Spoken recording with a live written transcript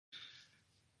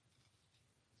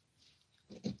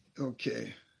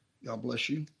Okay. God bless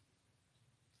you.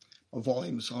 My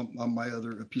volume's on my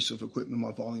other piece of equipment.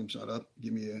 My volume's not up.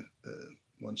 Give me a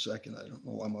 1 second. I don't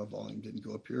know why my volume didn't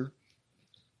go up here.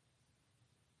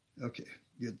 Okay.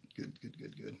 Good.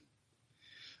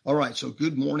 All right. So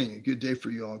good morning. A good day for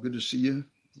you all. Good to see you.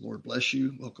 Lord bless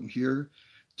you. Welcome here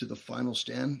to the final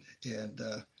stand. And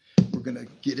we're going to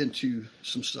get into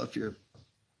some stuff here.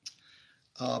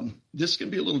 This can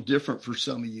be a little different for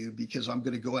some of you because I'm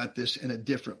going to go at this in a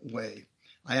different way.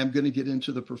 I am going to get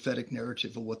into the prophetic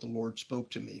narrative of what the Lord spoke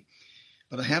to me,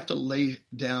 but I have to lay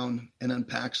down and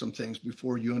unpack some things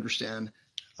before you understand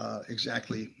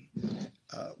exactly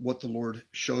what the Lord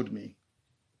showed me.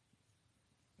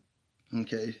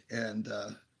 Okay, and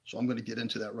so I'm going to get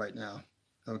into that right now.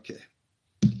 Okay.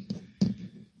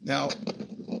 Now,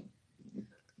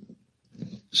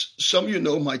 some of you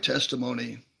know my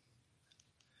testimony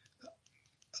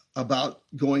about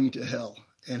going to hell.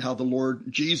 And how the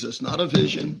Lord Jesus, not a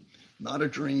vision, not a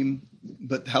dream,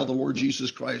 but how the Lord Jesus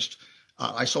Christ,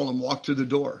 I saw him walk through the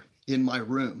door in my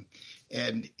room.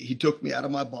 And he took me out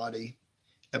of my body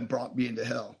and brought me into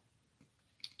hell.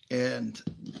 And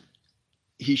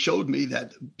he showed me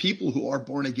that people who are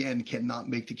born again cannot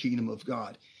make the kingdom of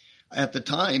God. At the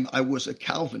time, I was a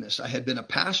Calvinist. I had been a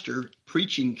pastor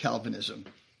preaching Calvinism.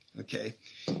 Okay.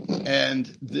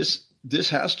 And this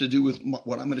has to do with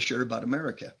what I'm going to share about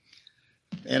America.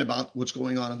 And about what's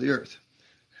going on the earth.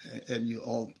 And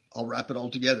I'll wrap it all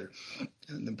together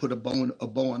and then put a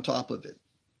bow on top of it.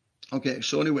 Okay,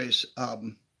 so anyways,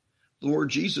 the Lord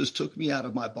Jesus took me out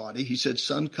of my body. He said,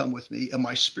 "Son, come with me." And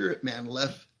my spirit man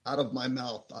left out of my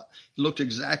mouth. It looked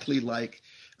exactly like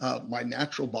my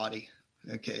natural body.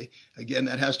 Okay, again,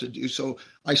 that has to do. So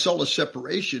I saw a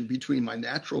separation between my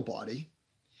natural body,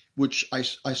 which I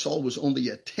saw was only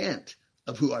a tent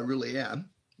of who I really am,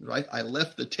 right? I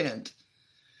left the tent.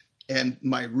 And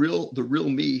the real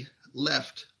me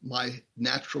left my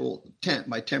natural tent,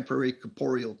 my temporary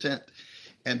corporeal tent.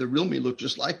 And the real me looked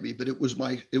just like me, but it was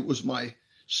my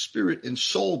spirit and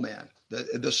soul man.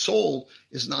 The soul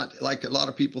is not like a lot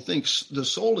of people think. The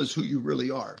soul is who you really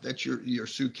are. That's your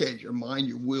suitcase, your mind,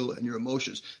 your will, and your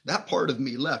emotions. That part of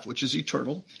me left, which is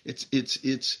eternal. It's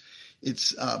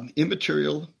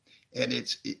immaterial, and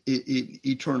it's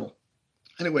eternal.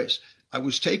 Anyways, I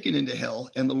was taken into hell,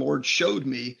 and the Lord showed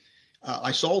me.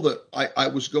 I saw that I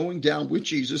was going down with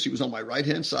Jesus. He was on my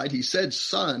right-hand side. He said,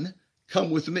 "Son, come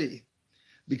with me,"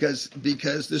 because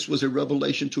this was a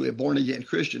revelation to a born-again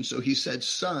Christian. So he said,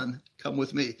 "Son, come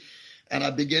with me." And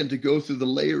I began to go through the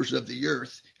layers of the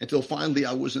earth until finally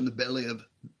I was in the belly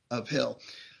of hell.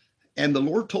 And the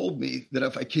Lord told me that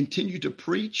if I continued to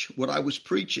preach what I was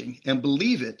preaching and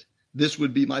believe it, this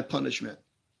would be my punishment.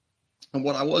 And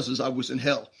what I was in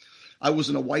hell. I was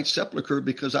in a white sepulcher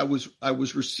because I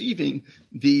was receiving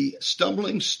the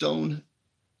stumbling stone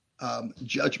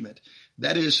judgment.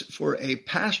 That is for a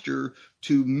pastor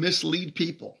to mislead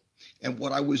people. And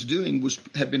what I was doing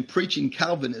had been preaching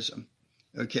Calvinism.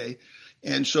 Okay.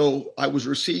 And so I was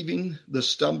receiving the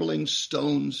stumbling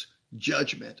stones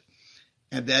judgment.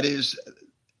 And that is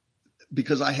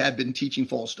because I had been teaching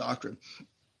false doctrine.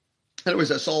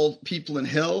 Anyways, I saw people in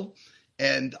hell.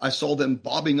 And I saw them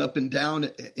bobbing up and down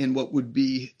in what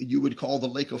you would call the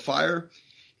lake of fire.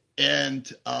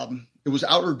 And it was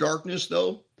outer darkness,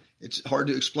 though. It's hard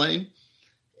to explain.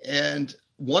 And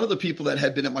one of the people that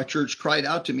had been at my church cried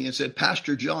out to me and said,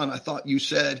 "Pastor John, I thought you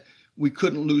said we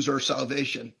couldn't lose our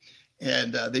salvation."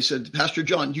 And they said, "Pastor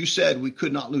John, you said we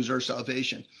could not lose our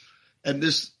salvation." And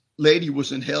this lady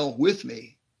was in hell with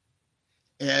me.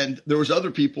 And there was other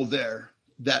people there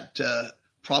that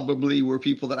probably were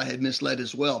people that I had misled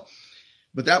as well.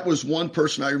 But that was one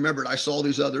person I remembered. I saw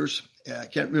these others. I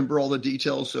can't remember all the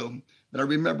details, but I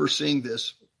remember seeing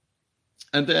this.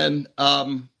 And then,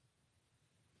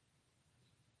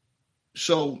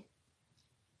 so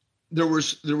there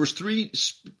was three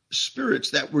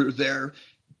spirits that were there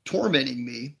tormenting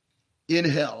me in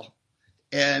hell.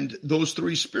 And those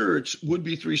three spirits would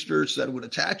be three spirits that would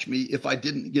attach me if I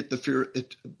didn't get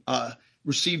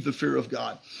receive the fear of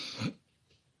God.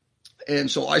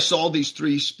 And so I saw these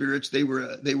three spirits. They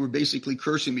were basically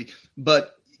cursing me.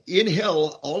 But in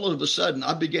hell, all of a sudden,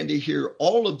 I began to hear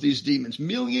all of these demons,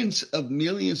 millions of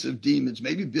demons,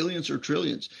 maybe billions or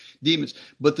trillions demons.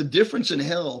 But the difference in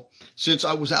hell, since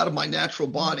I was out of my natural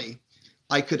body,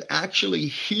 I could actually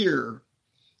hear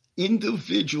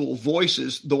individual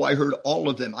voices, though I heard all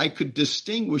of them. I could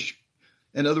distinguish,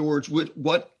 in other words,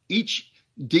 what each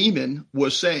demon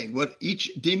was saying. What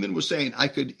each demon was saying, I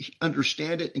could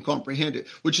understand it and comprehend it,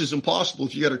 which is impossible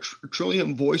if you got a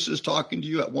trillion voices talking to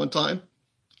you at one time.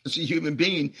 As a human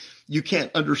being, you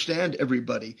can't understand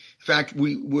everybody. In fact,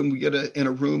 when we get in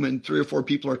a room and 3 or 4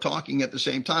 people are talking at the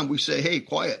same time, we say, hey,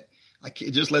 quiet. I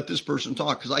can't just let this person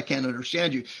talk because I can't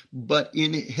understand you. But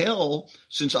in hell,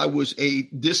 since I was a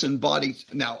disembodied,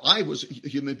 now I was a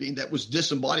human being that was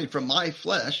disembodied from my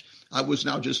flesh. I was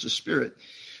now just a spirit.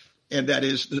 And that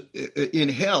is in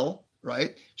hell,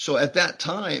 right? So at that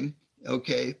time,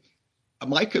 okay,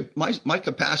 my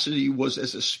capacity was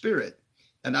as a spirit.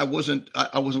 And I wasn't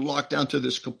locked down to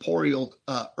this corporeal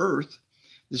earth,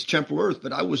 this temporal earth,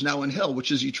 but I was now in hell,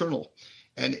 which is eternal.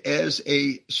 And as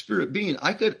a spirit being,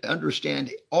 I could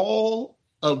understand all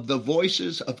of the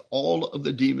voices of all of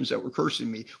the demons that were cursing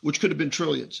me, which could have been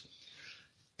trillions.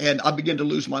 And I began to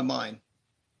lose my mind.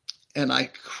 And I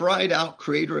cried out,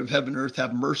 Creator of heaven and earth,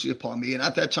 have mercy upon me. And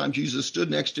at that time, Jesus stood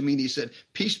next to me and he said,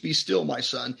 peace be still, my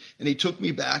son. And he took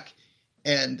me back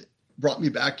and brought me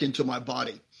back into my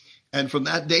body. And from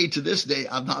that day to this day,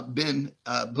 I've not been,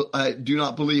 I do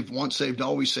not believe once saved,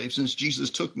 always saved, since Jesus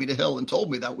took me to hell and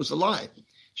told me that was a lie.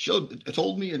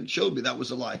 Told me and showed me that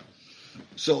was a lie.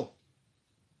 So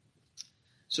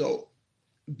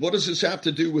what does this have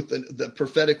to do with the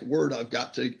prophetic word I've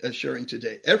got to sharing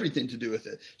today? Everything to do with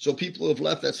it. So people who have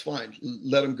left, that's fine.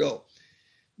 Let them go.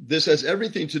 This has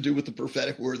everything to do with the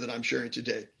prophetic word that I'm sharing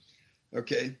today.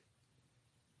 Okay.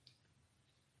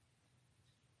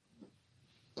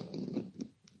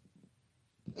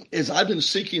 As I've been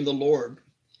seeking the Lord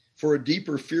for a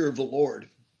deeper fear of the Lord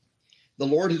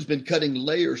has been cutting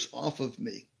layers off of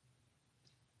me.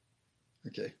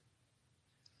 Okay.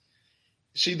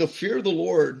 See, the fear of the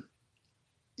Lord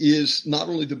is not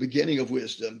only the beginning of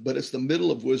wisdom, but it's the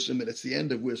middle of wisdom and it's the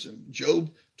end of wisdom.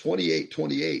 Job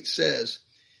 28:28 says,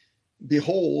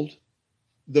 behold,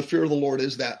 the fear of the Lord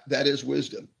is that is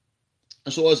wisdom.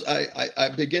 And so as I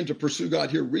began to pursue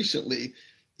God here recently,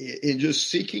 in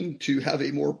just seeking to have a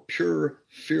more pure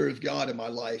fear of God in my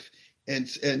life and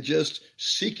just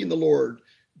seeking the Lord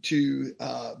to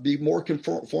be more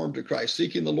conformed to Christ,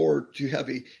 seeking the Lord to have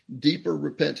a deeper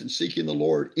repentance, seeking the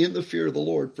Lord in the fear of the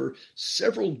Lord for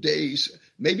several days,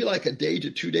 maybe like a day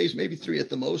to 2 days, maybe 3 at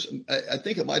the most. I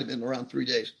think it might have been around 3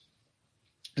 days.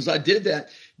 As I did that,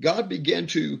 God began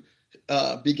to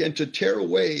tear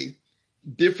away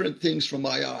different things from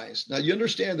my eyes. Now you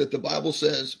understand that the Bible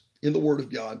says in the Word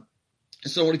of God,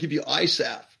 and so I want to give you eye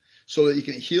salve so that you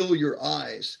can heal your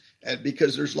eyes, and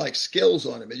because there's like scales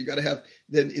on them, and you got to have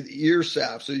then ear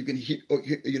salve so you can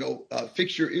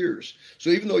fix your ears.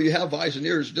 So even though you have eyes and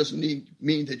ears, it doesn't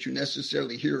mean that you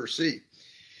necessarily hear or see.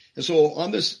 And so on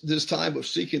this time of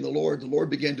seeking the Lord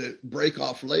began to break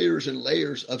off layers and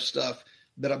layers of stuff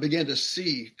that I began to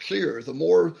see clear. The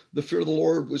more the fear of the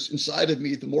Lord was inside of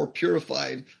me, the more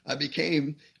purified I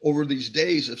became over these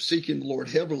days of seeking the Lord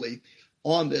heavily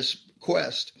on this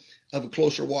quest of a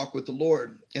closer walk with the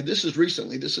Lord. And this is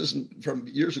recently. This isn't from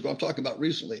years ago. I'm talking about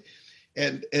recently.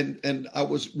 And I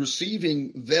was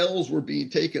receiving, veils were being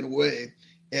taken away,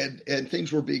 and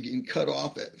things were being cut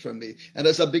off from me. And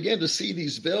as I began to see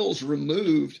these veils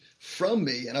removed from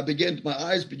me, and my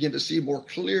eyes began to see more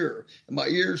clear, and my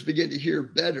ears began to hear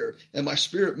better, and my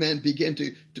spirit man began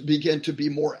to be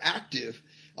more active,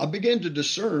 I began to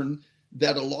discern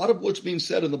that a lot of what's being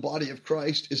said in the body of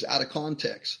Christ is out of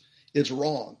context. It's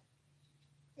wrong.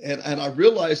 And I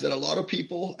realized that a lot of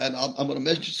people, and I'm going to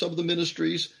mention some of the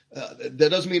ministries, that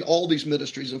doesn't mean all these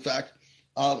ministries, in fact,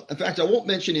 I won't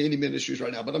mention any ministries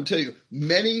right now, but I'm telling you,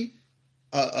 many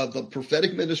of the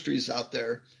prophetic ministries out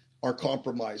there are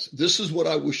compromised. This is what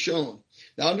I was shown.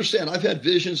 Now, understand, I've had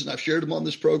visions, and I've shared them on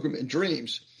this program in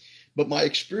dreams, but my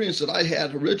experience that I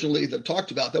had originally that talked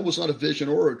about, that was not a vision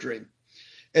or a dream.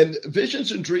 And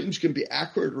visions and dreams can be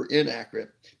accurate or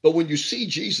inaccurate. But when you see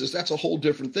Jesus, that's a whole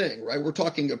different thing, right? We're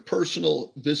talking a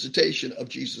personal visitation of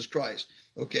Jesus Christ.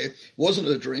 Okay. Wasn't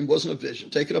a dream, wasn't a vision.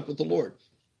 Take it up with the Lord.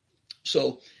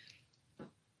 So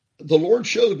the Lord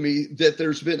showed me that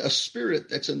there's been a spirit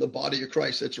that's in the body of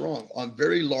Christ that's wrong on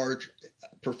very large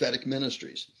prophetic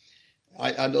ministries.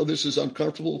 I know this is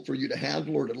uncomfortable for you to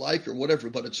handle or to like or whatever,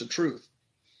 but it's the truth.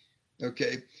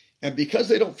 Okay. And because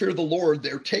they don't fear the Lord,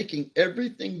 they're taking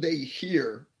everything they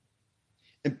hear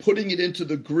and putting it into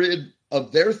the grid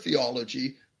of their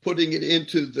theology, putting it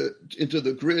into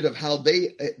the grid of how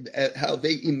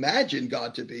they imagine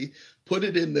God to be, put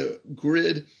it in the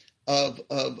grid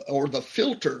or the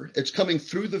filter. It's coming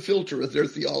through the filter of their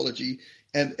theology.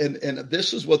 And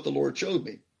this is what the Lord showed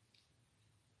me.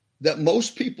 That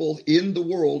most people in the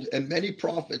world and many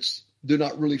prophets do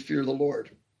not really fear the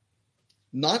Lord.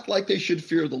 Not like they should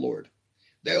fear the Lord.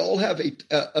 They all have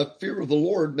a fear of the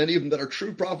Lord. Many of them that are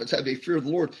true prophets have a fear of the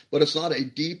Lord, but it's not a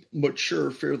deep,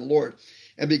 mature fear of the Lord.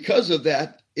 And because of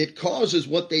that, it causes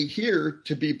what they hear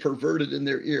to be perverted in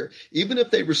their ear. Even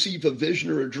if they receive a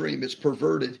vision or a dream, it's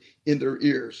perverted in their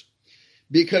ears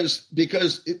because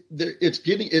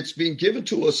it's being given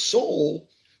to a soul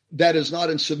that is not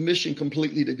in submission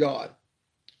completely to God.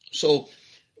 So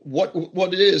what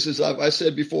it is I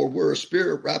said before, we're a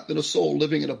spirit wrapped in a soul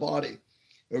living in a body.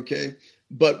 Okay.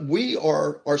 But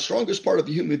our strongest part of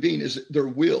the human being is their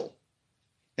will.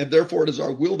 And therefore, it is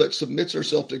our will that submits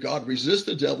ourselves to God, resists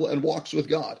the devil, and walks with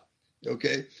God.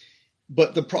 Okay.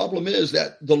 But the problem is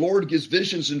that the Lord gives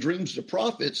visions and dreams to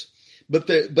prophets, but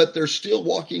they're still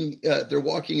walking. They're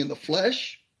walking in the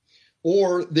flesh,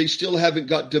 or they still haven't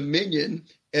got dominion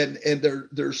and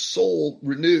their soul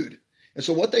renewed. And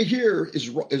so what they hear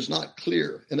is not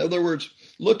clear. In other words,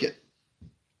 look at.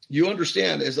 You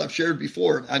understand, as I've shared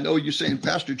before, I know you're saying,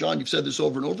 Pastor John, you've said this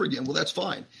over and over again. Well, that's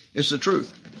fine. It's the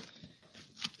truth.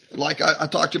 Like I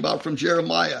talked about from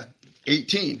Jeremiah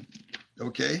 18,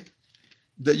 okay,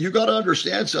 that you got to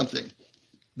understand something.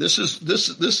 This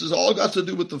is all got to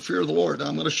do with the fear of the Lord. Now,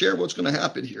 I'm going to share what's going to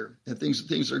happen here and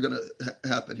things are going to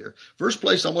happen here. First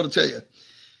place, I want to tell you,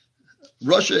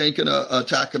 Russia ain't going to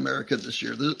attack America this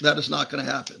year. That is not going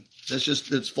to happen.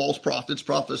 It's false prophets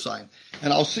prophesying.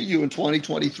 And I'll see you in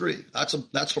 2023.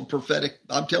 That's a prophetic.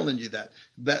 I'm telling you that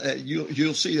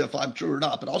you'll see if I'm true or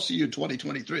not, but I'll see you in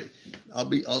 2023.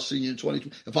 I'll see you in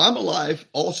 2020. If I'm alive,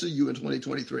 I'll see you in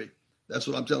 2023. That's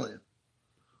what I'm telling you.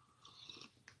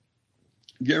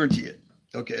 Guarantee it.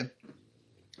 Okay.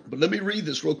 But let me read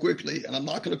this real quickly, and I'm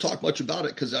not going to talk much about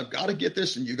it because I've got to get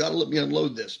this and you got to let me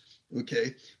unload this.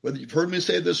 Okay. Whether you've heard me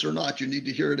say this or not, you need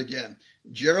to hear it again.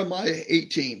 Jeremiah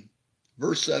 18,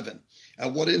 verse 7.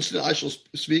 At what instant I shall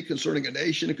speak concerning a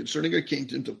nation and concerning a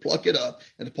kingdom to pluck it up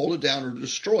and to pull it down or to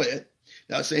destroy it.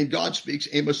 Now it's saying God speaks.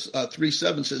 Amos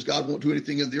 3:7 says God won't do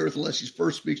anything in the earth unless he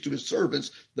first speaks to his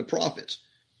servants, the prophets.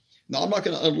 Now I'm not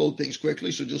going to unload things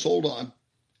quickly, so just hold on.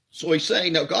 So he's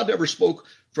saying, now God never spoke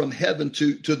from heaven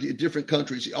to the different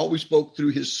countries. He always spoke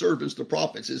through his servants, the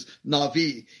prophets, his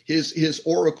Navi, his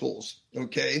oracles.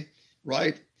 Okay,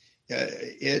 right?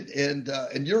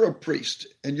 And you're a priest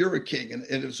and you're a king. And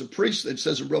it's a priest that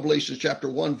says in Revelation chapter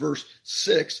 1, verse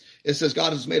 6, it says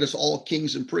God has made us all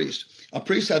kings and priests. A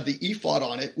priest had the ephod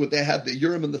on it, they had the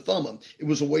Urim and the Thummim. It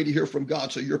was a way to hear from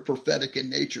God. So you're prophetic in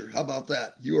nature. How about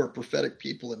that? You are prophetic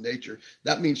people in nature.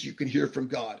 That means you can hear from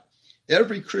God.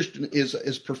 Every Christian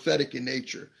is prophetic in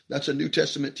nature. That's a New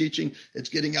Testament teaching. It's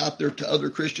getting out there to other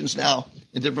Christians now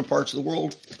in different parts of the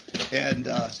world.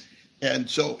 And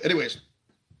so anyways,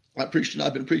 I've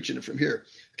been preaching it from here.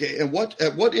 Okay, and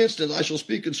at what instant I shall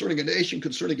speak concerning a nation,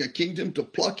 concerning a kingdom, to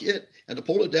pluck it and to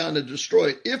pull it down and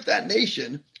destroy it, if that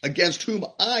nation against whom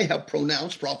I have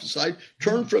prophesied,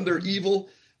 turn from their evil,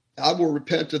 I will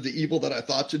repent of the evil that I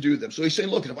thought to do them. So he's saying,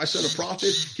 look, if I send a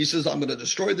prophet, he says, I'm going to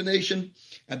destroy the nation,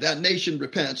 and that nation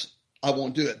repents, I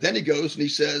won't do it. Then he goes and he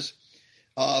says,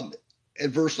 in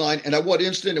verse 9, and at what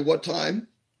instant, at what time,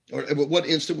 or at what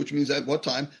instant, which means at what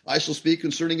time, I shall speak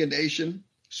concerning a nation,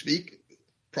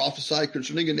 prophesy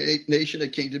concerning a nation, a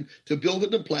kingdom, to build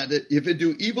it and plant it. If it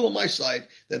do evil in my sight,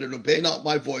 that it obey not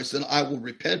my voice, then I will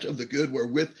repent of the good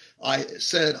wherewith I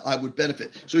said I would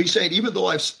benefit. So he's saying, even though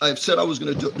I've said I was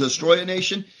going to destroy a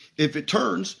nation, if it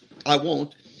turns, I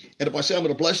won't. And if I say I'm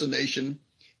going to bless a nation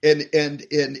and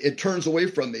it turns away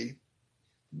from me,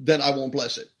 then I won't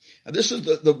bless it. And this is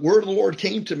the word of the Lord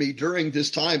came to me during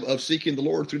this time of seeking the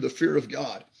Lord through the fear of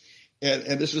God.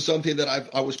 And this is something that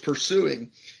I was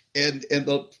pursuing. And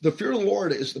the fear of the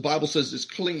Lord is, the Bible says, is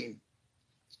clean.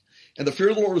 And the fear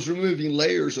of the Lord was removing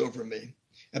layers over me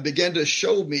and began to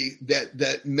show me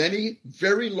that many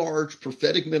very large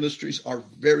prophetic ministries are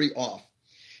very off.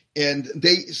 And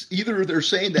they're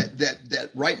saying that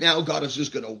right now God is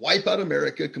just going to wipe out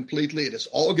America completely and it's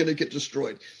all going to get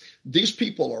destroyed. These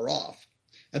people are off.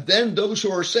 And then those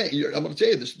who are saying, I'm going to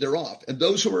tell you this, they're off. And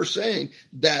those who are saying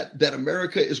that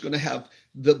America is going to have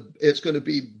it's going to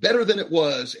be better than it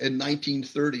was in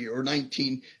 1930 or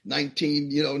 1919,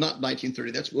 not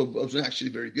 1930. That was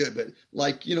actually very good, but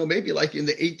maybe like in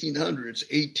the 1800s,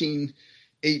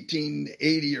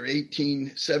 1880 or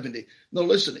 1870. No,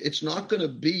 listen, it's not going to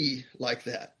be like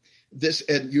that.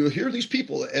 And you hear these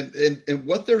people and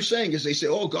what they're saying is they say,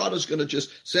 oh, God is going to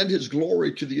just send his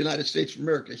glory to the United States of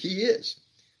America. He is.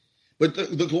 But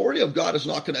the glory of God is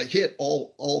not going to hit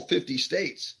all 50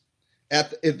 states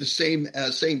at the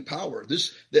same power.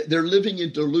 They're living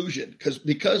in delusion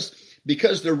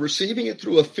because they're receiving it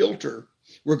through a filter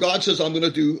where God says, I'm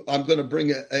going to bring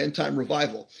an end time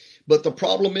revival. But the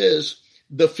problem is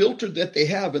the filter that they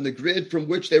have and the grid from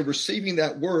which they're receiving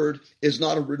that word is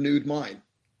not a renewed mind.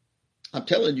 I'm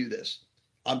telling you this.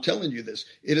 I'm telling you this.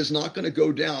 It is not going to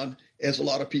go down as a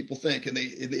lot of people think. And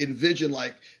they envision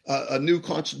like a new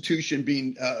constitution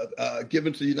being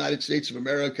given to the United States of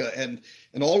America and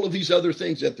all of these other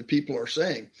things that the people are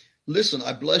saying. Listen,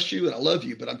 I bless you and I love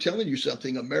you, but I'm telling you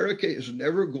something. America is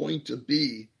never going to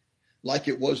be like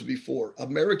it was before.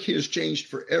 America has changed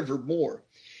forevermore.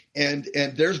 And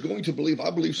there's going to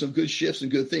I believe some good shifts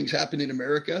and good things happen in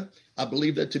America. I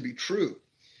believe that to be true.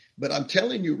 But I'm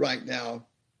telling you right now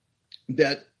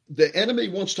that the enemy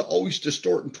wants to always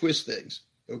distort and twist things.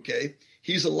 Okay.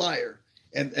 He's a liar.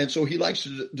 And so he likes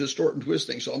to distort and twist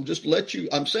things. So I'm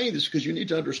saying this because you need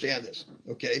to understand this.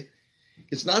 Okay.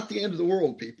 It's not the end of the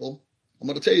world, people. I'm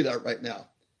going to tell you that right now.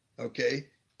 Okay.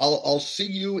 I'll see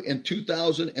you in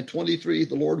 2023,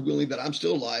 the Lord willing, that I'm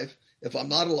still alive. If I'm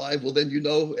not alive, well, then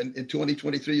in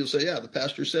 2023, you'll say, yeah, the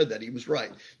pastor said that. He was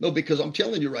right. No, because I'm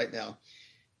telling you right now,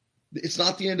 it's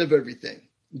not the end of everything.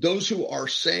 Those who are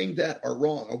saying that are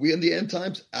wrong. Are we in the end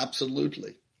times?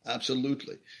 Absolutely.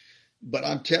 Absolutely. But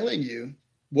I'm telling you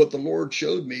what the Lord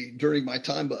showed me during my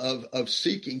time of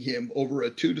seeking him over a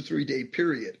 2 to 3 day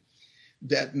period,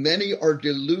 that many are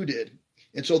deluded.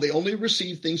 And so they only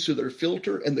receive things through their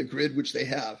filter and the grid which they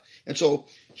have. And so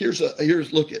here's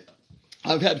look at.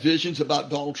 I've had visions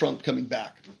about Donald Trump coming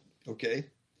back, okay?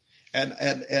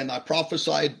 And I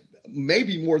prophesied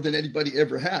maybe more than anybody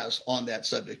ever has on that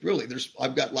subject, really.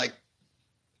 I've got like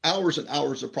hours and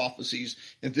hours of prophecies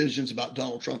and visions about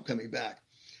Donald Trump coming back,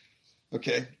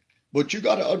 okay? But you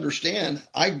got to understand,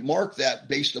 I mark that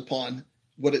based upon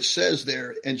what it says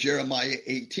there in Jeremiah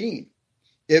 18.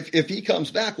 If he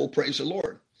comes back, well, praise the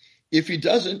Lord. If he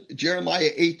doesn't, Jeremiah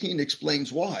 18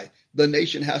 explains why. The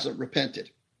nation hasn't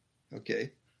repented.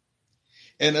 Okay.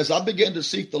 And as I began to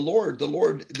seek the Lord,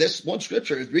 this one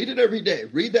scripture, read it every day.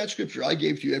 Read that scripture I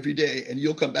gave to you every day, and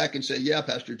you'll come back and say, yeah,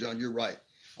 Pastor John, you're right.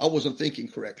 I wasn't thinking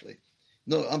correctly.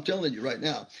 No, I'm telling you right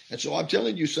now. And so I'm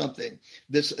telling you something,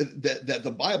 that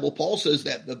the Bible, Paul says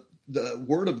that the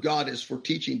word of God is for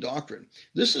teaching doctrine.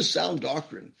 This is sound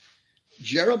doctrine.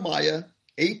 Jeremiah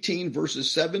 18 verses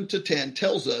 7 to 10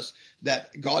 tells us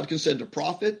that God can send a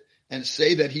prophet and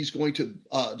say that he's going to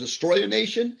destroy a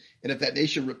nation. And if that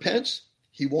nation repents,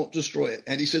 he won't destroy it.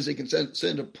 And he says he can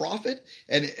send a prophet,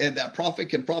 and that prophet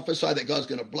can prophesy that God's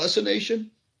going to bless a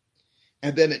nation.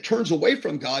 And then it turns away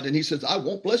from God, and he says, I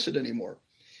won't bless it anymore.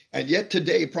 And yet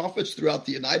today, prophets throughout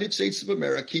the United States of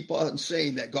America keep on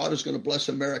saying that God is going to bless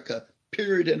America,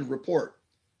 period, end of report.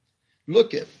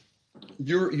 Look at,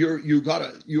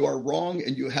 you are wrong,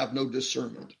 and you have no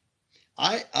discernment.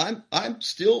 I'm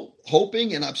still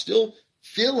hoping, and I'm still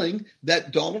feeling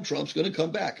that Donald Trump's going to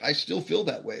come back. I still feel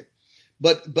that way.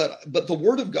 But the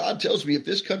word of God tells me if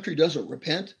this country doesn't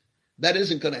repent, that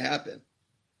isn't going to happen.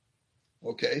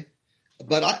 Okay.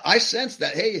 But I sense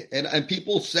that, hey, and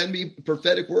people send me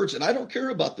prophetic words, and I don't care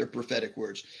about their prophetic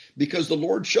words, because the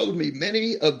Lord showed me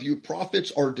many of you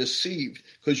prophets are deceived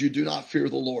because you do not fear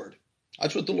the Lord.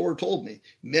 That's what the Lord told me.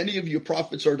 Many of you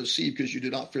prophets are deceived because you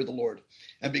do not fear the Lord.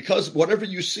 And because whatever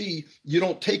you see, you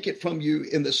don't take it from you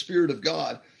in the Spirit of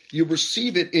God. You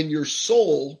receive it in your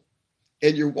soul,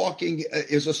 and you're walking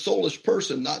as a soulish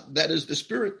person. Not that is the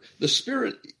Spirit. The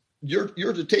Spirit, you're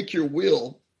to take your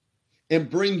will and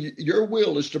bring your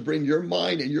will is to bring your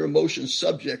mind and your emotions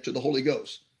subject to the Holy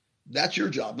Ghost. That's your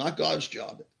job, not God's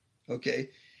job. Okay.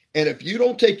 And if you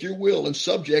don't take your will and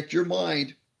subject your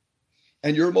mind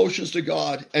and your emotions to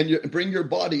God, and you bring your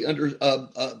body under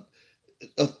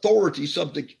authority,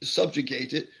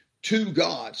 subjugated to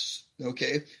God's,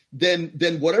 okay,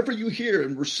 then whatever you hear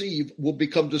and receive will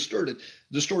become distorted.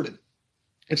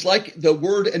 It's like the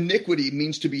word iniquity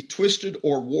means to be twisted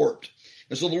or warped.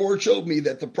 And so the Lord showed me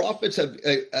that the prophets have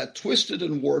a twisted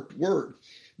and warped word,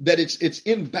 that it's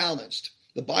imbalanced.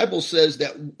 The Bible says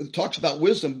that, it talks about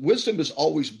wisdom. Wisdom is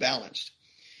always balanced.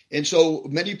 And so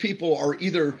many people are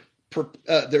either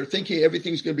they're thinking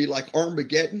everything's going to be like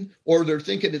Armageddon, or they're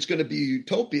thinking it's going to be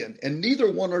utopian, and neither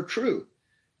one are true.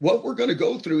 What we're going to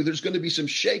go through, there's going to be some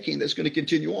shaking that's going to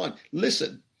continue on.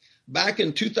 Listen, back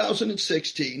in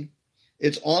 2016,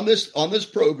 it's on this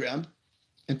program.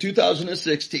 In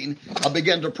 2016, I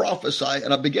began to prophesy,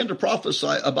 and I began to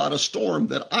prophesy about a storm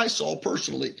that I saw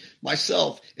personally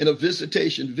myself in a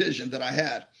visitation vision that I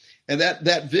had. And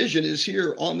that vision is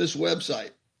here on this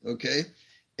website. Okay.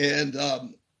 And,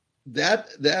 hold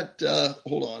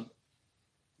on,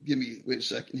 wait a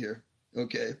second here.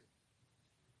 Okay.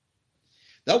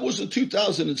 That was in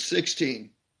 2016.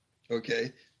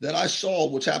 Okay. That I saw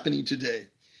what's happening today.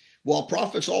 While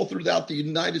prophets all throughout the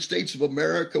United States of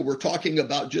America were talking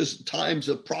about just times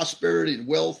of prosperity and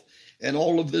wealth and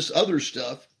all of this other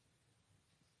stuff,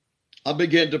 I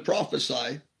began to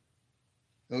prophesy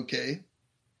Okay.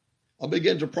 I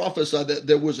began to prophesy that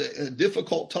there was a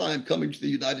difficult time coming to the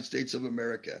United States of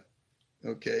America.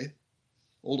 Okay.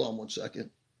 Hold on one second.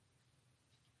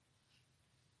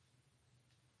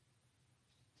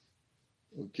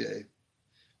 Okay.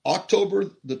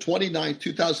 October the 29th,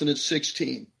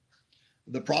 2016.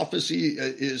 The prophecy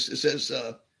it says,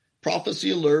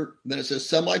 prophecy alert. Then it says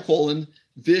semicolon,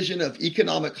 vision of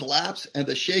economic collapse and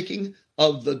the shaking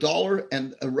of the dollar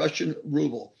and a Russian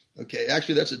ruble. Okay.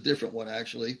 Actually, that's a different one,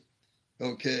 actually.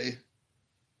 Okay.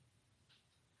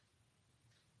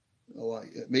 Oh,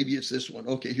 maybe it's this one.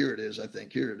 Okay, here it is. I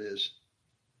think here it is.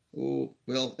 Oh,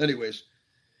 well, anyways,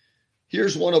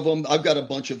 here's one of them. I've got a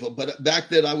bunch of them, but back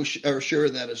then I was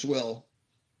sharing that as well.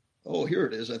 Oh, here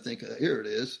it is. I think here it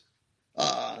is.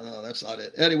 No, that's not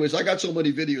it. Anyways, I got so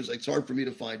many videos, it's hard for me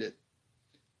to find it.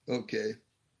 Okay.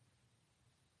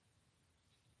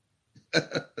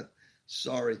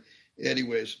 Sorry.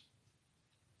 Anyways.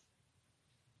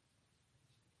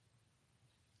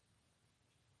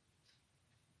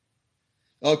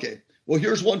 Okay. Well,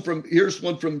 here's one from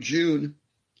June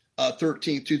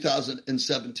 13th,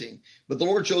 2017. But the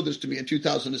Lord showed this to me in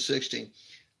 2016.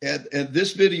 And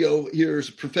this video here is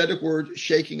a prophetic word,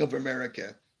 shaking of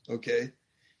America. Okay.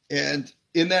 And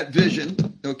in that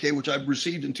vision, okay, which I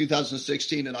received in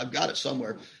 2016, and I've got it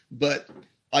somewhere, but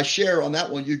I share on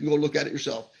that one, you can go look at it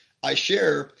yourself. I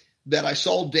share that I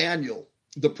saw Daniel,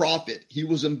 the prophet. He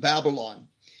was in Babylon,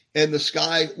 and the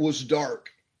sky was dark.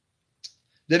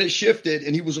 Then it shifted,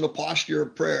 and he was in a posture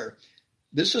of prayer.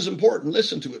 This is important.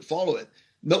 Listen to it. Follow it.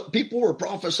 No, people were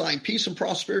prophesying peace and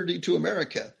prosperity to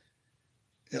America,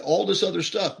 and all this other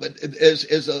stuff. But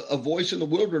as a voice in the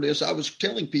wilderness, I was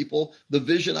telling people the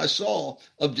vision I saw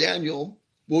of Daniel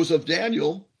was of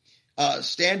Daniel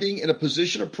standing in a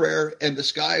position of prayer, and the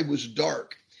sky was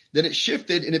dark. Then it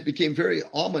shifted, and it became very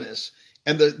ominous.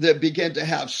 And they began to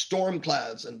have storm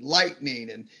clouds and lightning,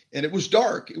 and it was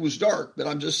dark. It was dark, but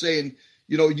I'm just saying,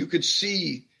 you could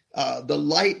see the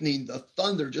lightning, the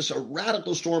thunder, just a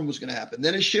radical storm was going to happen.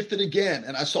 Then it shifted again,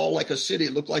 and I saw like a city.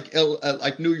 It looked like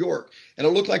New York, and it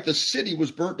looked like the city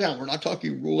was burnt down. We're not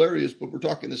talking rural areas, but we're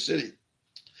talking the city.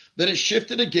 Then it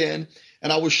shifted again,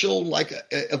 and I was shown like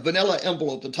a vanilla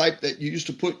envelope, the type that you used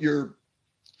to put your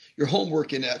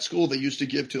homework in at school they used to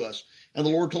give to us. And the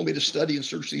Lord told me to study and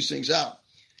search these things out.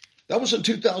 That was in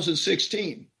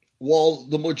 2016. While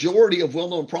the majority of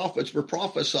well-known prophets were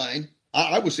prophesying,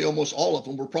 I would say almost all of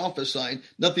them were prophesying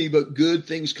nothing but good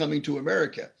things coming to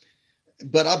America.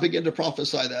 But I began to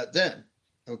prophesy that then.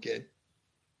 Okay.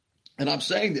 And I'm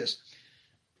saying this.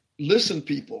 Listen,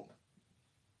 people,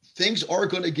 things are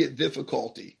going to get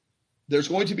difficulty. There's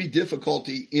going to be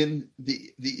difficulty in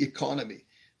the economy.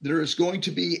 There is going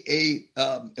to be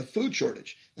a food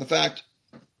shortage. In fact,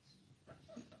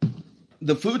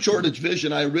 the food shortage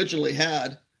vision I originally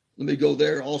had, let me go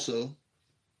there also.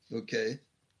 Okay.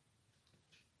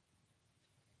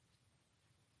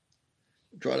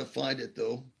 Try to find it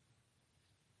though.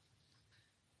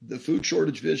 The food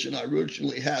shortage vision I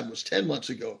originally had was 10 months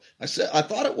ago. I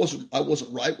thought I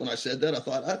wasn't right when I said that.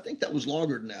 I think that was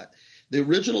longer than that. The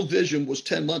original vision was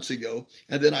 10 months ago,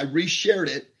 and then I reshared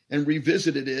it and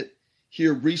revisited it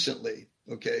here recently.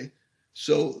 Okay.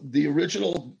 So the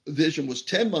original vision was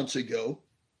 10 months ago.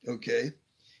 Okay.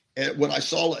 And when I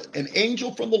saw an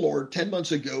angel from the Lord 10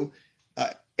 months ago,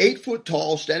 8 foot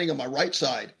tall, standing on my right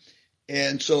side.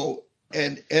 And so,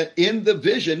 and in the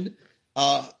vision,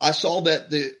 I saw that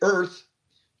the earth,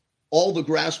 all the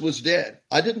grass was dead.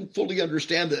 I didn't fully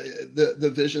understand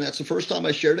the vision. That's the first time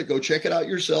I shared it. Go check it out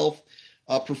yourself.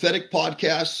 Prophetic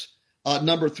podcasts,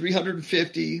 number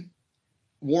 350,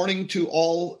 warning to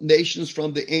all nations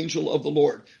from the angel of the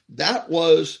Lord. That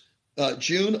was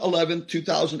June 11th,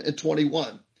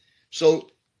 2021. So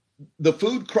the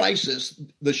food crisis,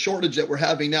 the shortage that we're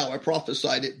having now, I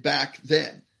prophesied it back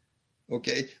then.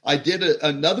 Okay. I did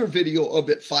another video of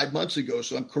it 5 months ago,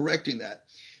 so I'm correcting that,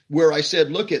 where I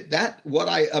said, look at that, what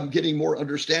I am getting more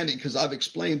understanding, because I've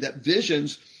explained that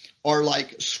visions are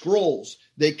like scrolls.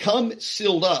 They come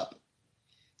sealed up,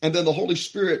 and then the Holy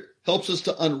Spirit helps us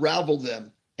to unravel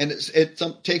them, and it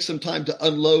takes some time to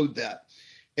unload that.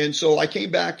 And so I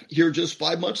came back here just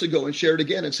 5 months ago and shared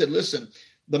again and said, listen,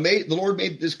 the Lord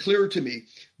made this clear to me.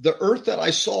 The earth that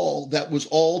I saw, that was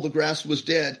all the grass was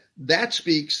dead, that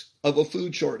speaks of a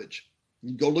food shortage.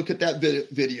 You go look at that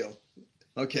video,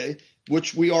 okay,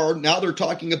 which we are, now they're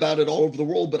talking about it all over the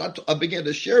world, but I began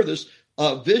to share this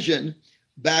vision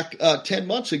back 10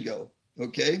 months ago,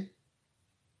 okay,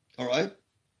 all right,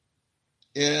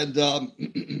 and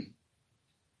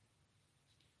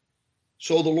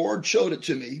so the Lord showed it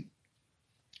to me.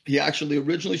 He actually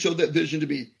originally showed that vision to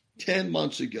me 10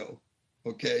 months ago.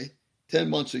 Okay. 10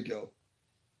 months ago.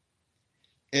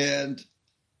 And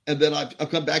then I've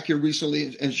come back here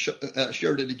recently and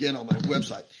shared it again on my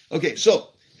website. Okay. So,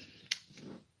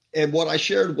 and what I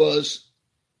shared was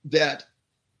that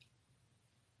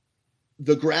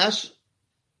the grass,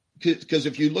 because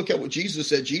if you look at what Jesus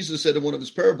said in one of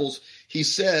his parables, he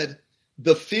said,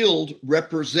 the field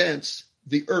represents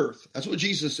the earth. That's what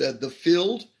Jesus said. The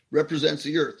field represents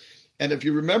the earth. And if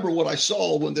you remember what I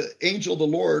saw when the angel of the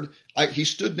Lord, he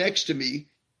stood next to me.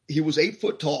 He was 8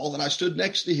 foot tall, and I stood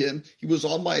next to him. He was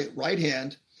on my right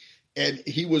hand, and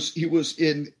he was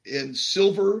in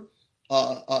silver,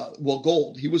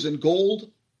 gold. He was in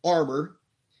gold armor.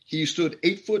 He stood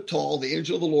 8 foot tall, the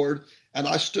angel of the Lord, and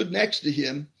I stood next to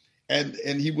him, and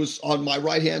he was on my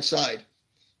right hand side.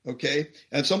 Okay.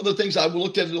 And some of the things I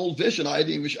looked at in the old vision,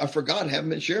 I forgot, haven't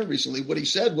been sharing recently. What he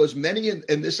said was many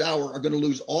in this hour are going to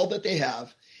lose all that they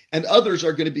have, and others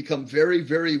are going to become very,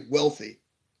 very wealthy.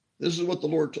 This is what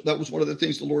that was one of the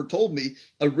things the Lord told me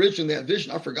originally in that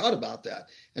vision. I forgot about that.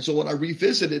 And so when I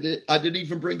revisited it, I didn't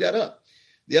even bring that up.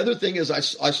 The other thing is I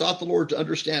sought the Lord to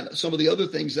understand some of the other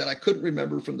things that I couldn't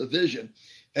remember from the vision.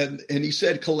 And he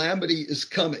said, calamity is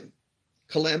coming.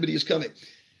 Calamity is coming.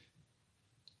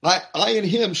 I and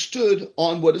him stood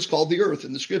on what is called the earth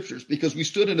in the scriptures, because we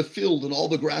stood in a field and all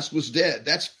the grass was dead.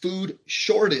 That's food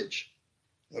shortage.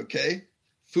 Okay.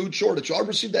 Food shortage. So I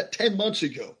received that 10 months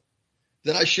ago.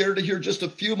 Then I shared it here just a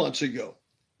few months ago.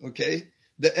 Okay.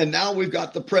 And now we've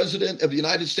got the president of the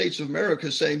United States of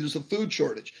America saying there's a food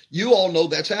shortage. You all know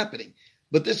that's happening,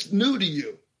 but this is new to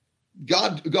you.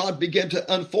 God began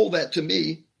to unfold that to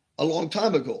me a long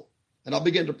time ago. And I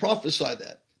began to prophesy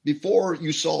that before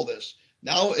you saw this.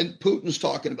 Now, and Putin's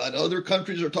talking about it. Other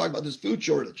countries are talking about this food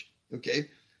shortage. Okay.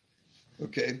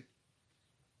 Okay.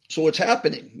 So it's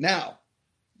happening now.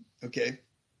 Okay.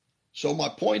 So my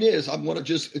point is, I want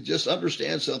to just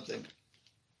understand something.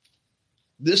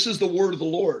 This is the word of the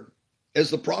Lord. As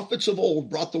the prophets of old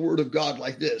brought the word of God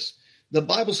like this. The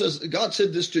Bible says, God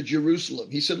said this to Jerusalem.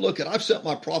 He said, look, I've sent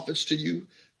my prophets to you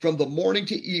from the morning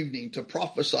to evening to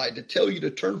prophesy, to tell you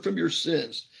to turn from your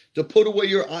sins, to put away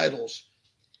your idols,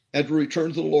 and to return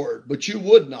to the Lord. But you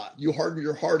would not. You hardened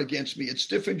your heart against me. It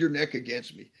stiffened your neck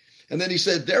against me. And then he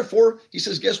said, therefore, he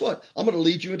says, guess what? I'm going to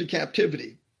lead you into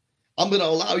captivity. I'm going to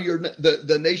allow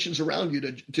the nations around you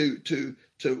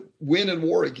to win in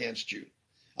war against you.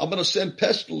 I'm going to send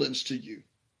pestilence to you.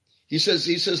 He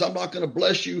says, I'm not going to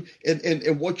bless you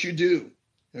in what you do.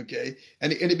 Okay.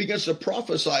 And he begins to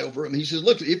prophesy over him. He says,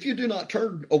 look, if you do not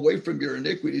turn away from your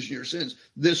iniquities and your sins,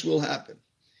 this will happen.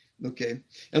 Okay.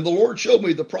 And the Lord showed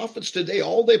me the prophets today,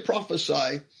 all they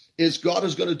prophesy is God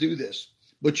is going to do this,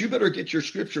 but you better get your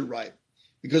scripture right,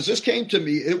 because this came to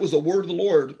me. It was the word of the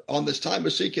Lord on this time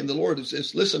of seeking the Lord. It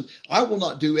says, listen, I will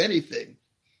not do anything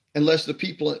unless the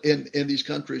people in these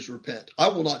countries repent. I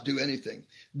will not do anything.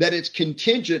 That it's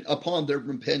contingent upon their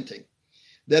repenting,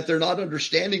 that they're not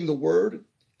understanding the word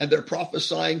and they're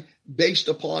prophesying based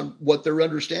upon what their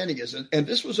understanding is. And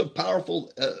this was a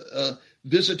powerful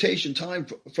visitation time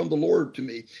from the Lord to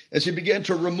me as he began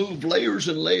to remove layers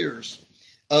and layers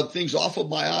of things off of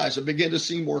my eyes. I began to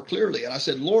see more clearly. And I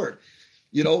said, Lord,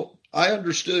 I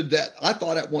understood that. I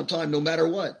thought at one time, no matter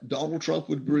what, Donald Trump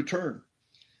would return.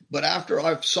 But after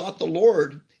I've sought the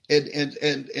Lord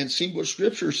and seen what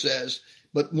scripture says,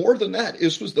 but more than that,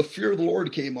 this was the fear of the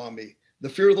Lord came on me. The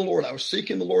fear of the Lord. I was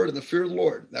seeking the Lord and the fear of the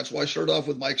Lord. That's why I started off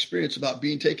with my experience about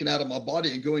being taken out of my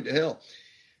body and going to hell.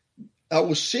 I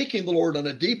was seeking the Lord on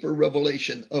a deeper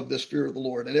revelation of this fear of the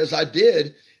Lord. And as I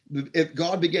did,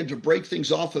 God began to break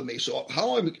things off of me. So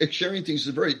how I'm sharing things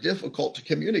is very difficult to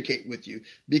communicate with you,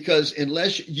 because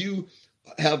unless you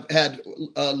have had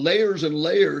layers and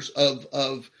layers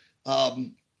of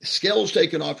scales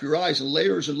taken off your eyes and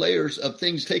layers of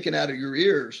things taken out of your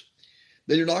ears,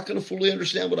 then you're not going to fully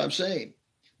understand what I'm saying.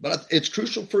 But it's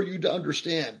crucial for you to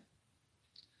understand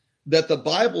that the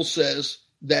Bible says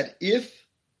that if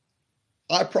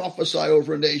I prophesy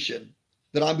over a nation,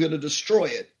 that I'm going to destroy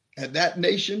it, and that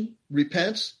nation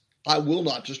repents, I will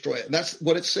not destroy it. And that's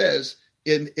what it says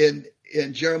in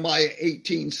Jeremiah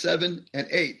 18:7 and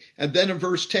 8. And then in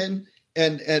verse 10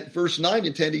 and at verse 9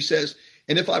 and 10, he says,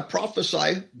 and if I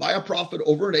prophesy by a prophet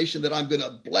over a nation that I'm going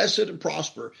to bless it and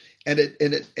prosper, and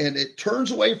it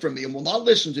turns away from me and will not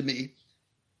listen to me,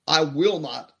 I will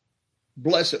not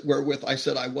bless it wherewith I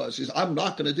said I was. He said, I'm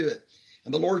not going to do it.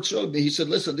 And the Lord showed me, he said,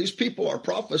 listen, these people are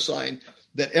prophesying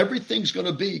that everything's going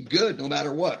to be good no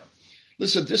matter what.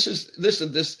 Listen,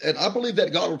 and I believe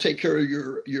that God will take care of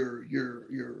your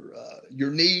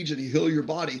needs and he'll heal your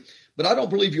body. but I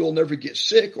don't believe you'll never get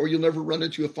sick or you'll never run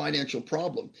into a financial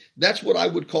problem. That's what I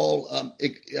would call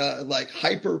like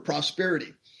hyper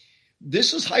prosperity.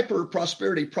 This is hyper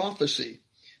prosperity prophecy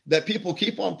that people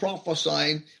keep on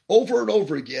prophesying over and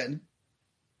over again,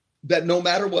 that no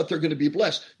matter what, they're going to be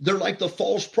blessed. They're like the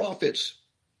false prophets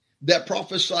that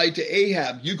prophesied to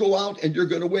Ahab, you go out and you're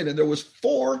going to win. And there was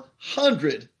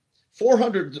 400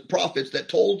 prophets that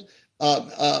told,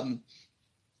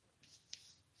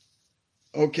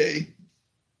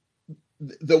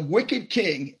 the wicked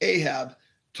king Ahab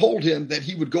told him that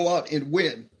he would go out and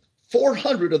win.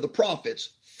 400 of the prophets,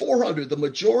 400, the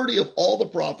majority of all the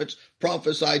prophets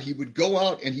prophesied he would go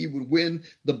out and he would win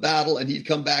the battle and he'd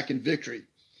come back in victory.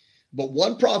 But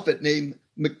one prophet named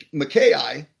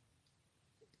Micaiah,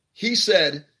 he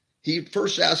said, he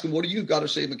first asked him, what do you got to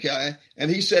say, Micaiah? And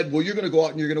he said, well, you're going to go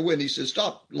out and you're going to win. He said,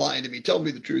 stop lying to me. Tell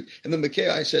me the truth. And then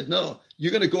Micaiah said, no,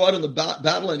 you're going to go out in the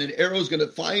battle and an arrow is going to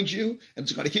find you and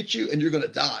it's going to hit you and you're going to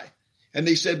die. And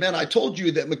they said, man, I told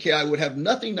you that Micaiah would have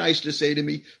nothing nice to say to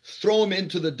me. Throw him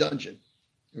into the dungeon.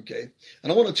 Okay.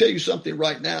 And I want to tell you something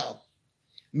right now.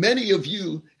 Many of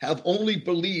you have only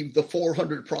believed the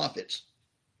 400 prophets.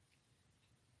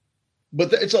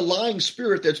 But it's a lying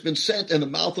spirit that's been sent in the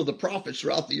mouth of the prophets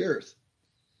throughout the earth,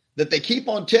 that they keep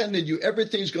on telling you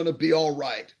everything's going to be all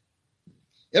right.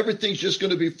 Everything's just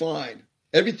going to be fine.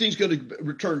 Everything's going to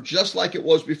return just like it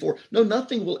was before. No,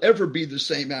 nothing will ever be the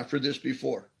same after this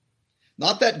before.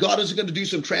 Not that God isn't going to do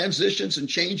some transitions and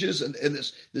changes in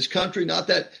this country. Not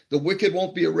that the wicked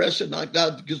won't be arrested. Not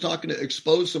God is not going to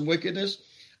expose some wickedness.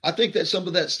 I think that some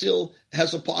of that still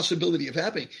has a possibility of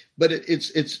happening, but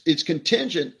it's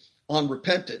contingent on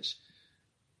repentance.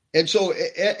 And so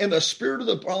in the spirit of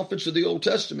the prophets of the Old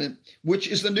Testament, which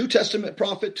is the New Testament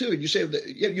prophet too, and you say that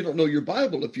you don't know your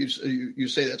Bible if you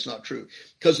say that's not true,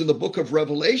 because in the book of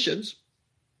Revelations,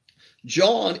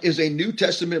 John is a New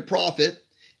Testament prophet.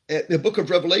 The book of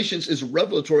Revelations is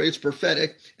revelatory, it's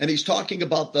prophetic, and he's talking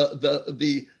about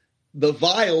the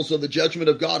vials of the judgment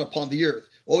of God upon the earth.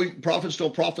 Oh, prophets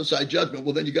don't prophesy judgment.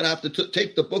 Well, then you're going to have to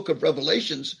take the book of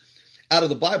Revelations out of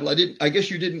the Bible. I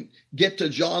guess you didn't get to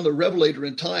John the Revelator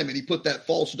in time and he put that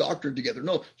false doctrine together.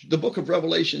 No, the book of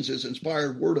Revelations is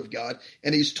inspired word of God,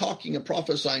 and he's talking and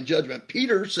prophesying judgment.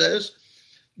 Peter says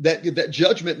that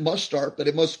judgment must start, but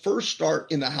it must first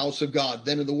start in the house of God,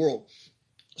 then in the world.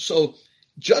 So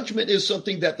judgment is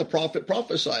something that the prophet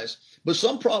prophesies. But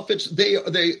some prophets,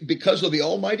 they because of the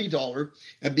almighty dollar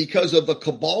and because of the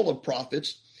cabal of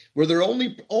prophets, where they're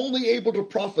only able to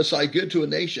prophesy good to a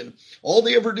nation, all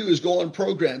they ever do is go on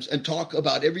programs and talk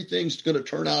about everything's going to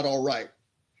turn out all right.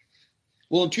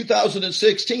 Well, in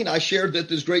 2016, I shared that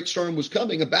this great storm was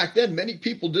coming, and back then, many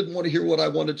people didn't want to hear what I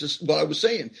was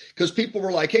saying, because people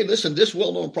were like, "Hey, listen, this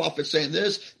well-known prophet's saying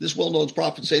this well-known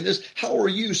prophet's saying this. How are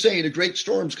you saying a great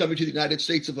storm's coming to the United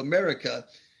States of America,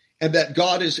 and that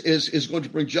God is going to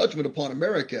bring judgment upon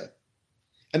America?"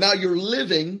 And now you're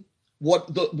living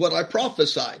what I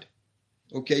prophesied.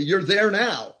 Okay, you're there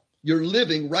now. You're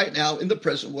living right now in the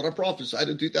present what I prophesied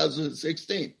in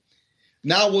 2016.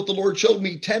 Now what the Lord showed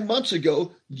me 10 months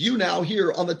ago, you now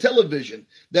hear on the television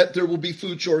that there will be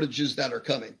food shortages that are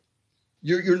coming.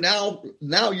 You're now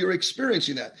you're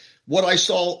experiencing that. What I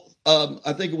saw,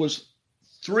 I think it was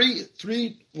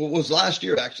was last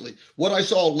year actually. What I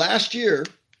saw last year,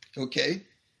 okay.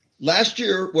 Last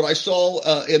year, what I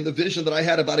saw in the vision that I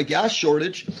had about a gas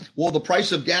shortage, well, the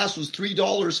price of gas was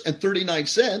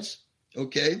 $3.39.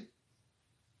 Okay.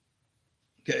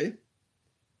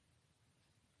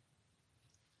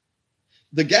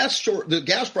 The gas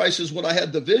prices when I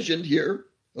had the vision here,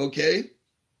 okay,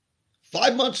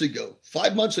 5 months ago,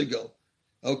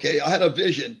 okay, I had a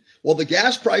vision. Well, the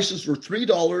gas prices were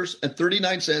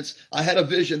 $3.39. I had a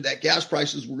vision that gas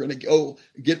prices were going to go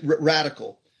get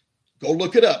radical. Go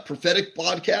look it up. Prophetic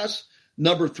podcast,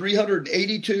 number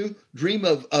 382, dream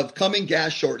of coming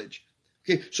gas shortage.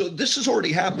 Okay, so this is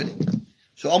already happening.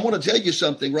 So I want to tell you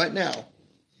something right now.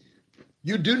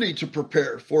 You do need to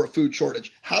prepare for a food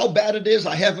shortage. How bad it is,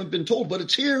 I haven't been told, but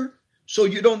it's here. So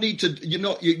you don't need to, you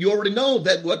already know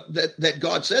that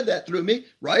God said that through me,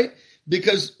 right?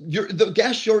 Because the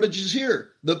gas shortage is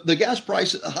here. The gas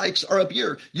price hikes are up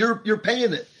here. You're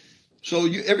paying it. So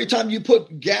every time you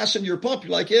put gas in your pump,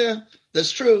 you're like, yeah,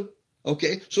 that's true.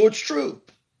 Okay, so it's true.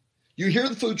 You hear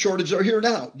the food shortages are here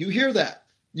now. You hear that.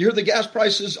 You hear the gas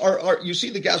prices you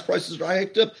see the gas prices are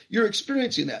hiked up. You're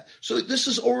experiencing that. So this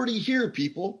is already here,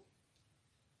 people.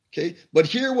 Okay, but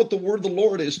hear what the word of the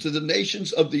Lord is to the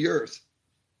nations of the earth.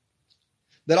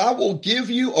 That I will give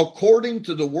you according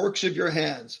to the works of your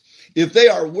hands. If they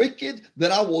are wicked,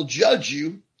 then I will judge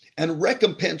you, and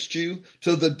recompensed you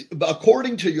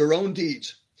according to your own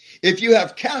deeds. If you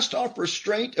have cast off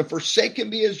restraint and forsaken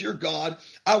me as your God,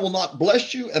 I will not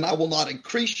bless you and I will not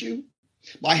increase you.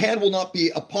 My hand will not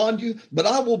be upon you, but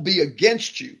I will be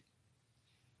against you.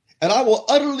 And I will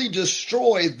utterly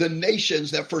destroy the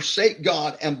nations that forsake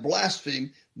God and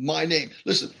blaspheme my name.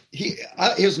 Listen, he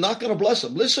is not going to bless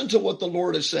them. Listen to what the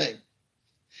Lord is saying.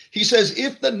 He says,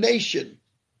 if the nation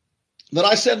that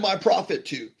I send my prophet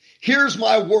to hears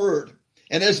my word,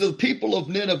 and as the people of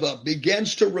Nineveh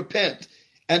begins to repent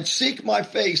and seek my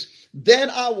face, then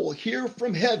I will hear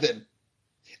from heaven,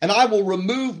 and I will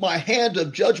remove my hand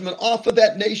of judgment off of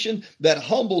that nation that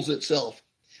humbles itself.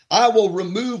 I will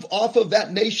remove off of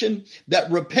that nation that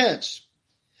repents.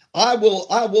 I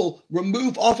will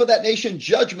remove off of that nation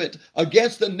judgment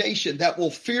against the nation that will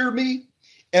fear me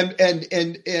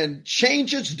and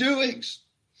change its doings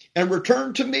and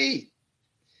return to me.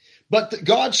 But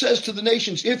God says to the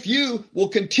nations, if you will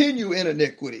continue in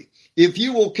iniquity, if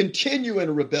you will continue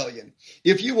in rebellion,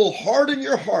 if you will harden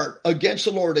your heart against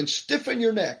the Lord and stiffen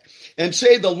your neck and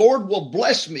say, the Lord will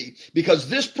bless me because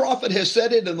this prophet has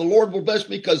said it, and the Lord will bless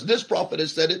me because this prophet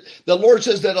has said it. The Lord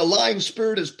says that a lying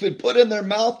spirit has been put in their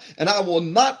mouth, and I will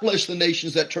not bless the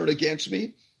nations that turn against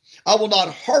me. I will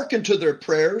not hearken to their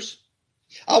prayers.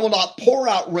 I will not pour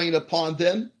out rain upon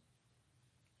them.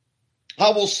 I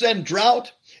will send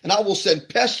drought, and I will send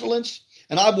pestilence,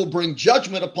 and I will bring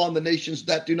judgment upon the nations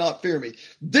that do not fear me.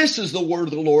 This is the word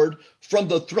of the Lord from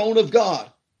the throne of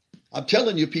God. I'm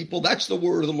telling you, people, that's the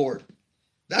word of the Lord.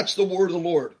 That's the word of the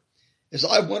Lord. As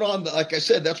I went on, like I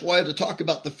said, that's why I had to talk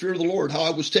about the fear of the Lord, how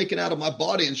I was taken out of my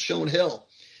body and shown hell,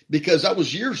 because that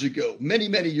was years ago, many,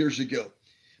 many years ago.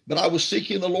 But I was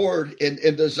seeking the Lord and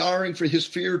desiring for his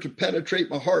fear to penetrate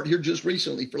my heart here just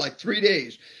recently for like 3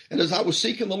 days. And as I was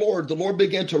seeking the Lord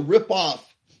began to rip off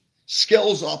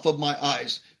scales off of my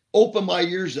eyes, open my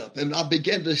ears up, and I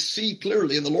began to see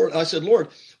clearly. And the Lord, I said, Lord,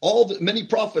 many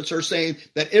prophets are saying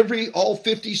that all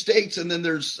 50 states, and then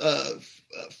there's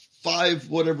 5,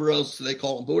 whatever else they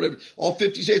call them, but whatever, all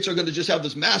 50 states are going to just have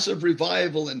this massive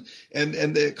revival, and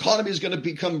the economy is going to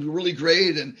become really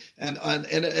great, and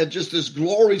just this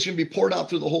glory is going to be poured out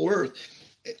through the whole earth.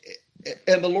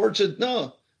 And the Lord said,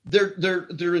 no,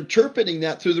 they're interpreting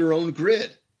that through their own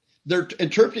grid. They're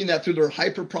interpreting that through their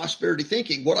hyper prosperity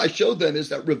thinking. What I showed them is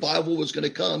that revival was going to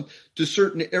come to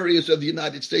certain areas of the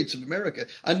United States of America.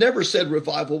 I never said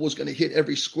revival was going to hit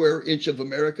every square inch of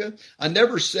America. I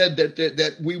never said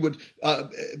that we would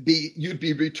you'd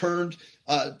be returned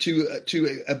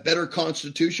to a better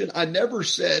constitution. I never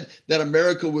said that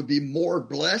America would be more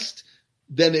blessed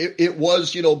than it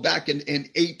was, back in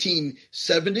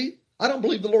 1870. I don't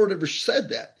believe the Lord ever said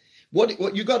that.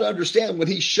 What you got to understand, when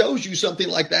he shows you something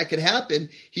like that can happen,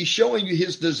 he's showing you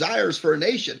his desires for a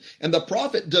nation. And the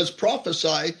prophet does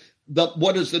prophesy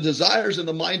what is the desires in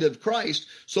the mind of Christ,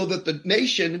 so that the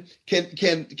nation can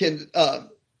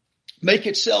make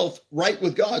itself right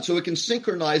with God, so it can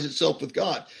synchronize itself with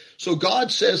God. So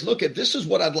God says, look, this is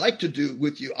what I'd like to do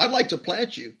with you. I'd like to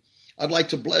plant you. I'd like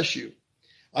to bless you.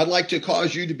 I'd like to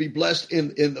cause you to be blessed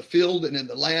in the field and in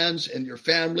the lands and your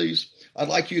families. I'd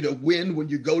like you to win when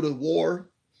you go to war,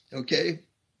 okay?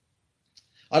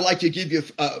 I'd like to give you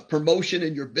a promotion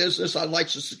in your business. I'd like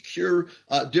to secure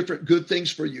different good things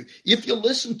for you. If you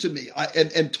listen to me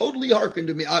and totally hearken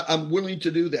to me, I'm willing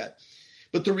to do that.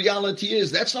 But the reality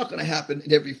is that's not going to happen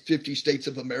in every 50 states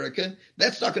of America.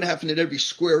 That's not going to happen in every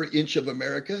square inch of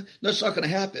America. That's not going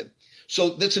to happen.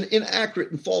 So that's an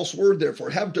inaccurate and false word, therefore.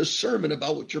 Have discernment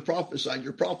about what you're prophesying.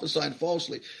 You're prophesying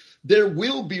falsely. There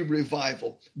will be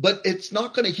revival, but it's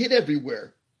not going to hit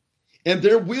everywhere. And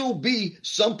there will be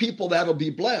some people that'll be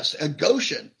blessed at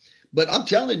Goshen. But I'm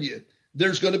telling you,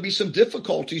 there's going to be some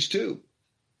difficulties too.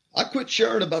 I quit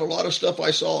sharing about a lot of stuff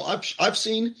I saw. I've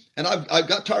seen, and I've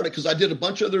got tired of it because I did a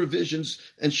bunch of other visions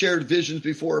and shared visions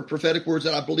before, prophetic words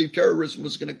that I believe terrorism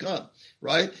was going to come,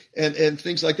 right? And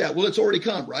things like that. Well, it's already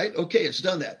come, right? Okay, it's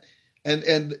done that. And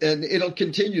it'll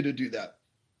continue to do that.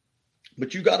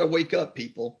 But you got to wake up,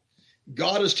 people.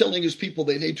 God is telling his people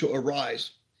they need to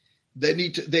arise. They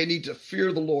need to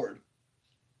fear the Lord.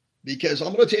 Because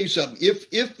I'm going to tell you something.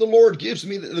 If the Lord gives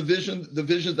me the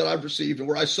vision that I've received, and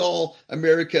where I saw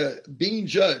America being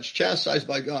judged, chastised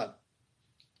by God,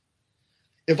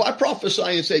 if I prophesy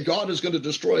and say God is going to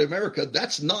destroy America,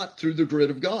 that's not through the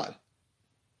grid of God.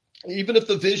 Even if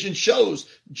the vision shows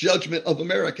judgment of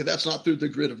America, that's not through the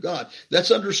grid of God.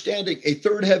 That's understanding a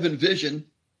third heaven vision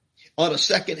on a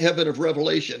second heaven of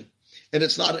revelation. And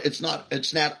it's not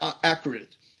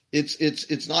accurate.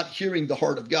 It's not hearing the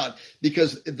heart of God,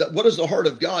 because what is the heart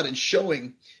of God in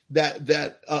showing that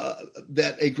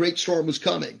a great storm was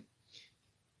coming?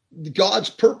 God's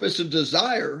purpose and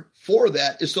desire for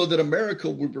that is so that America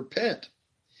would repent.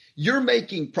 You're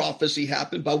making prophecy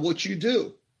happen by what you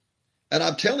do. And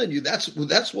I'm telling you, that's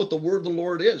what the word of the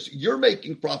Lord is. You're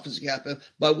making prophecy happen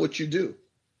by what you do.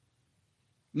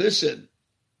 Listen,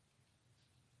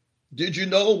 did you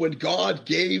know when God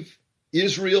gave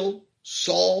Israel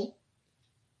Saul,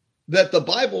 that the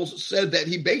Bible said that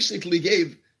he basically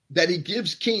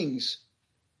gives kings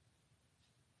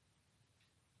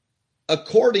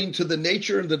according to the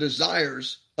nature and the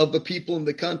desires of the people in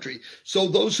the country. So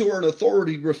those who are in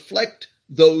authority reflect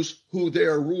those who they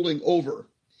are ruling over.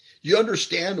 You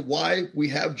understand why we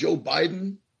have Joe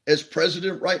Biden as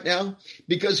president right now?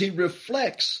 Because he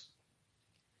reflects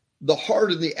the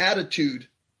heart and the attitude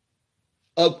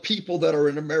of people that are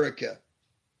in America.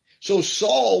 So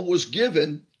Saul was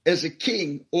given as a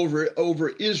king over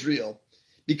Israel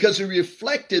because he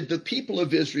reflected the people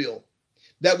of Israel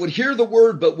that would hear the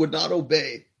word but would not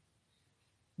obey,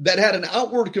 that had an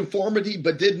outward conformity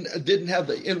but didn't have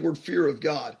the inward fear of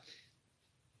God.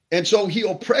 And so he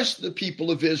oppressed the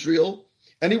people of Israel,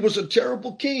 and he was a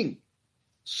terrible king,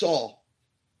 Saul.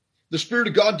 The Spirit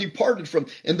of God departed from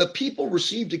him, and the people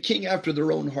received a king after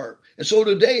their own heart. And so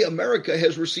today, America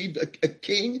has received a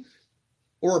king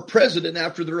or a president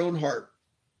after their own heart.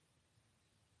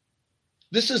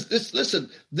 This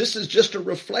is just a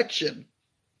reflection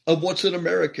of what's in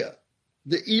America,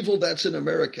 the evil that's in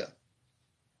America.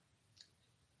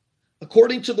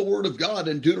 According to the word of God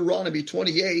in Deuteronomy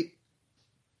 28,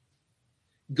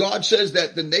 God says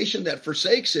that the nation that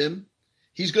forsakes him,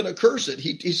 he's going to curse it.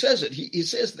 He says it. He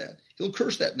says that. He'll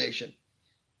curse that nation.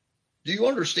 Do you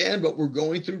understand what we're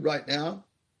going through right now?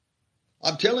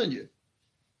 I'm telling you.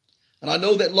 And I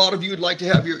know that a lot of you would like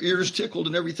to have your ears tickled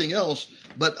and everything else,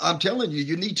 but I'm telling you,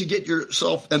 you need to get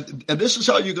yourself, and this is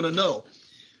how you're going to know.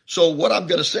 So what I'm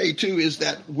going to say too is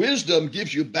that wisdom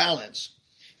gives you balance.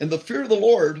 And the fear of the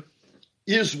Lord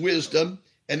is wisdom,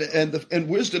 and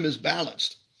wisdom is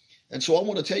balanced. And so I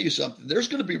want to tell you something. There's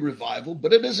going to be revival,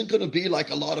 but it isn't going to be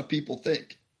like a lot of people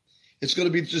think. It's going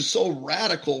to be just so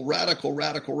radical.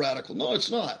 No,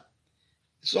 it's not.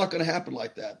 It's not going to happen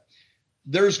like that.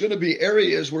 There's going to be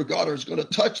areas where God is going to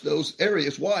touch those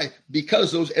areas. Why?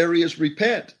 Because those areas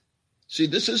repent. See,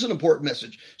 this is an important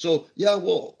message. So, yeah,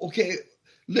 well, okay,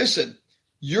 listen,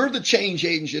 you're the change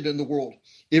agent in the world.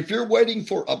 If you're waiting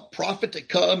for a prophet to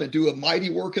come and do a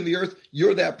mighty work in the earth,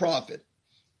 you're that prophet.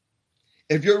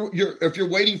 If you're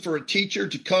waiting for a teacher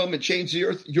to come and change the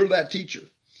earth, you're that teacher.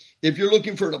 If you're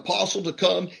looking for an apostle to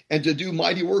come and to do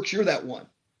mighty works, you're that one.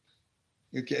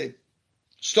 Okay?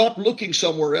 Stop looking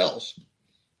somewhere else.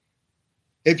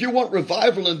 If you want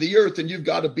revival in the earth, then you've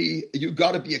got to be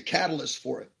a catalyst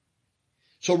for it.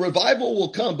 So revival will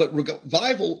come, but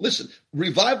revival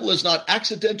is not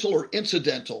accidental or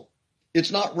incidental.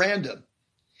 It's not random.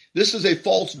 This is a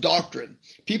false doctrine.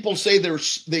 People say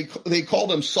they call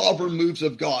them sovereign moves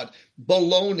of God.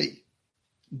 Baloney.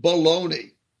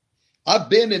 I've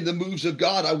been in the moves of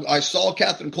God. I saw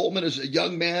Catherine Coleman as a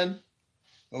young man.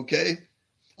 Okay.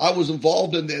 I was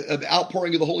involved in the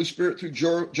outpouring of the Holy Spirit through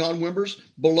John Wimbers.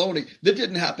 Baloney. That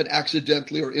didn't happen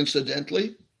accidentally or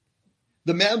incidentally.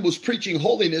 The man was preaching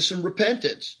holiness and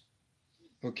repentance.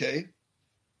 Okay.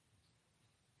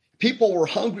 People were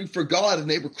hungry for God and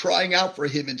they were crying out for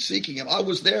him and seeking him. I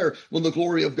was there when the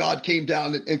glory of God came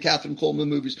down in Catherine Coleman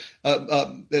meetings.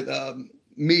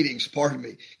 Pardon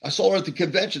me. I saw her at the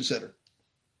convention center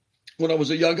when I was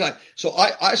a young guy. So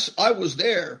I was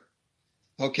there.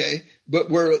 Okay, but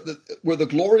where the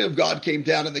glory of God came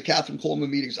down in the Catherine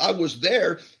Coleman meetings, I was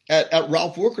there at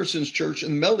Ralph Wilkerson's church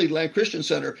in Melody Land Christian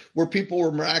Center where people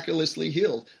were miraculously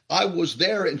healed. I was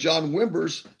there in John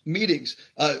Wimber's meetings.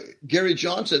 Gary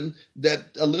Johnson,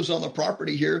 that lives on the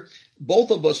property here, both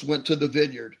of us went to the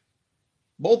vineyard.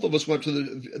 Both of us went to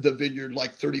the vineyard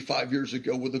like 35 years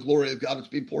ago where the glory of God was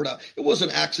being poured out. It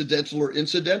wasn't accidental or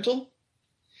incidental.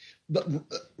 But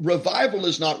revival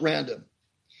is not random.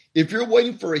 If you're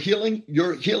waiting for a healing,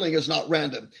 your healing is not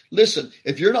random. Listen,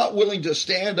 if you're not willing to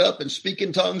stand up and speak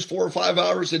in tongues 4 or 5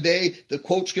 hours a day, to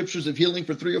quote scriptures of healing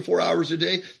for 3 or 4 hours a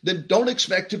day, then don't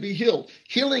expect to be healed.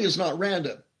 Healing is not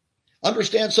random.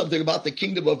 Understand something about the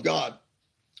kingdom of God.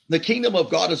 The kingdom of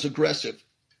God is aggressive.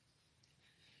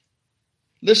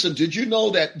 Listen, did you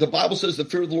know that the Bible says the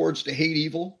fear of the Lord is to hate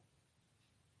evil?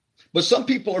 But some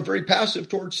people are very passive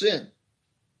towards sin.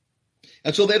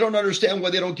 And so they don't understand why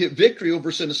they don't get victory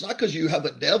over sin. It's not because you have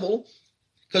a devil,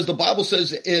 because the Bible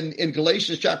says in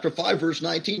Galatians chapter 5, verse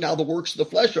 19, now the works of the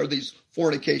flesh are these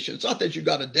fornications. It's not that you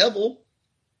got a devil.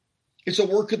 It's a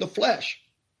work of the flesh.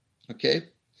 Okay?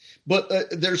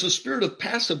 But there's a spirit of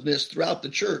passiveness throughout the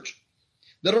church.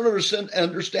 They don't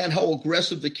understand how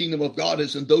aggressive the kingdom of God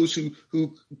is and those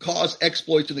who cause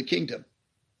exploits in the kingdom.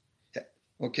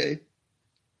 Okay.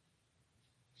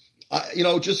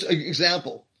 Just an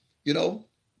example,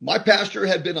 my pastor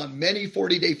had been on many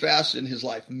 40-day fasts in his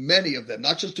life, many of them,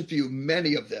 not just a few,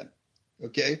 many of them.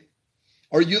 Okay.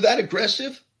 Are you that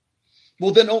aggressive?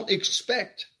 Well, then don't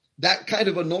expect that kind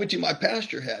of anointing my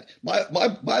pastor had. By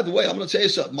the way, I'm going to tell you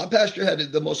something. My pastor had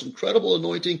the most incredible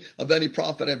anointing of any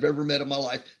prophet I've ever met in my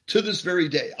life to this very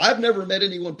day. I've never met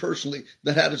anyone personally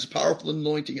that had as powerful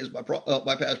anointing as my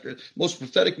pastor, most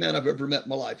prophetic man I've ever met in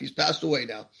my life. He's passed away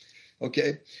now.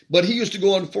 Okay. But he used to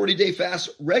go on 40-day fasts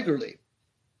regularly.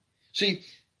 See,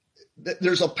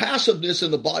 there's a passiveness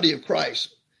in the body of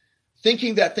Christ,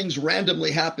 thinking that things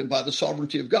randomly happen by the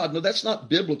sovereignty of God. No, that's not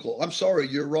biblical. I'm sorry,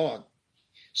 you're wrong.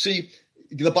 See,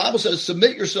 the Bible says,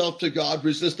 submit yourself to God,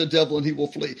 resist the devil, and he will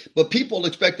flee. But people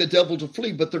expect the devil to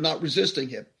flee, but they're not resisting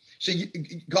him. See,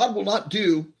 God will not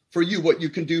do for you what you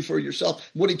can do for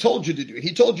yourself, what he told you to do.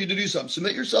 He told you to do something.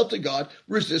 Submit yourself to God,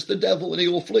 resist the devil, and he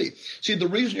will flee. See, the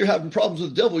reason you're having problems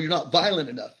with the devil, you're not violent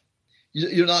enough.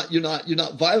 You're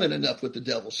not violent enough with the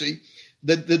devil. See,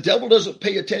 the devil doesn't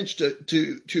pay attention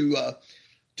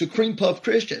to cream puff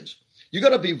Christians. You got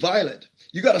to be violent.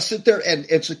 You got to sit there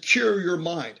and secure your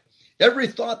mind. Every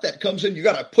thought that comes in, you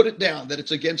got to put it down that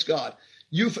it's against God.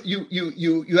 You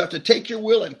have to take your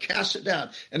will and cast it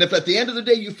down. And if at the end of the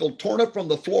day you feel torn up from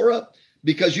the floor up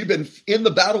because you've been in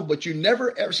the battle, but you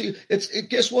never ever see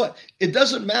guess what? It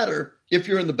doesn't matter if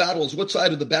you're in the battle, it's what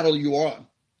side of the battle you are on.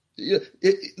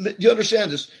 You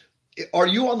understand this? Are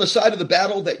you on the side of the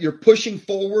battle that you're pushing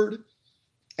forward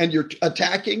and you're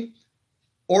attacking?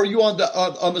 Or are you on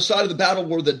the side of the battle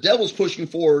where the devil's pushing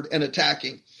forward and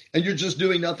attacking and you're just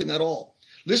doing nothing at all?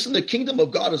 Listen, the kingdom of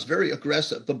God is very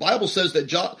aggressive. The Bible says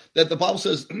that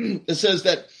it says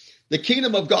that the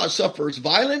kingdom of God suffers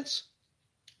violence.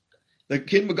 The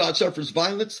kingdom of God suffers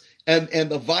violence and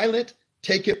the violent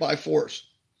take it by force.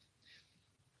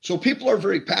 So people are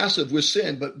very passive with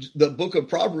sin, but the book of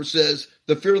Proverbs says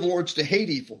the fear of the Lord is to hate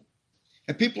evil.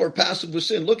 And people are passive with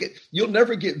sin. You'll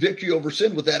never get victory over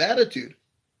sin with that attitude.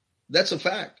 That's a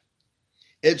fact.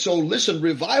 And so listen,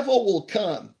 revival will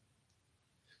come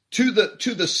to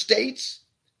the states,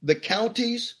 the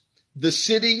counties, the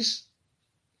cities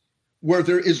where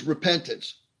there is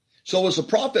repentance. So as a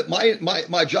prophet,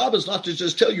 my job is not to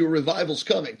just tell you a revival's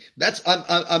coming.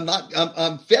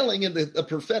 I'm failing in the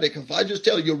prophetic if I just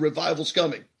tell you a revival's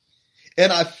coming.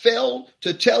 And I fail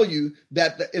to tell you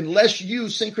that unless you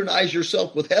synchronize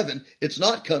yourself with heaven, it's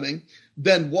not coming,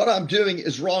 then what I'm doing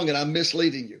is wrong and I'm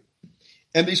misleading you.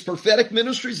 And these prophetic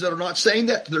ministries that are not saying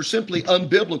that, they're simply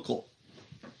unbiblical.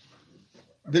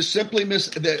 They're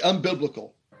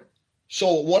unbiblical.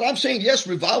 So what I'm saying, yes,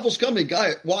 revival's coming.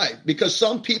 Why? Because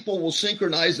some people will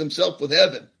synchronize themselves with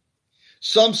heaven.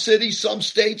 Some cities, some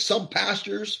states, some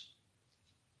pastors,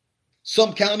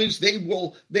 some counties, they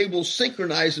will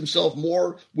synchronize themselves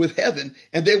more with heaven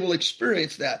and they will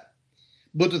experience that.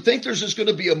 But to think there's just going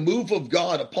to be a move of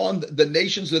God upon the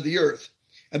nations of the earth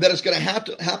and that it's going to have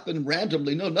to happen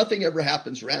randomly. No, nothing ever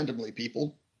happens randomly,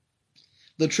 people.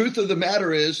 The truth of the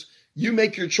matter is you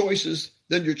make your choices,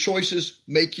 then your choices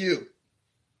make you.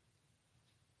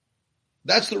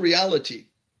 That's the reality.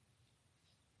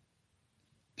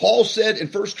 Paul said in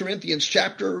 1 Corinthians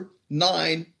chapter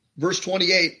 9, verse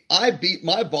 28, I beat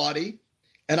my body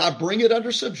and I bring it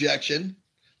under subjection,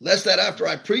 lest that after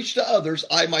I preach to others,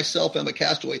 I myself am a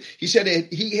castaway. He said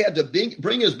he had to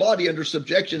bring his body under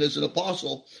subjection as an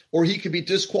apostle, or he could be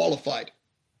disqualified.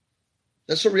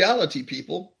 That's the reality,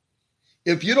 people.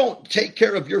 If you don't take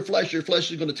care of your flesh is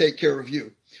going to take care of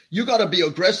you. You got to be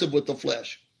aggressive with the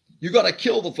flesh. You got to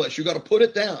kill the flesh. You got to put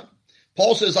it down.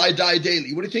 Paul says, I die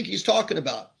daily. What do you think he's talking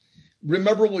about?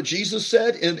 Remember what Jesus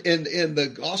said in the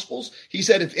Gospels? He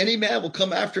said, if any man will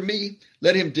come after me,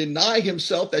 let him deny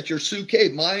himself, that's your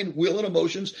suke, mind, will, and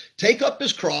emotions, take up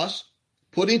his cross,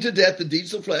 putting to death the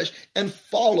deeds of flesh, and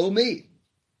follow me.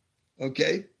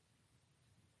 Okay?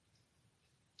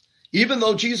 Even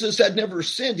though Jesus had never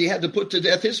sinned, he had to put to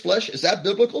death his flesh. Is that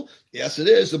biblical? Yes, it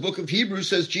is. The book of Hebrews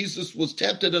says Jesus was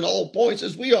tempted in all points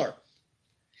as we are.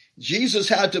 Jesus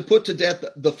had to put to death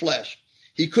the flesh.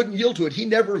 He couldn't yield to it. He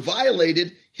never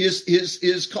violated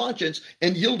his conscience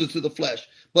and yielded to the flesh.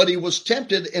 But he was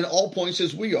tempted in all points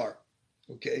as we are.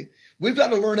 Okay? We've got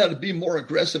to learn how to be more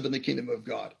aggressive in the kingdom of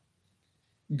God.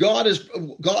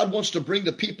 God wants to bring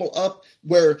the people up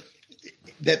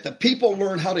that the people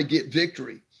learn how to get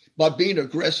victory by being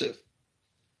aggressive.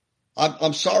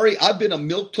 I'm sorry, I've been a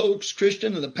milquetoast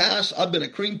Christian in the past. I've been a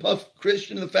cream puff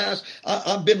Christian in the past.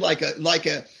 I've been like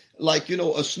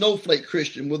a snowflake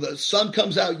Christian. When the sun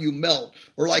comes out, you melt.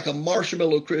 Or like a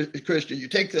marshmallow Christian. You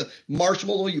take the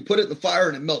marshmallow, you put it in the fire,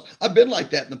 and it melts. I've been like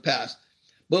that in the past.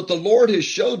 But the Lord has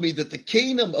showed me that the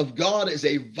kingdom of God is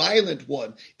a violent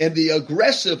one, and the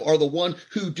aggressive are the one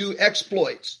who do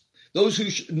exploits. Those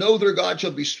who know their God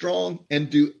shall be strong and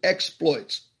do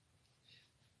exploits.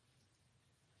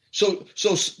 So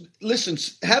listen,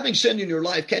 having sin in your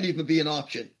life can't even be an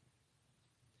option.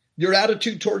 Your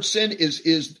attitude towards sin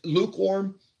is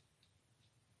lukewarm.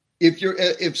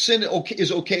 If sin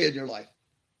is okay in your life,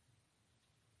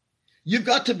 you've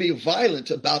got to be violent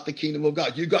about the kingdom of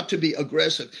God. You've got to be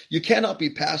aggressive. You cannot be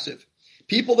passive.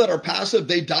 People that are passive,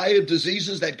 they die of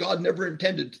diseases that God never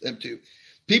intended them to.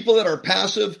 People that are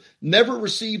passive never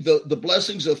receive the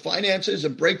blessings of finances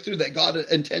and breakthrough that God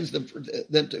intends them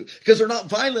to, because they're not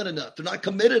violent enough. They're not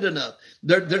committed enough.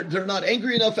 They're not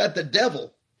angry enough at the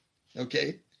devil.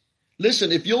 Okay,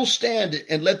 listen. If you'll stand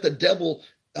and let the devil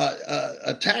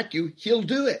attack you, he'll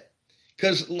do it.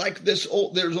 Because like there's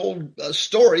old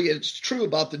story, it's true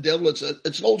about the devil. It's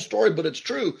an old story, but it's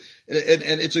true, and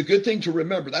it's a good thing to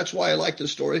remember. That's why I like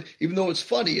this story, even though it's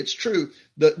funny. It's true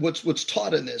that what's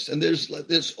taught in this. And there's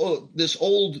this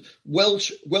old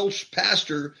Welsh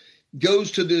pastor goes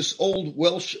to this old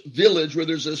Welsh village where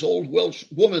there's this old Welsh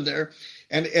woman there,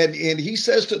 and he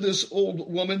says to this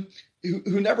old woman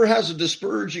who never has a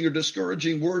disparaging or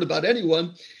discouraging word about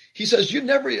anyone. He says, you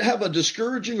never have a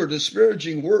discouraging or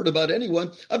disparaging word about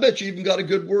anyone. I bet you even got a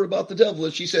good word about the devil.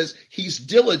 And she says, he's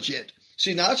diligent.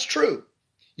 See, now it's true.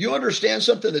 You understand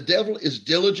something? The devil is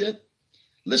diligent.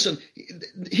 Listen,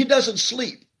 he doesn't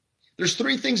sleep. There's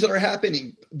three things that are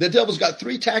happening. The devil's got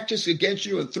three tactics against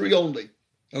you and three only.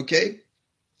 Okay?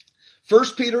 1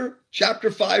 Peter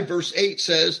chapter 5, verse 8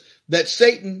 says that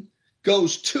Satan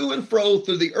goes to and fro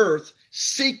through the earth,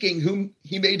 seeking whom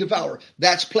he may devour.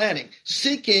 That's planning.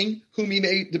 Seeking whom he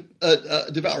may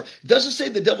devour. Doesn't say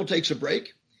the devil takes a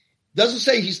break. Doesn't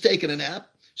say he's taking a nap.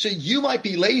 So you might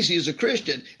be lazy as a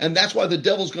Christian, and that's why the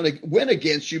devil's going to win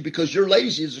against you, because you're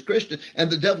lazy as a Christian, and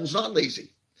the devil's not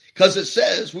lazy. Because it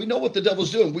says, we know what the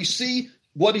devil's doing. We see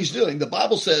what he's doing. The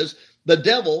Bible says the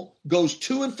devil goes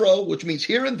to and fro, which means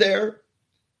here and there.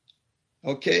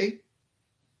 Okay?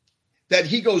 That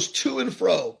he goes to and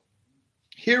fro,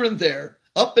 here and there,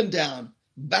 up and down,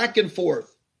 back and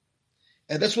forth.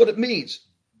 And that's what it means.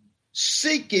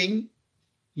 Seeking,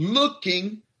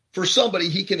 looking for somebody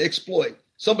he can exploit,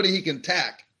 somebody he can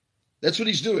attack. That's what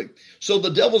he's doing. So the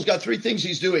devil's got three things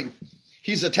he's doing.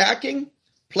 He's attacking,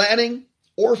 planning,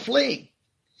 or fleeing.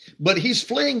 But he's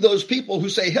fleeing those people who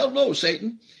say, hell no,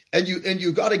 Satan. And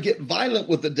you got to get violent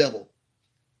with the devil.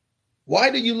 Why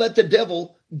do you let the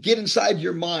devil get inside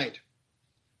your mind?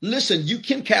 Listen, you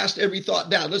can cast every thought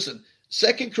down. Listen,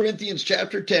 2 Corinthians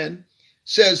chapter 10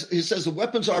 says, the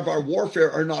weapons of our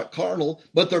warfare are not carnal,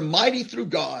 but they're mighty through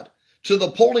God to the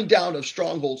pulling down of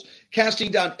strongholds, casting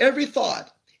down every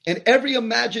thought and every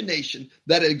imagination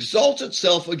that exalts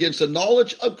itself against the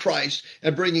knowledge of Christ,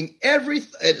 and bringing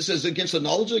it says against the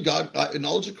knowledge of God,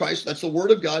 knowledge of Christ, that's the word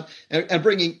of God, and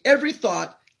bringing every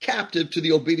thought captive to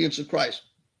the obedience of Christ.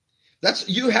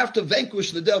 You have to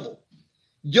vanquish the devil.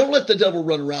 Don't let the devil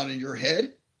run around in your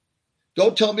head.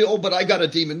 Don't tell me, oh, but I got a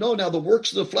demon. No, now the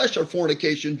works of the flesh are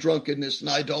fornication, drunkenness, and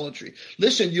idolatry.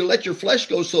 Listen, you let your flesh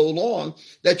go so long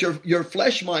that your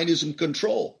flesh mind is in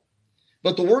control.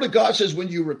 But the word of God says when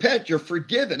you repent, you're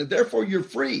forgiven, and therefore you're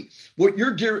free. What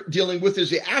you're dealing with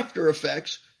is the after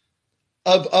effects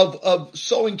of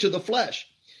sowing to the flesh.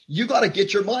 You got to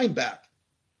get your mind back.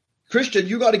 Christian,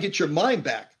 you got to get your mind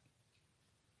back.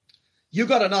 You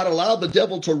got to not allow the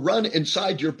devil to run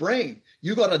inside your brain.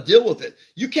 You got to deal with it.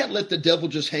 You can't let the devil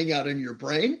just hang out in your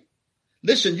brain.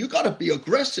 Listen, you got to be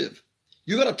aggressive.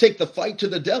 You got to take the fight to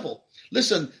the devil.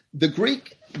 Listen, the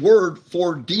Greek word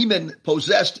for demon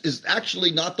possessed is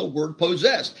actually not the word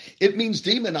possessed. It means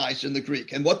demonized in the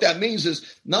Greek. And what that means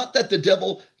is not that the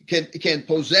devil can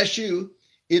possess you.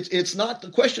 It's not, the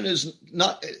question is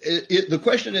not, the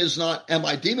question is not, am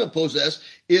I demon possessed?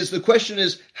 The question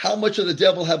is, how much of the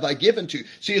devil have I given to?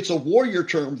 See, it's a warrior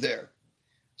term there.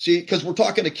 See, because we're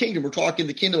talking a kingdom. We're talking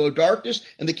the kingdom of darkness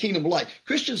and the kingdom of light.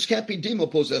 Christians can't be demon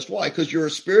possessed. Why? Because you're a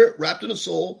spirit wrapped in a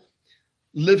soul,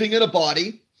 living in a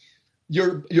body.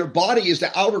 Your body is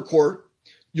the outer court.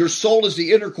 Your soul is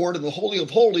the inner court, and the Holy of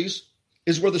Holies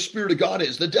is where the Spirit of God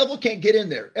is. The devil can't get in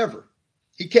there, ever.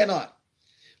 He cannot.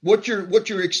 What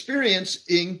you're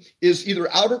experiencing is either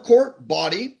outer court,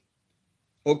 body,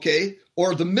 okay,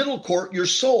 or the middle court, your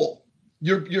soul.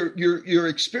 You're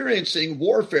experiencing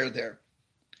warfare there.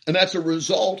 And that's a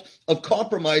result of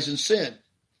compromise and sin.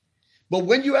 But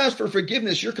when you ask for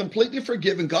forgiveness, you're completely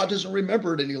forgiven. God doesn't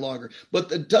remember it any longer. But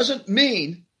that doesn't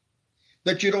mean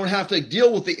that you don't have to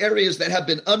deal with the areas that have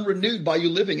been unrenewed by you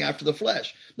living after the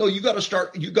flesh. No, you got to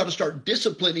start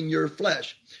disciplining your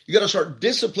flesh. You got to start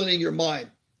disciplining your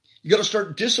mind. You got to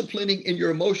start disciplining in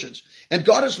your emotions. And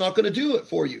God is not going to do it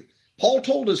for you. Paul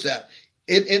told us that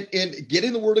in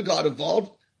getting the word of God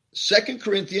involved. 1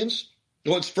 Corinthians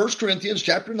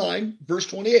chapter 9, verse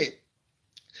 28.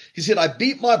 He said, I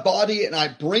beat my body and I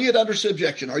bring it under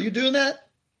subjection. Are you doing that?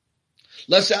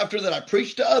 Lest after that I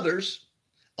preach to others,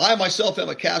 I myself am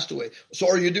a castaway. So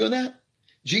are you doing that?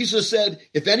 Jesus said,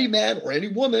 if any man or any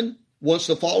woman wants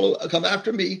to come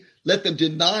after me, let them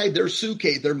deny their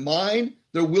suke, their mind,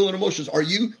 their will and emotions. Are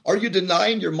you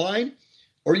denying your mind?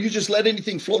 Or you just let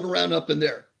anything float around up in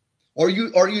there? Are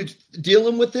you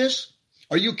dealing with this?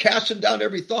 Are you casting down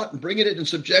every thought and bringing it in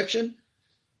subjection?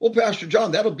 Well, Pastor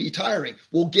John, that'll be tiring.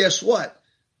 Well, guess what?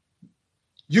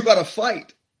 You got to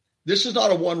fight. This is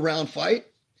not a one-round fight.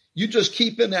 You just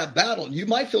keep in that battle. You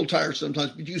might feel tired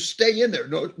sometimes, but you stay in there.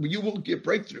 No, you will get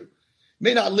breakthrough.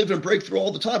 May not live in breakthrough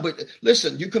all the time, but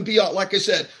listen, you can be on, like I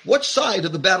said, what side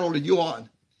of the battle are you on?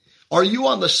 Are you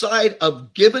on the side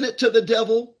of giving it to the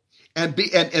devil and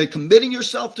committing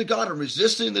yourself to God and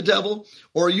resisting the devil?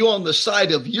 Or are you on the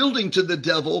side of yielding to the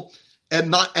devil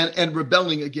and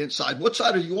rebelling against side? What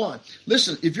side are you on?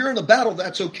 Listen, if you're in a battle,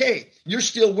 that's okay. You're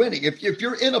still winning. If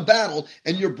you're in a battle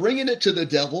and you're bringing it to the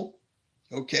devil,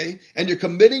 okay, and you're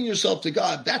committing yourself to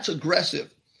God, that's aggressive.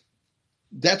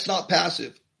 That's not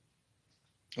passive.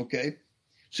 Okay?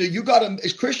 So you got to,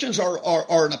 as Christians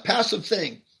are in a passive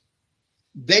thing.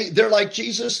 They're like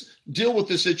Jesus, deal with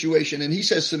this situation. And he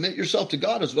says, submit yourself to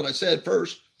God is what I said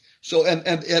first. So, and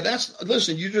that's,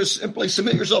 listen, you just simply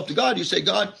submit yourself to God. You say,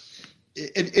 God,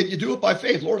 and you do it by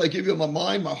faith. Lord, I give you my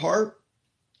mind, my heart.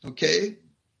 Okay.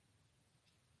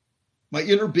 My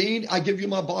inner being, I give you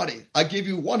my body. I give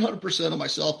you 100% of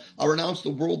myself. I renounce the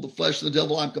world, the flesh, the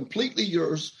devil. I'm completely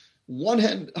yours,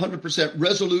 100%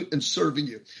 resolute in serving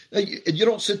you. And you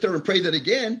don't sit there and pray that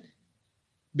again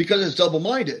because it's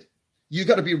double-minded. You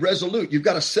got to be resolute. You've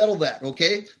got to settle that,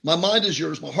 okay? My mind is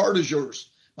yours. My heart is yours.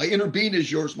 My inner being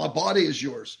is yours. My body is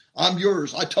yours. I'm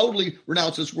yours. I totally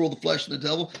renounce this world, the flesh, and the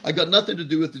devil. I got nothing to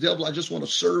do with the devil. I just want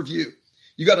to serve you.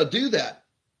 You got to do that.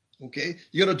 Okay,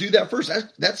 you got to do that first.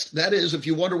 That is, if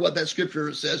you wonder what that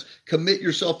scripture says, commit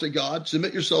yourself to God,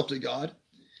 submit yourself to God.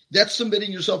 That's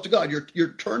submitting yourself to God.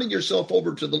 You're turning yourself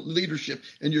over to the leadership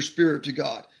and your spirit to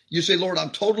God. You say, Lord, I'm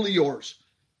totally yours.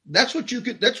 That's what you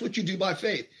do by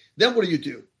faith. Then what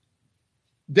do?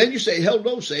 Then you say, hell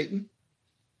no, Satan.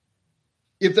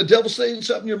 If the devil's saying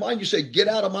something in your mind, you say, get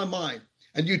out of my mind.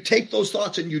 And you take those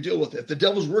thoughts and you deal with it. If the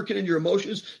devil's working in your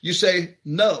emotions, you say,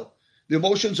 no. The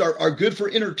emotions are good for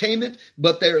entertainment,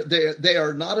 but they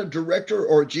are not a director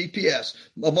or a GPS.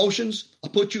 Emotions, I'll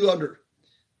put you under.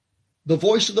 The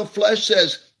voice of the flesh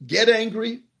says, get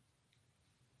angry,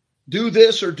 do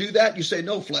this or do that. You say,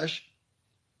 no, flesh.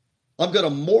 I'm going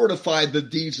to mortify the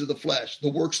deeds of the flesh,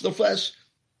 the works of the flesh.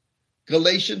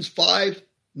 Galatians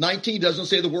 5:19 doesn't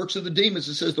say the works of the demons.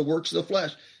 It says the works of the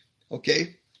flesh.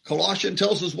 Okay. Colossians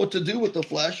tells us what to do with the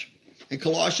flesh. In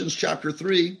Colossians chapter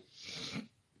 3,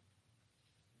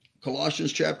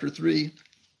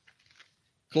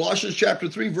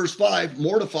 verse 5,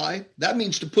 mortify, that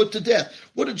means to put to death.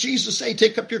 What did Jesus say?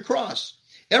 Take up your cross.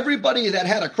 Everybody that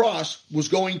had a cross was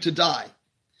going to die.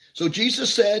 So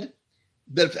Jesus said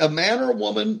that if a man or a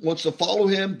woman wants to follow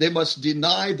him, they must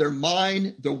deny their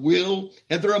mind, their will,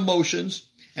 and their emotions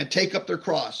and take up their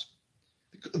cross.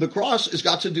 The cross has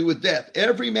got to do with death.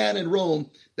 Every man in Rome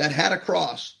that had a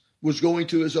cross was going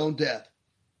to his own death.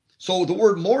 So the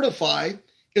word mortify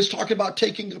is talking about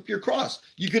taking up your cross.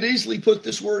 You could easily put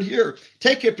this word here.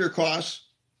 Take up your cross,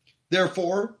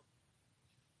 therefore,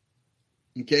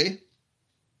 okay,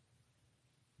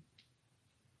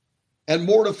 and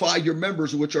mortify your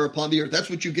members which are upon the earth. That's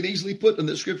what you could easily put in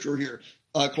the scripture here.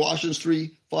 Colossians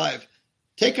 3:5.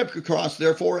 Take up your cross,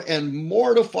 therefore, and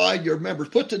mortify your members.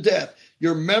 Put to death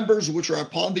your members which are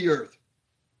upon the earth.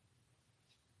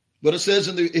 But it says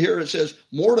here it says,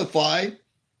 mortify,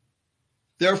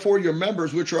 therefore, your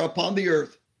members which are upon the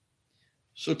earth.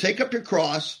 So take up your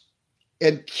cross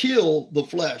and kill the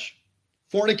flesh.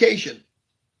 Fornication.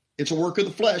 It's a work of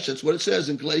the flesh. That's what it says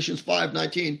in Galatians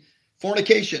 5:19.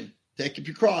 Fornication. Take up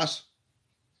your cross.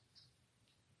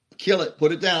 Kill it.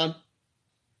 Put it down.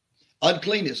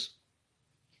 Uncleanness.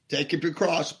 Take up your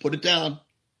cross. Put it down.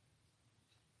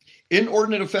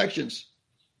 Inordinate affections.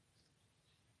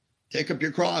 Take up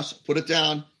your cross. Put it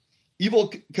down.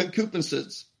 Evil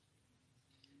concupiscences.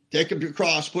 Take up your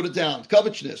cross. Put it down.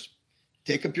 Covetousness.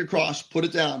 Take up your cross. Put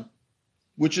it down.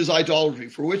 which is idolatry,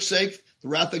 for which sake the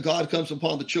wrath of God comes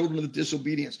upon the children of the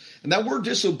disobedience. And that word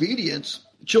disobedience,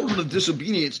 children of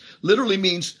disobedience, literally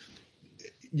means,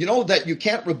 that you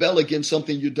can't rebel against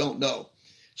something you don't know.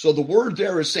 So the word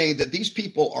there is saying that these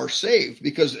people are saved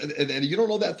because, and you don't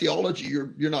know that theology,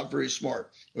 you're not very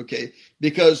smart, okay?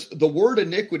 Because the word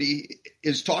iniquity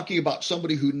is talking about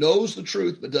somebody who knows the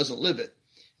truth but doesn't live it,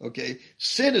 okay?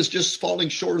 Sin is just falling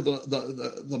short of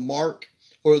the mark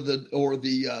or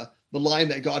the line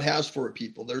that God has for a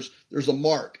people. There's a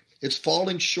mark. It's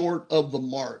falling short of the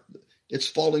mark. It's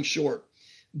falling short.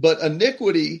 But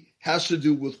iniquity has to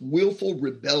do with willful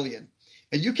rebellion,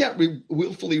 and you can't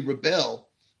willfully rebel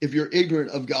if you're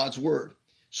ignorant of God's word.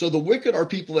 So the wicked are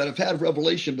people that have had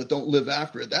revelation but don't live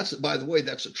after it. That's, by the way,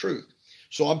 that's the truth.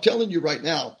 So I'm telling you right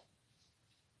now,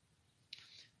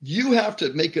 you have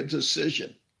to make a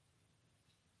decision,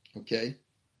 okay,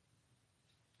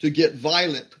 to get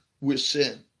violent with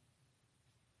sin.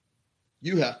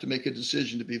 You have to make a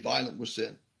decision to be violent with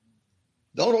sin.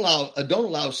 Don't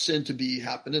allow sin to be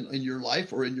happening in your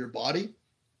life or in your body.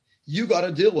 You got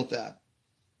to deal with that.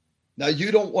 Now,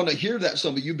 you don't want to hear that,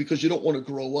 some of you, because you don't want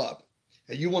to grow up.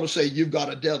 And you want to say you've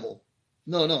got a devil.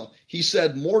 No. He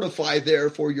said, mortify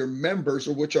therefore your members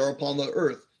which are upon the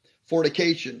earth.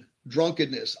 Fornication,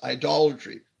 drunkenness,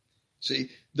 idolatry. See,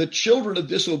 the children of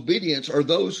disobedience are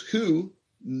those who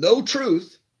know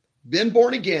truth, been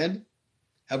born again,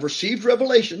 have received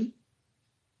revelation.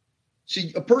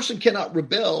 See, a person cannot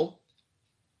rebel,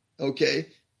 okay?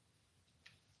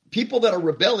 People that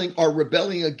are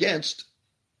rebelling against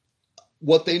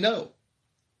what they know.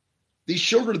 These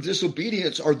children of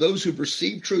disobedience are those who've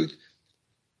received truth,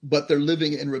 but they're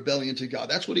living in rebellion to God.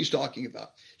 That's what he's talking about.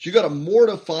 So you got to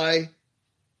mortify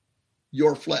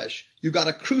your flesh. You got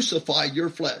to crucify your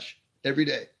flesh every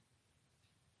day.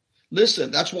 Listen,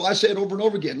 that's why I say it over and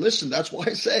over again. Listen, that's why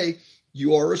I say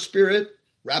you are a spirit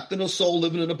wrapped in a soul,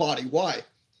 living in a body. Why?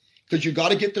 Because you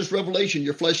got to get this revelation.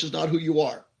 Your flesh is not who you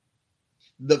are.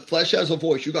 The flesh has a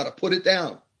voice. You got to put it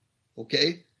down.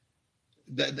 Okay?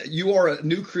 That you are a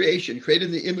new creation, created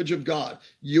in the image of God.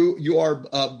 You are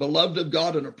beloved of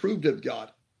God and approved of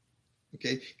God.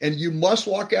 Okay? And you must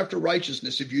walk after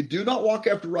righteousness. If you do not walk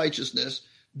after righteousness,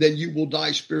 then you will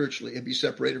die spiritually and be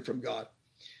separated from God.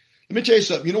 Let me tell you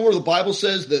something. You know where the Bible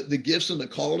says that the gifts and the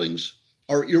callings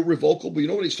are irrevocable? You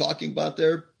know what he's talking about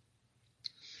there?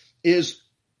 Is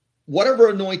whatever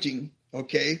anointing,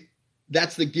 okay,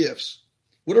 that's the gifts.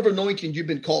 Whatever anointing you've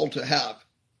been called to have.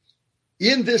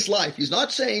 In this life, he's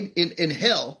not saying in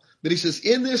hell, but he says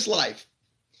in this life,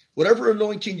 whatever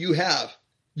anointing you have,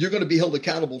 you're going to be held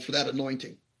accountable for that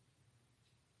anointing.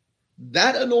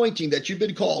 That anointing that you've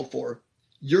been called for,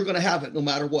 you're going to have it no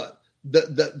matter what.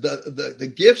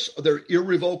 The gifts, they're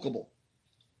irrevocable.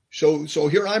 So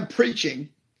here I'm preaching,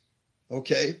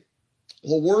 okay,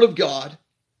 the word of God,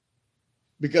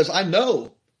 because I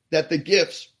know that the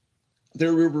gifts, they're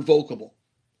irrevocable.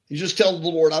 You just tell the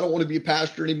Lord, I don't want to be a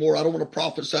pastor anymore. I don't want to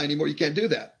prophesy anymore. You can't do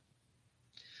that.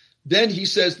 Then he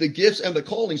says the gifts and the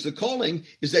callings. The calling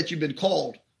is that you've been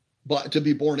called to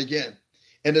be born again.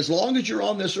 And as long as you're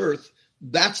on this earth,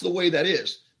 that's the way that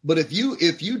is. But if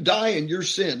you die in your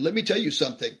sin, let me tell you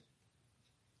something.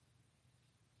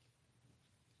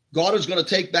 God is going to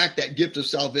take back that gift of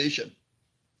salvation.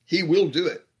 He will do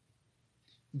it.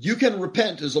 You can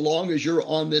repent as long as you're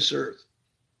on this earth.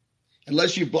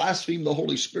 Unless you blaspheme the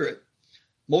Holy Spirit.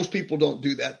 Most people don't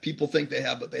do that. People think they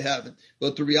have, but they haven't.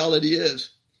 But the reality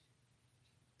is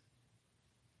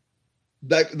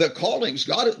that the callings,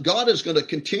 God is going to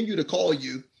continue to call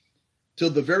you till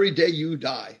the very day you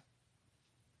die.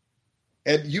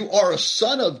 And you are a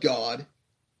son of God,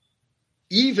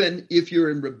 even if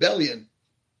you're in rebellion,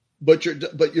 but you're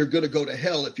going to go to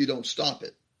hell if you don't stop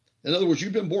it. In other words,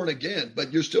 you've been born again,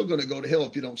 but you're still going to go to hell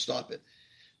if you don't stop it.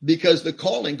 Because the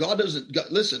calling,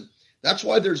 listen, that's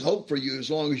why there's hope for you as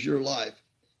long as you're alive.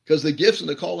 Because the gifts and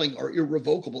the calling are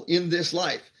irrevocable in this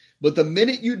life. But the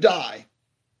minute you die,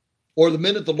 or the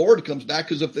minute the Lord comes back,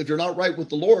 because if you're not right with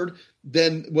the Lord,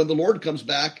 then when the Lord comes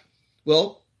back,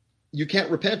 well, you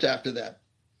can't repent after that.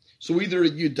 So either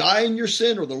you die in your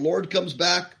sin or the Lord comes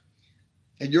back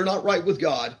and you're not right with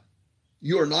God,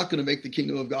 you are not going to make the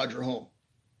kingdom of God your home.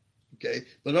 Okay?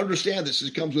 But understand this,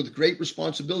 it comes with great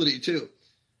responsibility too.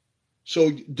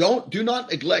 So do not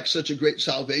neglect such a great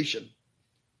salvation.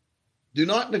 Do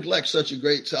not neglect such a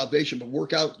great salvation, but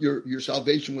work out your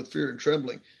salvation with fear and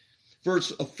trembling. For it's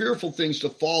a fearful things to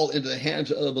fall into the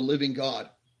hands of the living God.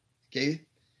 Okay?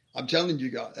 I'm telling you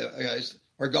guys,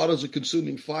 our God is a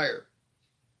consuming fire.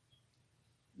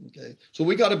 Okay? So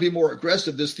we got to be more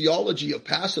aggressive. This theology of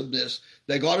passiveness,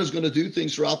 that God is going to do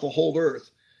things throughout the whole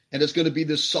earth. and it's going to be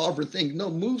this sovereign thing. No,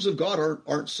 moves of God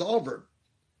aren't sovereign.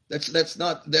 That's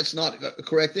not a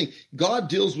correct thing. God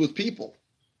deals with people,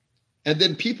 and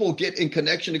then people get in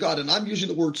connection to God. And I'm using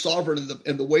the word sovereign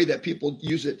in the way that people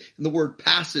use it in the word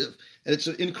passive, and it's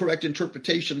an incorrect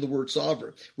interpretation of the word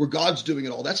sovereign, where God's doing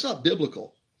it all. That's not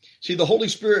biblical. See, the Holy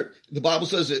Spirit, the Bible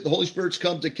says that the Holy Spirit's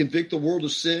come to convict the world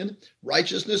of sin,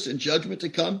 righteousness, and judgment to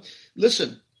come.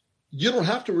 Listen, you don't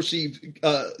have to receive,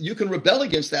 you can rebel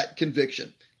against that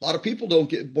conviction. A lot of people don't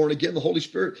get born again. The Holy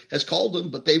Spirit has called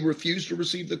them, but they refuse to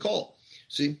receive the call.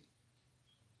 See,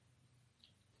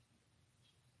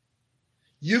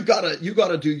 you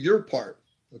gotta do your part.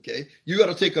 Okay, you got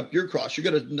to take up your cross. You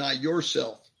got to deny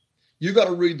yourself. You got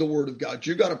to read the Word of God.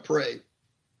 You got to pray.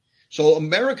 So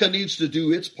America needs to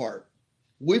do its part.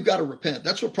 We've got to repent.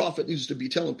 That's what prophet needs to be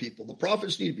telling people. The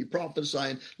prophets need to be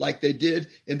prophesying like they did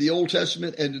in the Old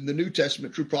Testament, and in the New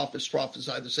Testament, true prophets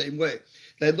prophesy the same way.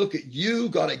 They look at you,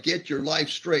 got to get your life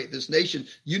straight. This nation,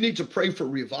 you need to pray for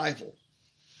revival.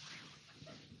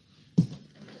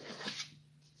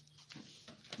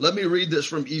 Let me read this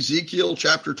from Ezekiel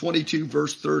chapter 22,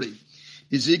 verse 30.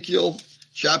 Ezekiel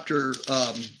chapter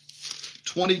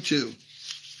 22.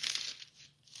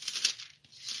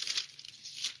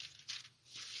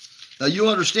 Now you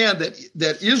understand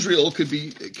that Israel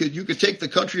you could take the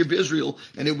country of Israel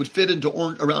and it would fit into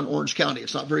around Orange County.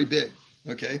 It's not very big.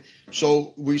 Okay.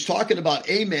 So we're talking about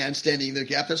a man standing in the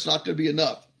gap. That's not going to be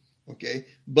enough. Okay.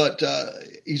 But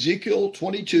Ezekiel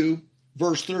 22,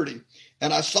 verse 30.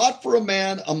 And I sought for a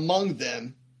man among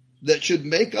them that should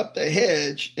make up the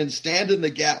hedge and stand in the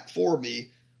gap for me,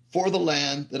 for the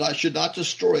land, that I should not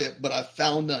destroy it, but I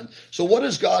found none. So what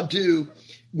does God do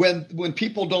when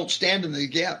people don't stand in the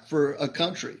gap for a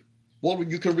country? Well,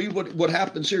 you can read what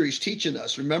happens here. He's teaching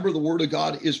us. Remember, the Word of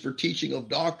God is for teaching of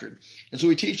doctrine. And so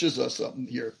he teaches us something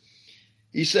here.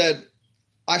 He said,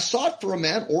 I sought for a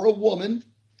man or a woman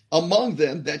among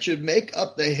them that should make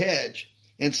up the hedge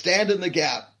and stand in the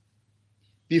gap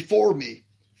before me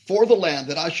for the land,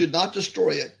 that I should not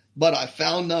destroy it, but I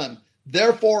found none.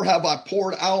 Therefore have I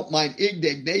poured out mine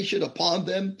indignation upon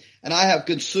them, and I have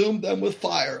consumed them with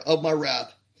fire of my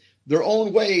wrath. Their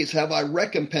own ways have I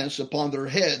recompensed upon their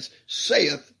heads,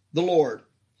 saith the Lord.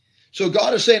 So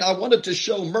God is saying, I wanted to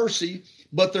show mercy,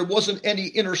 but there wasn't any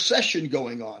intercession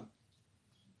going on.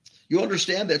 You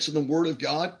understand that's in the Word of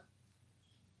God?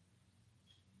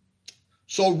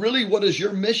 So really, what is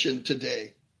your mission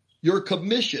today? Your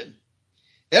commission.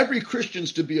 Every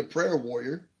Christian's to be a prayer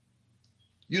warrior.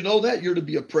 You know that? You're to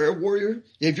be a prayer warrior.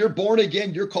 If you're born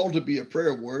again, you're called to be a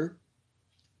prayer warrior.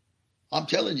 I'm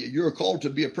telling you, you're called to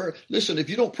be a prayer. Listen, if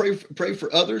you don't pray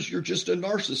for others, you're just a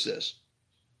narcissist.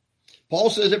 Paul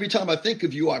says, every time I think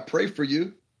of you, I pray for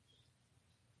you.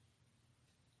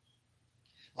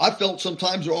 I felt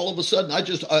sometimes all of a sudden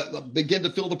I begin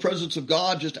to feel the presence of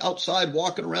God just outside,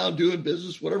 walking around, doing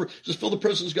business, whatever. Just feel the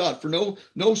presence of God for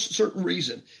no certain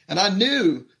reason. And I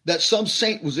knew that some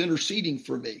saint was interceding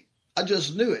for me. I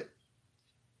just knew it.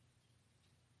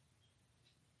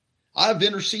 I've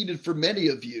interceded for many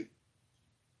of you.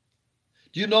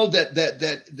 Do you know that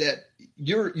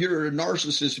you're a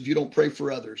narcissist if you don't pray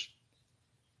for others?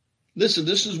 Listen,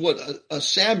 this is what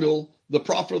Samuel, the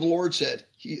prophet of the Lord, said.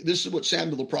 This is what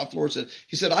Samuel, the prophet of the Lord, said.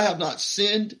 He said, I have not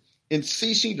sinned in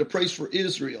ceasing to pray for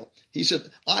Israel. He said,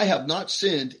 I have not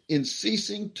sinned in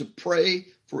ceasing to pray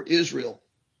for Israel.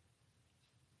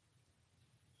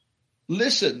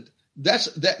 Listen,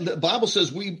 the Bible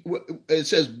says it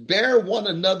says bear one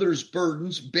another's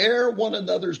burdens,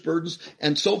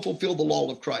 and so fulfill the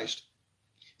law of Christ.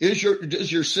 Does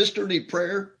your sister need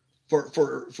prayer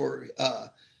for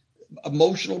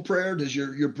emotional prayer? Does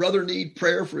your brother need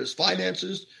prayer for his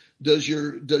finances? Does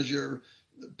your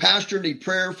pastor need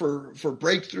prayer for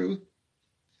breakthrough?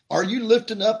 Are you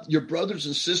lifting up your brothers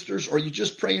and sisters, or are you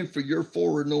just praying for your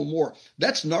four or no more?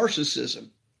 That's narcissism.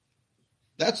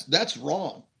 That's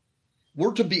wrong.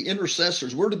 We're to be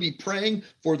intercessors. We're to be praying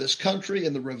for this country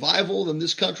and the revival in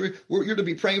this country. You're to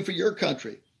be praying for your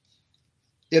country.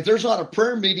 If there's not a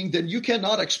prayer meeting, then you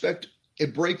cannot expect a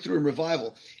breakthrough and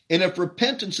revival. And if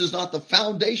repentance is not the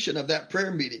foundation of that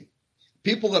prayer meeting,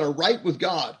 people that are right with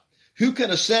God, who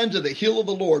can ascend to the hill of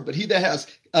the Lord, but he that has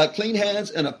clean hands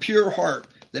and a pure heart,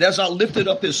 that has not lifted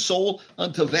up his soul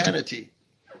unto vanity.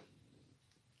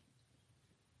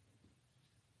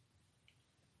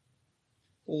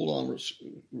 Hold on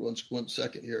one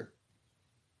second here.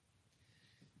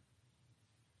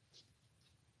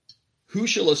 Who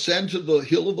shall ascend to the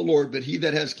hill of the Lord, but he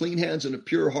that has clean hands and a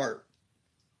pure heart?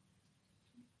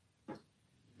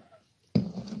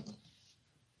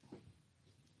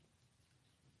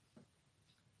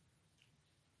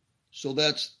 So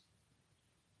that's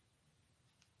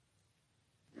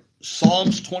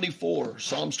Psalms 24.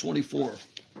 Psalms 24.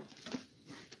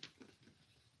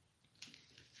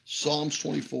 Psalms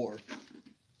 24.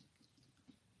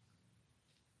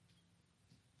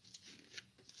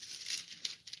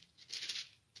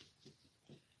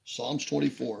 Psalms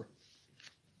 24.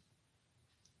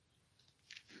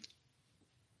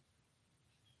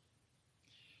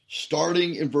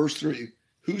 Starting in verse 3.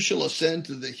 Who shall ascend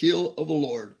to the hill of the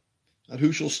Lord, and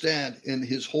who shall stand in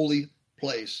his holy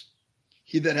place?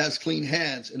 He that has clean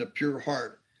hands and a pure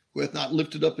heart, who hath not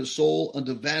lifted up his soul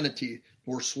unto vanity,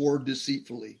 nor swore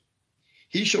deceitfully.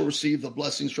 He shall receive the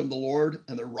blessings from the Lord,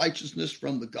 and the righteousness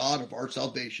from the God of our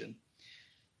salvation.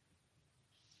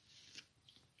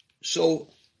 So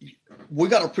we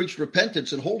got to preach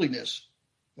repentance and holiness,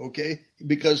 okay?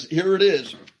 Because here it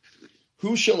is.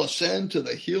 Who shall ascend to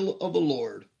the hill of the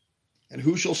Lord, and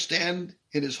who shall stand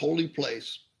in his holy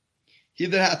place? He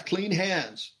that hath clean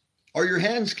hands. Are your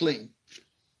hands clean?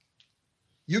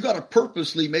 You got to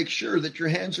purposely make sure that your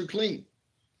hands are clean.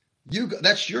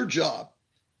 That's your job.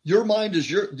 Your mind is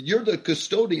you're the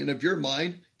custodian of your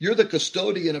mind. You're the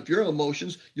custodian of your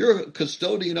emotions. You're a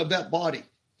custodian of that body.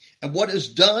 And what is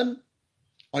done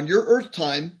on your earth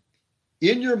time,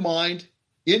 in your mind,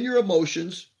 in your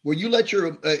emotions, where you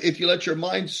if you let your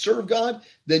mind serve God,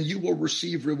 then you will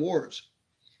receive rewards.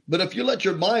 But if you let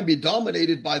your mind be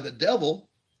dominated by the devil,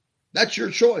 that's your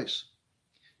choice.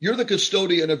 You're the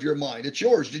custodian of your mind. It's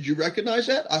yours. Did you recognize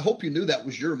that? I hope you knew that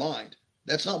was your mind.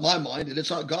 That's not my mind, and it's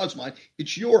not God's mind.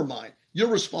 It's your mind. You're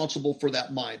responsible for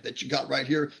that mind that you got right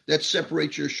here that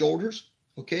separates your shoulders.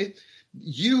 Okay?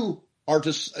 You are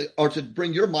to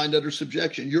bring your mind under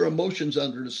subjection, your emotions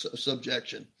under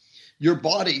subjection, your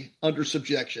body under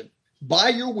subjection, by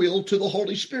your will to the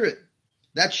Holy Spirit.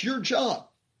 That's your job.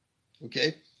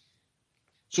 Okay?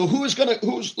 So who shall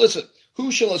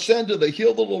ascend to the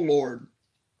hill of the Lord?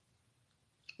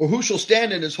 Or who shall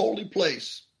stand in his holy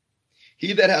place?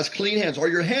 He that has clean hands. Are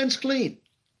your hands clean?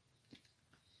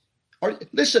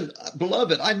 Listen,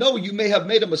 beloved, I know you may have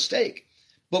made a mistake,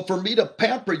 but for me to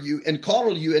pamper you and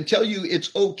coddle you and tell you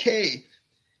it's okay,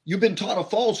 you've been taught a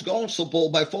false gospel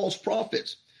by false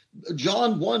prophets.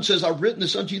 John 1 says, I've written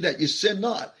this unto you that you sin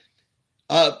not.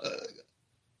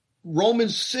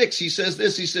 Romans 6, he says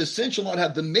this, he says, sin shall not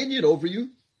have dominion over you,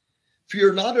 for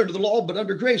you're not under the law, but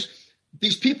under grace.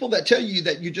 These people that tell you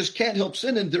that you just can't help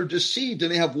sinning, they're deceived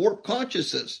and they have warped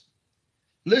consciousness.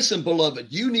 Listen, beloved,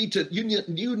 you need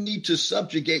to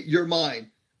subjugate your mind.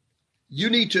 You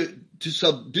need to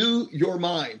subdue your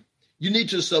mind. You need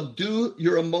to subdue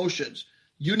your emotions.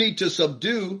 You need to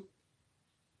subdue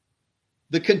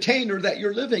the container that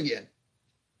you're living in.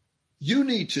 You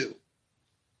need to.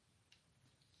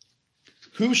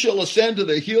 Who shall ascend to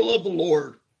the hill of the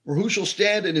Lord, or who shall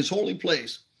stand in his holy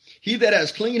place? He that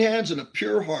has clean hands and a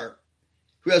pure heart,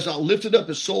 who has not lifted up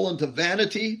his soul unto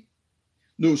vanity,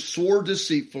 nor swore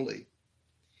deceitfully.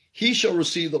 He shall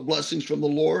receive the blessings from the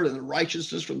Lord and the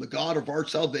righteousness from the God of our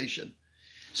salvation.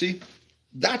 See,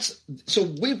 so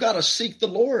we've got to seek the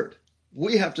Lord.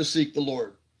 We have to seek the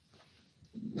Lord.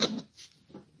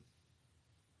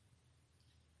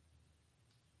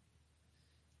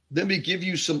 Let me give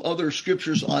you some other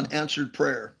scriptures on answered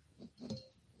prayer.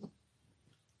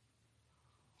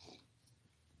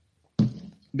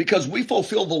 Because we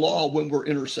fulfill the law when we're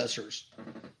intercessors.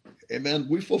 Amen.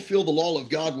 We fulfill the law of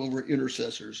God when we're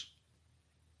intercessors.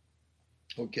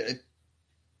 Okay.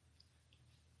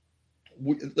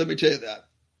 Let me tell you that.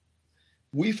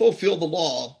 We fulfill the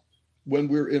law when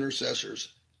we're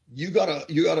intercessors. You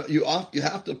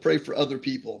have to pray for other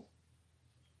people.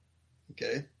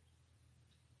 Okay.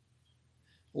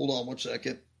 Hold on one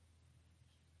second.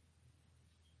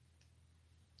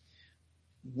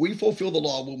 We fulfill the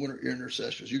law when we're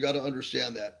intercessors. You got to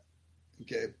understand that.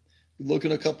 Okay. Look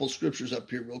at a couple of scriptures up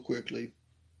here real quickly.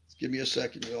 Give me a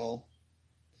second, y'all.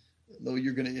 I know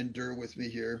you're going to endure with me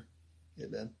here.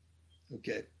 Amen.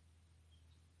 Okay.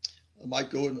 I might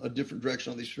go in a different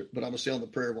direction on these, but I'm going to stay on the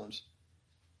prayer ones.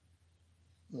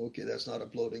 Okay, that's not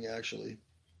uploading actually.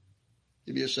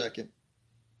 Give me a second.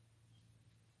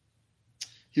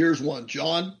 Here's one.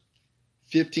 John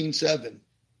 15:7.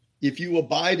 If you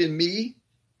abide in me,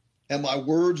 and my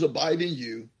words abide in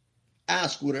you,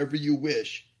 ask whatever you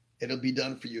wish, and it'll be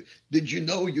done for you. Did you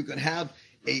know you can have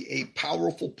a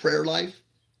powerful prayer life?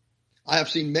 I have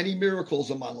seen many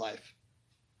miracles in my life.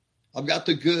 I've got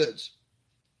the goods.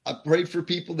 I've prayed for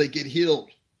people, they get healed.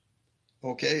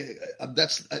 Okay,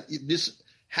 this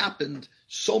happened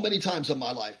so many times in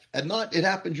my life. It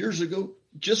happened years ago,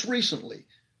 just recently.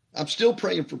 I'm still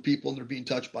praying for people and they're being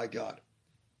touched by God.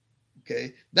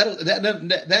 Okay,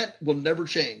 that will never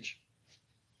change.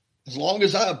 As long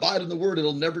as I abide in the word,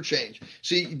 it'll never change.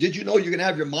 See, did you know you can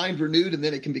have your mind renewed and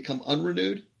then it can become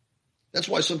unrenewed? That's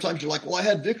why sometimes you're like, well, I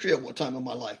had victory at one time in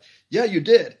my life. Yeah, you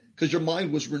did, because your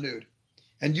mind was renewed.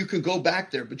 And you can go back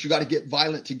there, but you got to get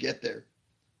violent to get there.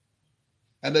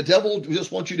 And the devil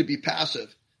just wants you to be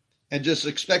passive and just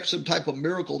expect some type of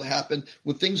miracle to happen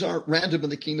when things aren't random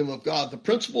in the kingdom of God. The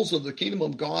principles of the kingdom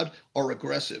of God are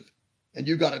aggressive, and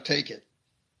you got to take it.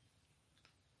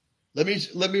 Let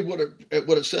me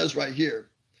what it says right here.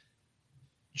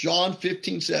 John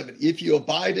 15:7. If you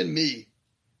abide in me,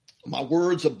 my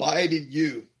words abide in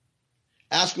you.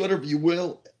 Ask whatever you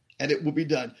will, and it will be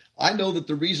done. I know that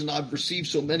the reason I've received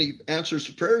so many answers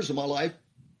to prayers in my life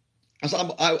is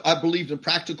I believed in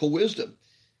practical wisdom.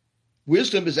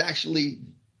 Wisdom is actually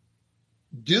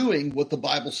doing what the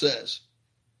Bible says.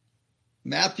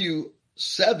 Matthew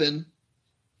 7,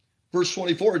 verse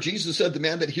 24, Jesus said, the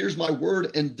man that hears my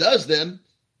word and does them,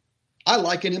 I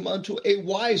liken him unto a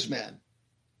wise man.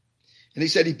 And he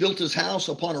said he built his house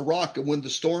upon a rock, and when the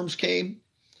storms came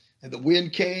and the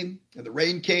wind came and the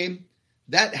rain came,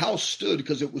 that house stood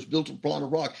because it was built upon a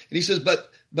rock. And he says,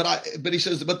 but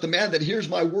the man that hears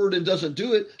my word and doesn't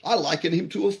do it, I liken him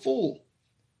to a fool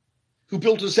who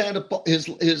built his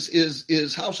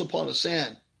house upon a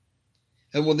sand.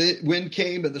 And when the wind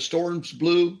came and the storms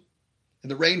blew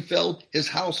and the rain fell, his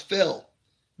house fell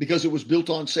because it was built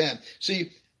on sand.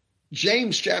 See,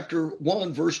 James chapter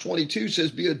 1, verse 22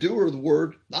 says, be a doer of the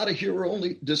word, not a hearer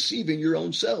only, deceiving your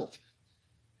own self.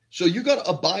 So you got to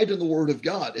abide in the word of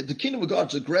God. The kingdom of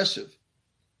God's aggressive.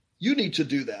 You need to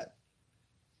do that.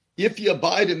 If you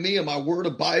abide in me and my word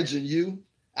abides in you,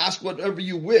 ask whatever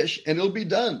you wish and it'll be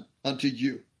done unto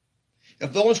you.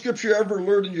 If the only scripture you ever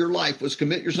learned in your life was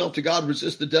commit yourself to God,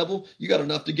 resist the devil, you got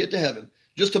enough to get to heaven.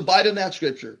 Just abide in that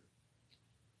scripture.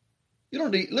 You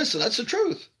don't need, listen, that's the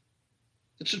truth.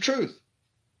 It's the truth.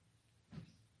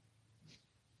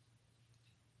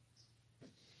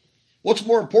 What's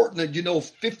more important than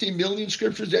 50 million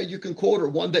scriptures that you can quote or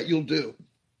one that you'll do?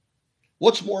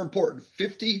 What's more important,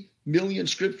 50 million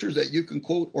scriptures that you can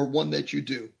quote or one that you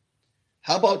do?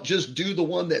 How about just do the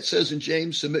one that says in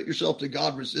James, submit yourself to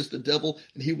God, resist the devil,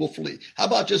 and he will flee? How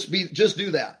about just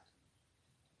do that?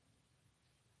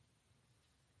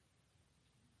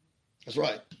 That's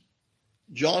right.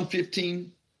 John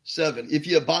 15:7. If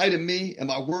you abide in me and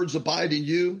my words abide in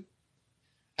you,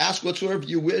 ask whatsoever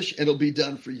you wish and it'll be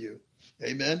done for you.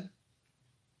 Amen.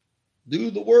 Do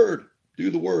the word.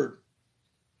 Do the word.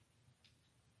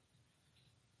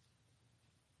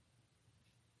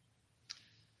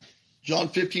 John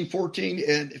 15:14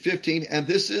 and 15. And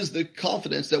this is the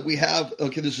confidence that we have.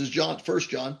 Okay, this is First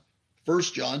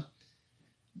John,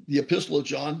 the epistle of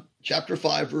John, chapter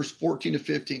 5, verse 14 to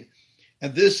 15.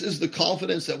 And this is the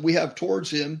confidence that we have towards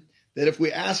him, that if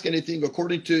we ask anything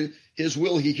according to his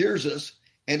will, he hears us.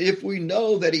 And if we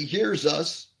know that he hears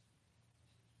us,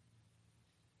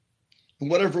 and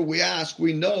whatever we ask,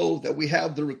 we know that we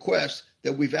have the request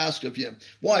that we've asked of him.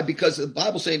 Why? Because the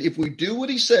Bible's saying if we do what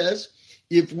he says,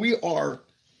 if we are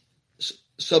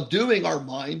subduing our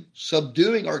mind,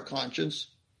 subduing our conscience,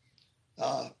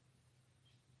 that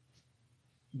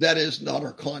is not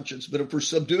our conscience, but if we're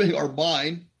subduing our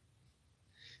mind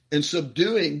and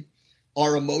subduing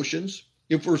our emotions,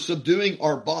 if we're subduing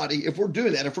our body, if we're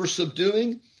doing that, if we're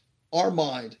subduing our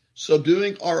mind,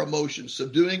 subduing our emotions,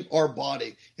 subduing our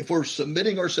body, if we're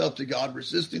submitting ourselves to God,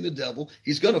 resisting the devil,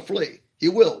 he's going to flee. He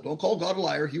will. Don't call God a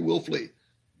liar. He will flee.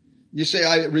 You say,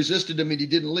 I resisted him and he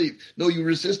didn't leave. No, you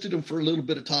resisted him for a little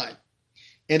bit of time.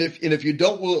 And if you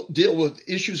don't deal with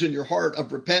issues in your heart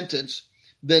of repentance,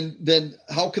 then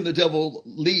how can the devil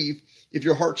leave if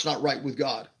your heart's not right with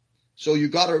God? So you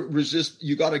got to resist.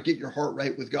 You got to get your heart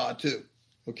right with God too.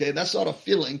 Okay, that's not a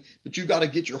feeling, but you got to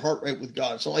get your heart right with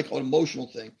God. It's not like an emotional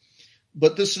thing.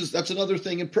 But that's another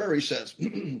thing in prayer, he says.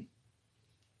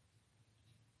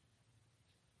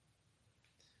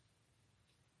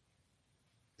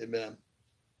 Amen.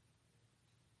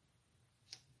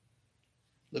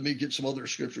 Let me get some other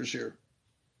scriptures here.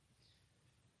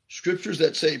 Scriptures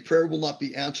that say prayer will not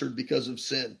be answered because of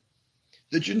sin.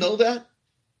 Did you know that?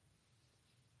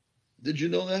 Did you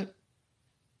know that?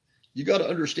 You got to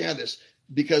understand this,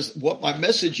 because what my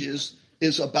message is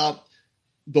about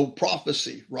the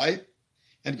prophecy, right?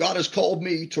 And God has called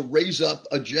me to raise up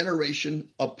a generation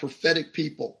of prophetic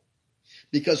people,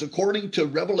 because according to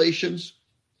Revelations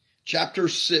chapter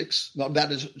 6, no,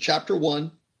 that is chapter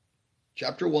 1,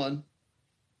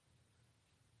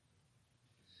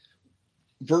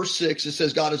 verse 6, it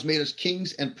says God has made us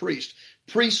kings and priests.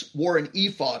 Priests wore an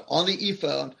ephod. On the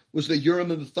ephod was the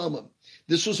Urim and the Thummim.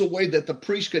 This was a way that the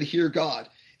priest could hear God.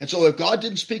 And so if God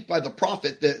didn't speak by the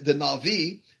prophet, the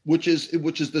Navi, which is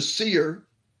the seer,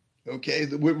 okay,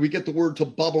 we get the word to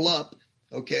bubble up,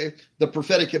 okay, the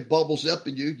prophetic, it bubbles up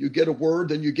in you. You get a word,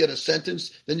 then you get a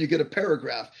sentence, then you get a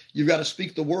paragraph. You've got to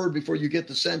speak the word before you get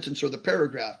the sentence or the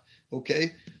paragraph,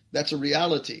 okay? That's a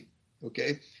reality,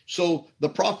 okay? So the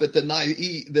prophet, the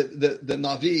Navi,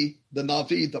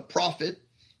 the prophet,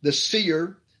 the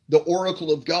seer, the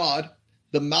oracle of God,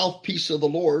 the mouthpiece of the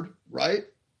Lord, right?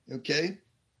 Okay,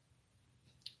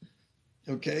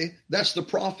 that's the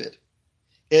prophet.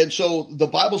 And so the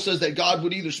Bible says that God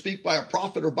would either speak by a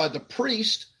prophet or by the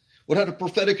priest would have a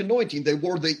prophetic anointing. They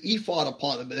wore the ephod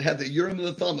upon them. They had the Urim and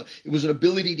the Thummim. It was an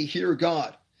ability to hear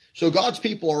God. So God's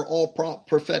people are all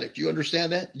prophetic. Do you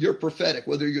understand that? You're prophetic,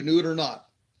 whether you knew it or not.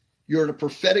 You're in a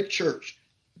prophetic church,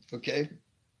 okay?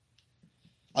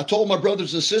 I told my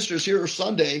brothers and sisters here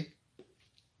Sunday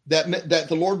that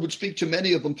the Lord would speak to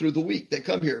many of them through the week. They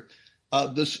come here. I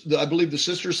believe the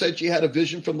sister said she had a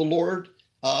vision from the Lord.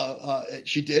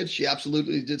 She did. She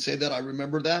absolutely did say that. I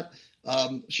remember that.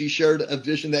 She shared a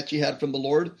vision that she had from the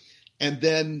Lord. And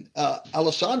then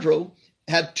Alessandro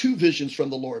had 2 visions from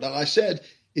the Lord. And I said,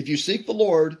 if you seek the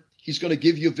Lord, he's going to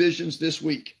give you visions this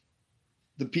week.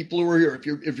 The people who are here, if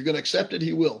you're going to accept it,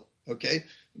 he will. Okay.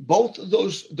 Both of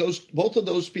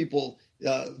those people,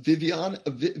 Viviana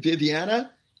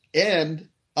and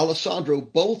Alessandro,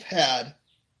 both had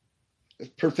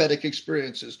prophetic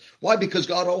experiences. Why? Because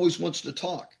God always wants to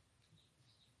talk.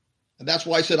 And that's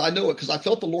why I said, I know it, because I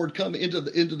felt the Lord come into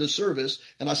the service,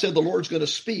 and I said, the Lord's going to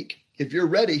speak. If you're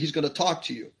ready, he's going to talk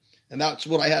to you. And that's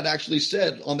what I had actually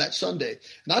said on that Sunday.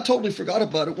 And I totally forgot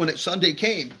about it when Sunday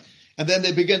came. And then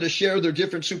they began to share their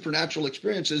different supernatural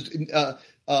experiences.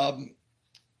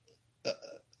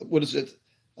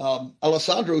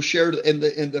 Alessandro shared in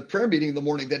the prayer meeting in the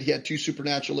morning that he had 2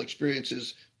 supernatural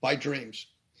experiences by dreams.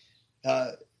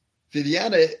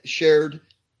 Viviana shared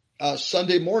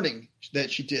Sunday morning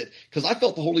that she did, because I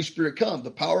felt the Holy Spirit come,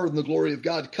 the power and the glory of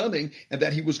God coming, and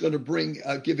that he was going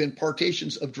to give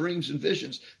impartations of dreams and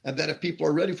visions, and that if people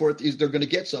are ready for it, they're going to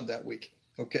get some that week.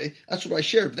 Okay, that's what I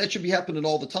shared. That should be happening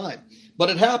all the time. But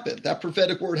it happened. That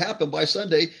prophetic word happened by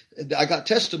Sunday. I got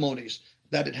testimonies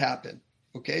that it happened.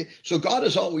 Okay, so God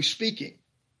is always speaking.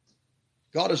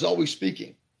 God is always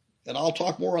speaking. And I'll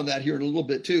talk more on that here in a little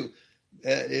bit too.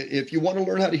 If you want to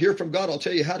learn how to hear from God, I'll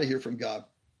tell you how to hear from God.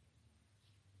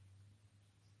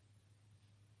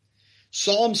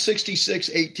 Psalm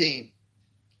 66:18.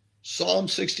 Psalm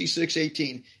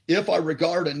 66:18. If I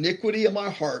regard iniquity in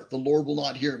my heart, the Lord will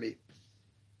not hear me.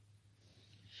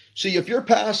 See, if you're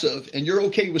passive and you're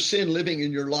okay with sin living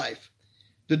in your life,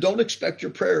 then don't expect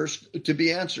your prayers to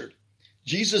be answered.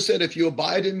 Jesus said, if you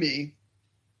abide in me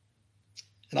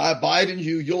and I abide in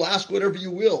you, you'll ask whatever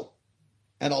you will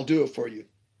and I'll do it for you.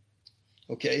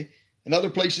 Okay. In other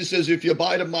places it says, if you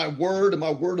abide in my word and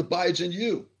my word abides in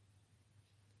you,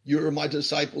 you are my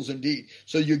disciples indeed.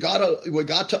 So we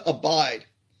got to abide.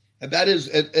 And that is,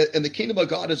 and the kingdom of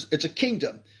God it's a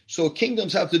kingdom. So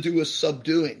kingdoms have to do with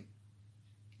subduing.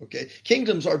 Okay.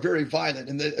 Kingdoms are very violent.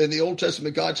 In the Old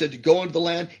Testament, God said to go into the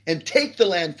land and take the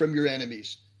land from your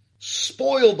enemies.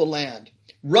 Spoil the land.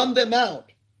 Run them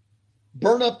out.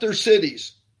 Burn up their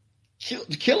cities.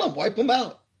 Kill them. Wipe them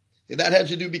out. And that had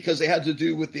to do because they had to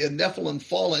do with the Nephilim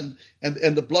fallen,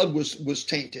 and the blood was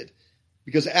tainted.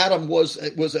 Because Adam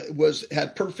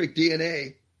had perfect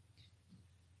DNA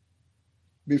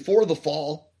before the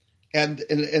fall, and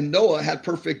Noah had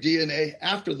perfect DNA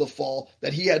after the fall,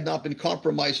 that he had not been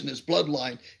compromised in his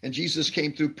bloodline. And Jesus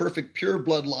came through perfect, pure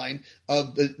bloodline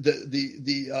of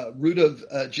the root of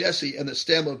Jesse and the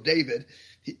stem of David.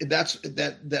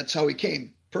 That's how he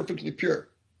came, perfectly pure.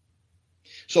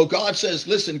 So God says,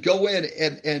 listen, go in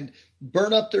and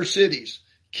burn up their cities.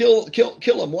 Kill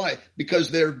them. Why?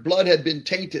 Because their blood had been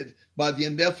tainted by the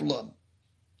Nephilim.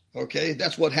 Okay,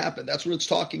 that's what happened. That's what it's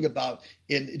talking about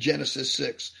in Genesis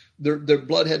 6. Their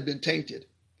blood had been tainted.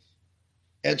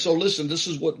 And so listen, this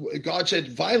is what God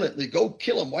said, violently, go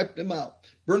kill them, wipe them out,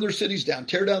 burn their cities down,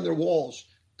 tear down their walls,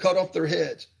 cut off their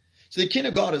heads. So the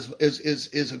kingdom of God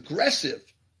is aggressive.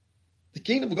 The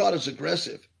kingdom of God is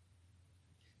aggressive.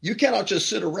 You cannot just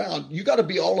sit around. You got to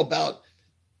be all about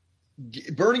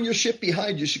burning your ship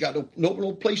behind you. So you got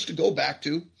no place to go back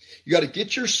to. You got to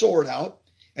get your sword out,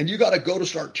 and you got to go to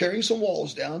start tearing some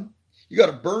walls down. You got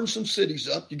to burn some cities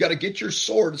up. You got to get your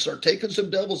sword and start taking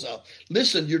some devils out.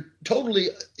 Listen, you've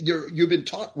been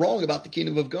taught wrong about the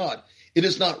kingdom of God. It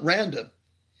is not random.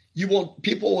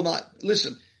 People will not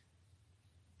listen.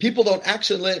 People don't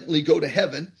accidentally go to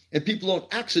heaven, and people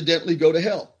don't accidentally go to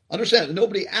hell. Understand?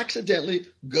 Nobody accidentally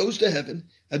goes to heaven,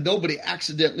 and nobody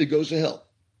accidentally goes to hell.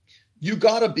 You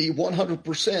got to be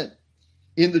 100%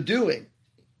 in the doing.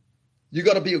 You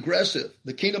got to be aggressive.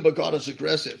 The kingdom of God is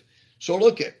aggressive. So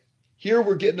look at, here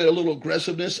we're getting a little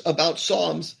aggressiveness about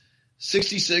Psalms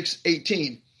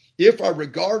 66:18. If I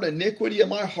regard iniquity in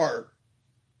my heart,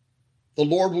 the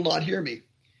Lord will not hear me.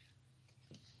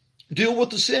 Deal with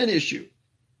the sin issue.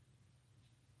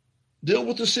 Deal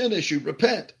with the sin issue.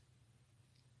 Repent.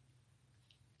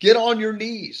 Get on your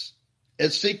knees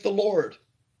and seek the Lord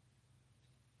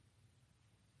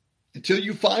until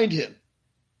you find him.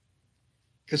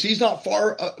 Because he's not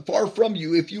far from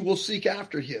you if you will seek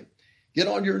after him. Get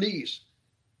on your knees.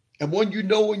 And when you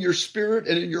know in your spirit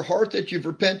and in your heart that you've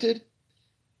repented,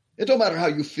 it don't matter how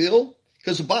you feel.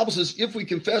 Because the Bible says if we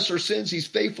confess our sins, he's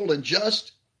faithful and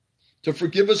just to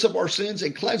forgive us of our sins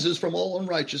and cleanse us from all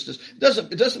unrighteousness.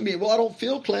 It doesn't mean, well, I don't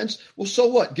feel cleansed. Well, so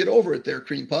what? Get over it there,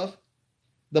 cream puff.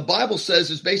 The Bible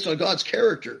says it's based on God's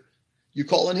character. You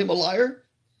calling him a liar?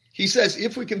 He says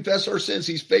if we confess our sins,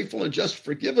 he's faithful and just to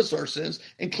forgive us our sins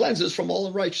and cleanse us from all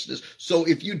unrighteousness. So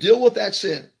if you deal with that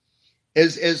sin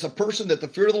as a person that the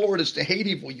fear of the Lord is to hate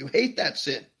evil, you hate that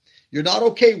sin. You're not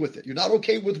okay with it. You're not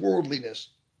okay with worldliness.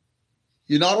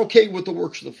 You're not okay with the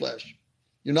works of the flesh.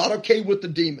 You're not okay with the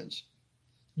demons.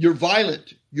 You're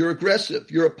violent. You're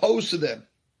aggressive. You're opposed to them.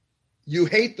 You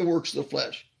hate the works of the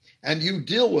flesh. And you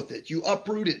deal with it. You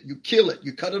uproot it. You kill it.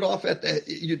 You cut it off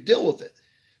you deal with it.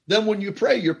 Then when you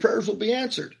pray, your prayers will be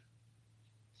answered.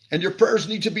 And your prayers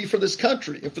need to be for this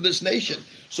country and for this nation.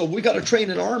 So we got to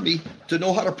train an army to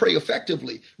know how to pray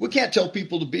effectively. We can't tell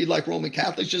people to be like Roman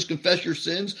Catholics, just confess your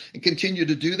sins and continue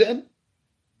to do them.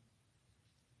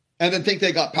 And then think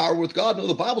they got power with God. No,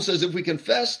 the Bible says if we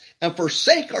confess and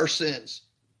forsake our sins,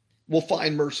 we'll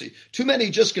find mercy. Too many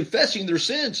just confessing their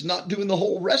sins, not doing the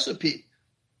whole recipe.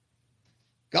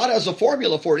 God has a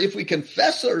formula for it. If we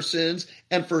confess our sins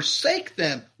and forsake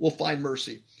them, we'll find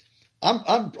mercy.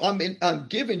 I'm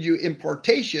giving you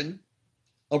impartation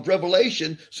of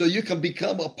revelation so you can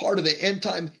become a part of the end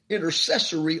time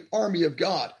intercessory army of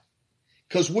God.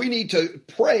 Because we need to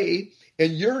pray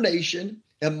in your nation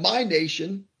and my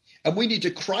nation, and we need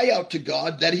to cry out to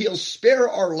God that he'll spare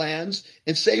our lands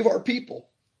and save our people.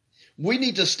 We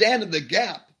need to stand in the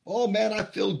gap. Oh man, I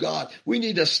feel God. We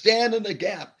need to stand in the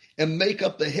gap and make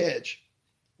up the hedge.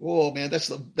 Oh man, that's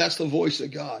the voice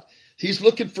of God. He's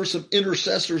looking for some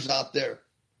intercessors out there.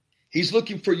 He's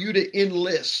looking for you to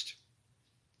enlist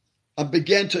and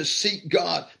begin to seek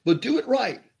God, but do it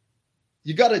right.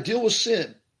 You got to deal with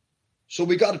sin. So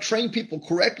we got to train people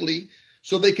correctly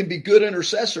so they can be good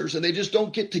intercessors, and they just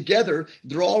don't get together.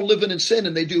 They're all living in sin,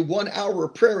 and they do 1 hour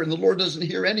of prayer, and the Lord doesn't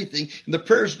hear anything, and the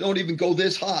prayers don't even go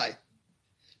this high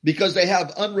because they have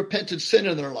unrepented sin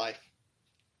in their life.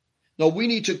 No, we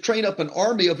need to train up an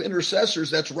army of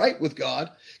intercessors that's right with God,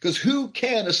 because who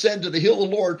can ascend to the hill of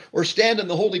the Lord or stand in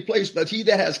the holy place but he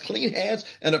that has clean hands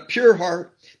and a pure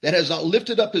heart, that has not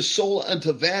lifted up his soul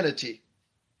unto vanity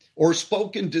or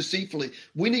spoken deceitfully.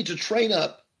 We need to train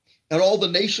up at all the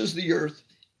nations of the earth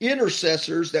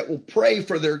intercessors that will pray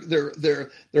for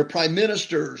their prime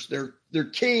ministers, their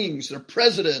kings, their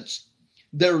presidents,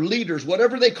 their leaders,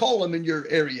 whatever they call them in your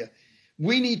area.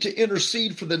 We need to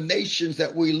intercede for the nations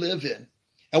that we live in.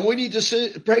 And we need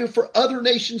to pray for other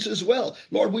nations as well.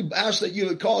 Lord, we ask that you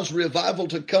would cause revival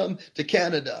to come to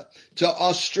Canada, to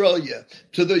Australia,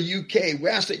 to the UK. We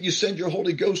ask that you send your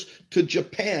Holy Ghost to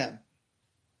Japan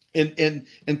and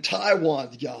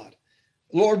Taiwan, God.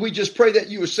 Lord, we just pray that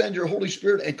you would send your Holy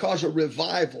Spirit and cause a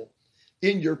revival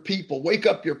in your people. Wake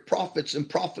up your prophets and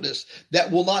prophetess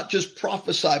that will not just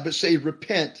prophesy, but say,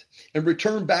 repent and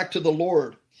return back to the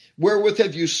Lord. Wherewith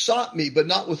have you sought me, but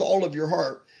not with all of your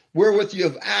heart? Wherewith you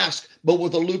have asked, but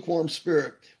with a lukewarm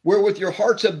spirit? Wherewith your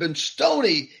hearts have been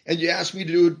stony, and you ask me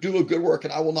to do a good work,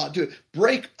 and I will not do it.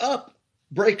 Break up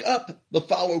the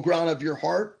fallow ground of your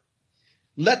heart.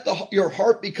 Let your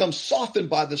heart become softened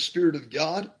by the Spirit of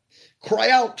God. Cry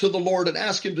out to the Lord and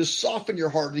ask him to soften your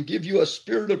heart and give you a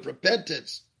spirit of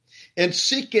repentance, and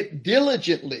seek it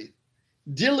diligently.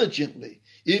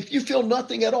 If you feel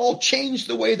nothing at all, change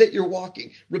the way that you're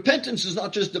walking. Repentance is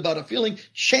not just about a feeling.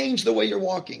 Change the way you're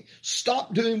walking.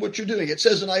 Stop doing what you're doing. It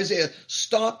says in Isaiah,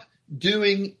 stop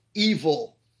doing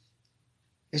evil.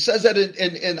 It says that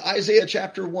in Isaiah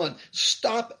chapter 1,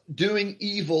 stop doing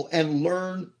evil and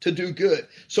learn to do good.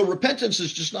 So repentance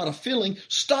is just not a feeling.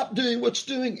 Stop doing what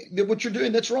you're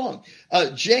doing that's wrong.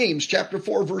 James chapter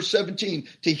 4, verse 17,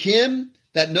 to him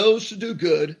that knows to do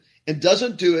good and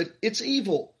doesn't do it, it's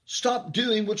evil. Stop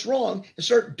doing what's wrong and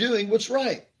start doing what's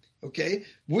right. Okay?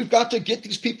 We've got to get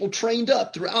these people trained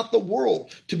up throughout the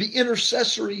world to be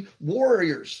intercessory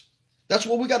warriors That's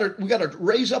what we got to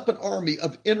raise up an army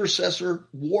of intercessor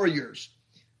warriors,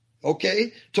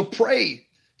 okay, to pray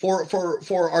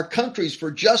for our countries, for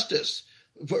justice,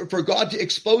 for God to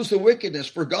expose the wickedness,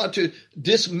 for God to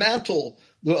dismantle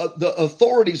the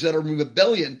authorities that are in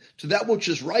rebellion to that which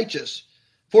is righteous.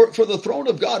 For the throne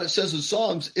of God, it says in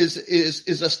Psalms, is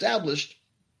established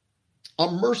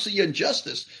on mercy and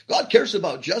justice. God cares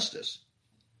about justice.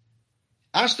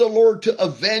 Ask the Lord to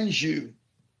avenge you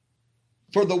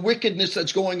for the wickedness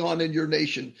that's going on in your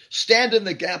nation. Stand in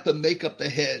the gap and make up the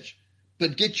hedge,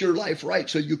 but get your life right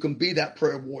so you can be that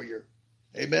prayer warrior.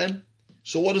 Amen.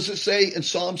 So what does it say in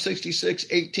Psalm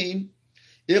 66:18?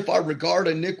 If I regard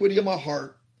iniquity in my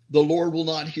heart, the Lord will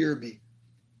not hear me.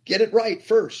 Get it right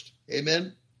first.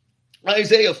 Amen.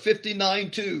 Isaiah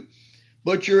 59:2.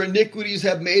 But your iniquities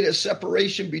have made a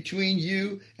separation between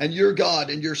you and your God,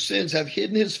 and your sins have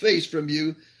hidden his face from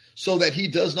you so that he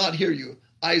does not hear you.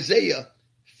 Isaiah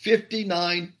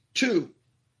 59:2.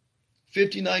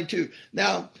 59:2.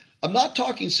 Now, I'm not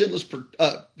talking sinless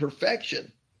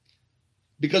perfection,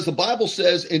 because the Bible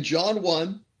says in John 1,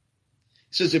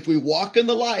 it says, if we walk in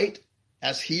the light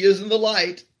as he is in the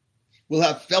light, we'll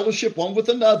have fellowship one with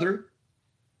another,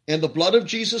 and the blood of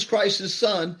Jesus Christ, his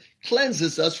son,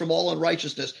 cleanses us from all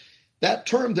unrighteousness. That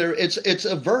term there, it's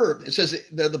a verb. It says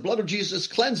the blood of Jesus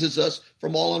cleanses us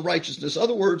from all unrighteousness. In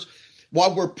other words,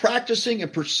 while we're practicing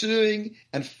and pursuing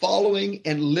and following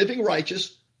and living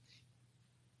righteous,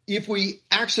 if we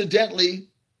accidentally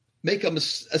make a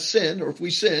sin, or if we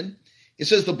sin, it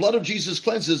says the blood of Jesus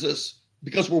cleanses us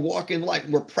because we're walking in light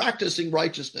and we're practicing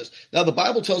righteousness. Now, the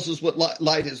Bible tells us what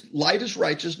light is. Light is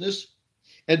righteousness,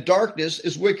 and darkness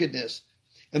is wickedness.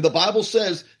 And the Bible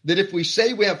says that if we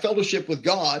say we have fellowship with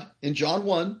God, in John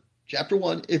 1, chapter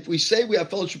 1, if we say we have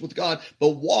fellowship with God, but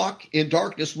walk in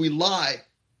darkness, we lie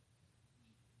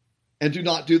and do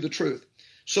not do the truth.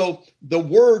 So the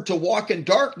word to walk in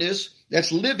darkness,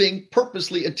 that's living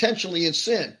purposely, intentionally in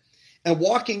sin. And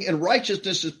walking in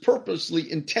righteousness is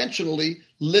purposely, intentionally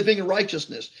living in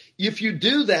righteousness. If you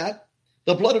do that,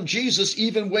 the blood of Jesus,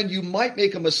 even when you might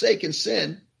make a mistake and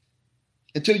sin,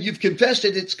 until you've confessed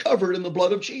it, it's covered in the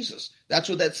blood of Jesus. That's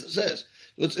what that says.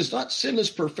 It's not sinless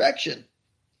perfection.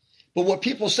 But what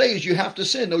people say is you have to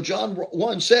sin. No, John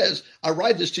 1 says, I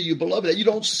write this to you, beloved, that you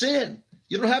don't sin.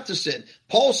 You don't have to sin.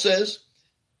 Paul says,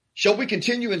 shall we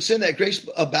continue in sin that grace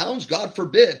abounds? God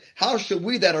forbid. How shall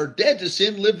we that are dead to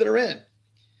sin live therein?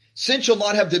 Sin shall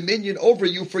not have dominion over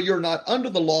you, for you're not under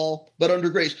the law, but under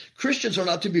grace. Christians are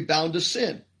not to be bound to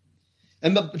sin.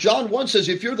 And John 1 says,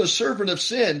 if you're the servant of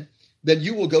sin, then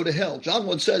you will go to hell. John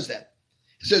 1 says that.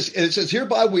 It says,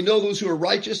 hereby we know those who are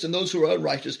righteous and those who are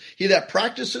unrighteous. He that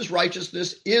practices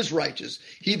righteousness is righteous.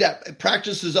 He that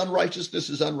practices unrighteousness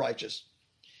is unrighteous.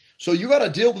 So you got to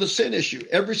deal with the sin issue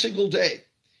every single day.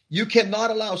 You cannot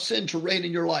allow sin to reign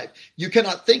in your life. You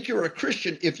cannot think you're a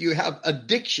Christian if you have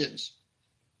addictions.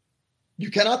 You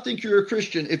cannot think you're a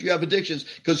Christian if you have addictions,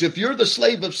 because if you're the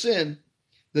slave of sin,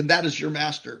 then that is your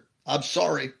master. I'm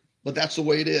sorry, but that's the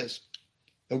way it is.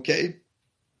 Okay?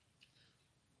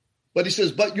 But he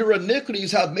says, but your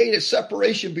iniquities have made a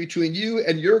separation between you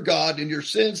and your God, and your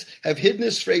sins have hidden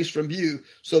his face from you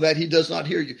so that he does not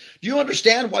hear you. Do you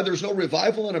understand why there's no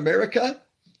revival in America?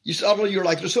 You're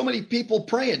like, there's so many people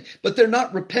praying, but they're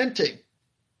not repenting.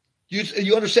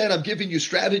 You understand I'm giving you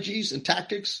strategies and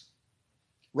tactics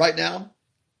right now?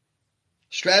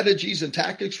 Strategies and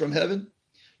tactics from heaven.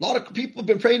 A lot of people have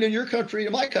been praying in your country,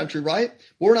 in my country, right?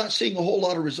 We're not seeing a whole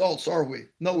lot of results, are we?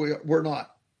 No, we're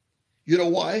not. You know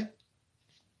why?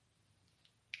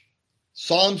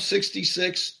 Psalm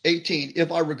 66:18.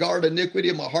 If I regard iniquity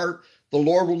in my heart, the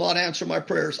Lord will not answer my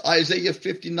prayers. Isaiah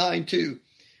 59:2.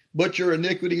 But your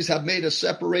iniquities have made a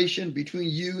separation between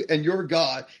you and your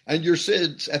God, and your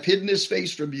sins have hidden his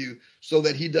face from you so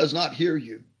that he does not hear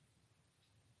you.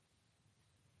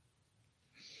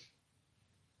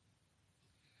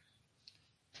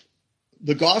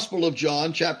 The Gospel of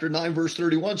John, chapter 9, verse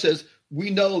 31 says, we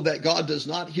know that God does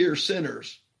not hear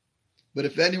sinners, but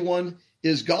if anyone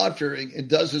is God-fearing and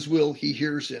does his will, he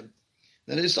hears him.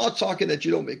 And it's not talking that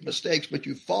you don't make mistakes, but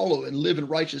you follow and live in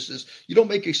righteousness. You don't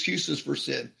make excuses for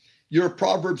sin. You're a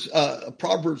Proverbs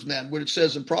man, when it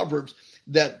says in Proverbs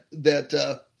that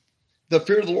the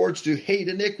fear of the Lord is to hate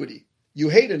iniquity. You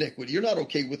hate iniquity. You're not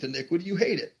okay with iniquity. You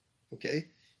hate it. Okay?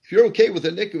 If you're okay with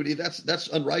iniquity, that's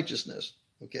unrighteousness.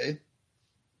 Okay?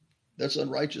 That's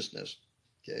unrighteousness.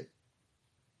 Okay?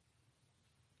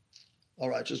 All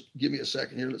right, just give me a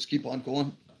second here. Let's keep on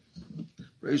going.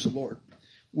 Praise the Lord.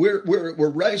 We're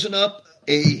raising up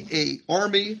a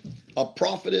army of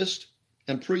prophets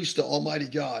and priests to Almighty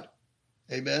God.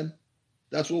 Amen.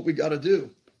 That's what we got to do.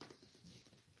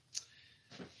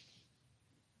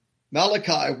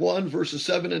 Malachi 1, verses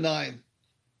 7 and 9.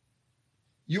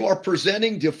 You are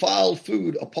presenting defiled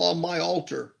food upon my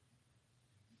altar.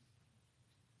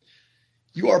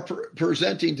 You are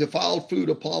presenting defiled food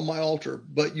upon my altar,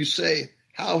 but you say,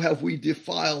 how have we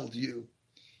defiled you?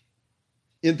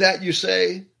 In that you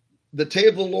say, the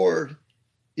table of the Lord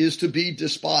is to be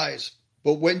despised.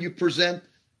 But when you present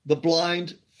the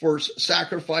blind for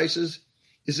sacrifices,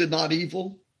 is it not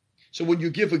evil? So when you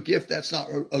give a gift, that's not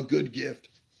a good gift.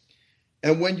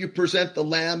 And when you present the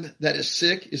lamb that is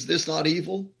sick, is this not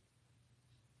evil?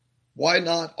 Why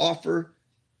not offer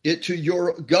it to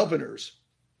your governors?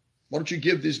 Why don't you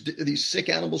give these sick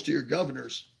animals to your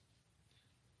governors?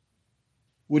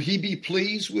 Would he be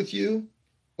pleased with you,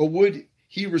 or would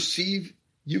he receive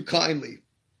you kindly?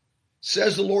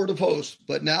 Says the Lord of hosts,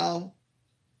 but now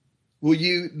will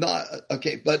you not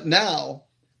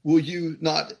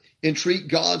entreat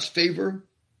God's favor,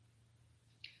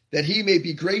 that he may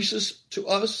be gracious to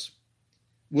us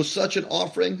with such an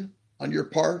offering on your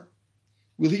part?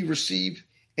 Will he receive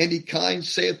any kind,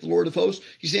 saith the Lord of hosts?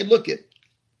 He's saying, look it.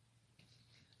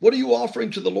 What are you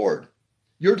offering to the Lord?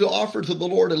 You're to offer to the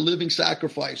Lord a living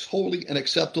sacrifice, holy and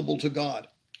acceptable to God.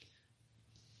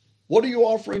 What are you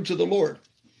offering to the Lord?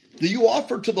 Do you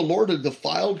offer to the Lord a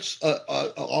defiled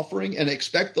offering and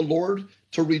expect the Lord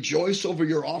to rejoice over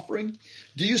your offering?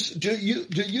 Do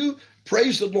you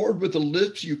praise the Lord with the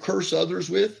lips you curse others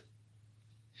with?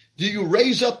 Do you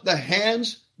raise up the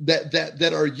hands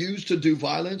that are used to do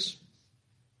violence?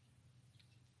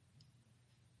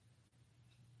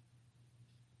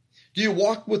 Do you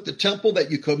walk with the temple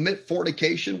that you commit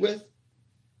fornication with?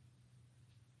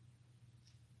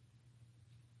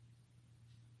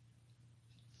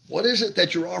 What is it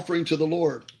that you're offering to the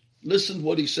Lord? Listen to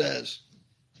what he says.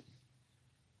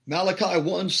 Malachi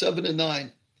 1, 7 and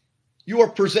 9. You are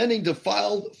presenting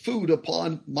defiled food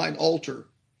upon mine altar.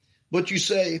 But you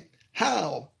say,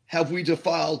 how have we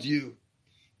defiled you?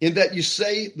 In that you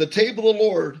say the table of the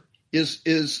Lord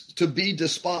is to be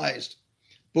despised.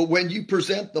 But when you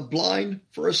present the blind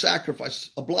for a sacrifice,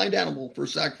 a blind animal for a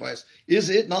sacrifice, is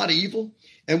it not evil?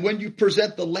 And when you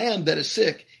present the lamb that is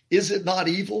sick, is it not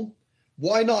evil?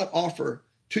 Why not offer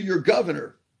to your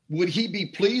governor? Would he be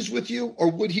pleased with you, or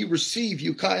would he receive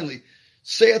you kindly?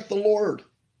 Saith the Lord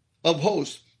of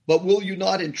hosts, but will you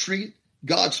not entreat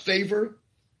God's favor,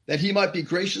 that he might be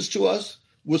gracious to us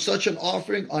with such an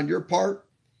offering on your part?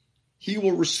 He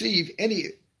will receive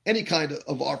any kind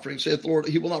of offering, saith the Lord.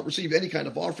 He will not receive any kind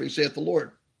of offering, saith the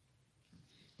Lord.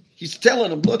 He's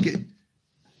telling them, look it.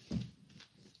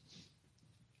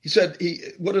 He said,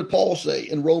 what did Paul say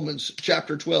in Romans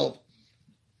chapter 12?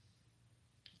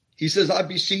 He says, I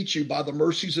beseech you by the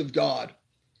mercies of God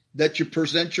that you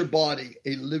present your body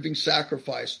a living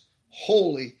sacrifice,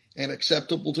 holy and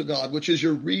acceptable to God, which is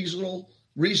your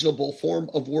reasonable form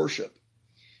of worship.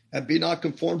 And be not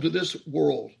conformed to this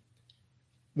world,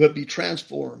 but be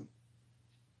transformed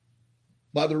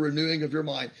by the renewing of your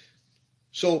mind.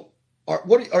 So, are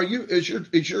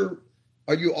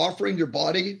you offering your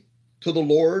body to the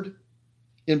Lord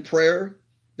in prayer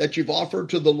that you've offered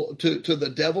to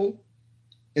the devil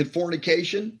in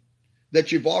fornication,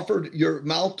 that you've offered your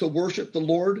mouth to worship the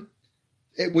Lord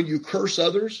when you curse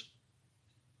others?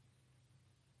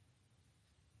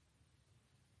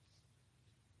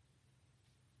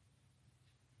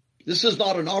 This is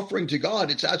not an offering to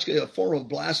God. It's actually a form of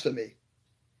blasphemy.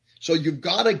 So you've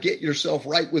got to get yourself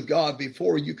right with God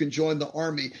before you can join the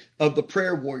army of the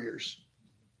prayer warriors,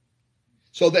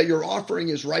 so that your offering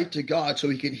is right to God, so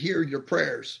he can hear your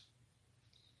prayers.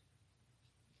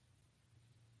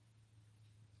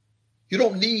 You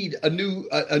don't need a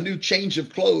new change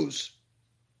of clothes.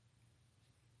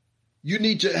 You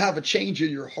need to have a change in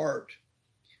your heart.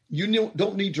 You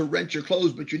don't need to rent your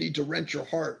clothes, but you need to rent your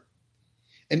heart.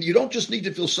 And you don't just need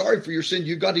to feel sorry for your sin.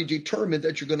 You've got to determine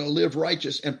that you're going to live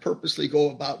righteous and purposely go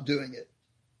about doing it.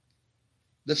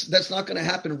 That's not going to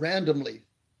happen randomly.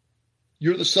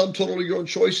 You're the sum total of your own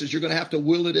choices. You're going to have to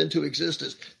will it into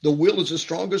existence. The will is the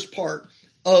strongest part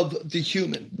of the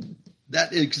human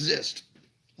that exists.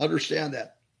 Understand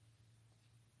that.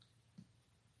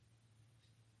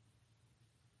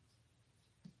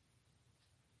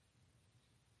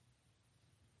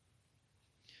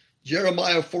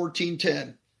 Jeremiah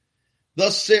 14:10.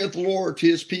 Thus saith the Lord to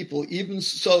his people, even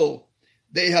so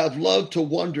they have loved to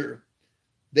wander.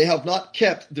 They have not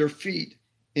kept their feet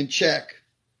in check.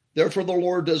 Therefore the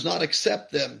Lord does not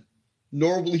accept them,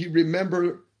 nor will he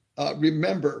remember.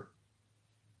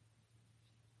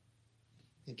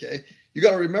 Okay, you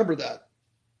got to remember that.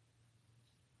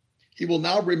 He will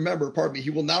now remember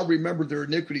their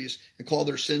iniquities and call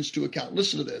their sins to account.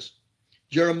 Listen to this.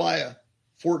 Jeremiah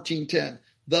 14:10.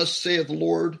 Thus saith the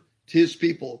Lord to his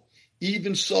people,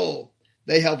 even so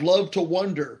they have loved to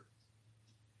wonder.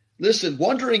 Listen,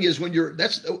 wondering is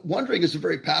wondering is a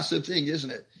very passive thing,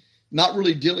 isn't it? Not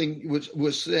really dealing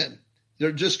with sin.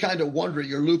 They're just kind of wondering.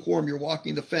 You're lukewarm. You're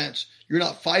walking the fence. You're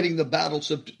not fighting the battle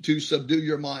to subdue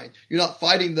your mind. You're not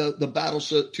fighting the battles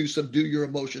to subdue your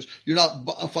emotions. You're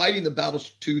not fighting the battles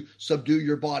to subdue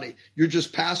your body. You're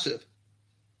just passive.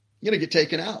 You're going to get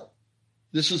taken out.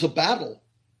 This is a battle.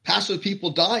 Passive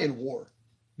people die in war.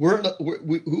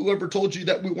 Whoever told you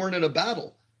that we weren't in a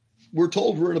battle? We're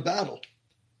told we're in a battle.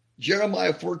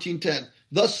 Jeremiah 14:10.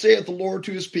 Thus saith the Lord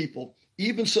to his people,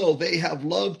 even so they have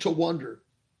loved to wonder.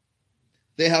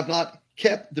 They have not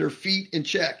kept their feet in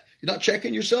check. You're not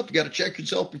checking yourself. You got to check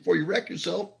yourself before you wreck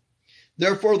yourself.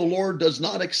 Therefore the Lord does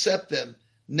not accept them.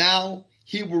 Now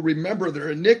he will remember their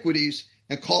iniquities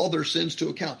and call their sins to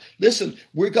account. Listen,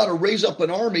 we've got to raise up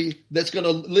an army that's going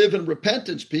to live in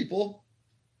repentance, people.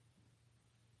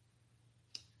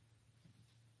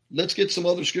 Let's get some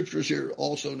other scriptures here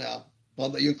also now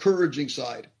on the encouraging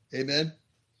side. Amen.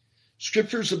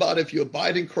 Scriptures about if you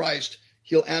abide in Christ,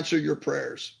 he'll answer your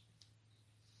prayers.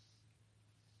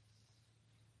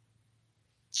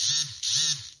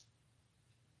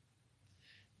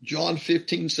 John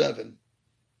 15:7.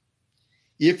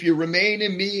 If you remain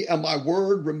in me and my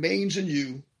word remains in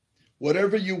you,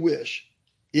 whatever you wish,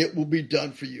 it will be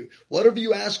done for you. Whatever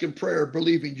you ask in prayer,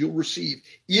 believing, you'll receive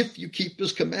if you keep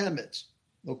his commandments.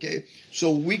 Okay,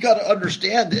 so we got to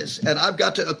understand this, and I've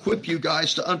got to equip you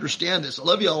guys to understand this. I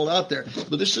love you all out there,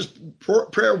 but this is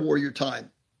prayer warrior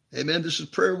time. Amen. This is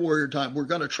prayer warrior time. We're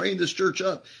going to train this church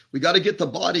up. We got to get the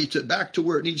body back to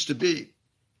where it needs to be.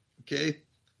 Okay,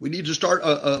 we need to start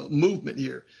a movement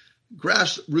here,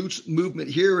 grassroots movement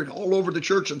here and all over the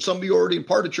church. And some of you already in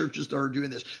part of churches that are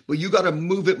doing this, but you got to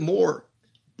move it more.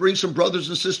 Bring some brothers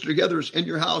and sisters together in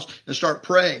your house and start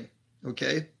praying.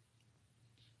 Okay.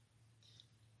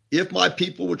 If my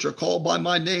people, which are called by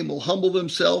my name, will humble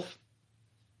themselves.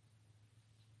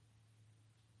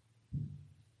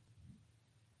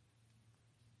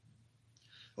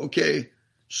 Okay,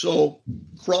 so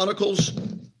Chronicles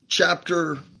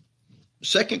chapter,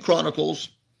 Second Chronicles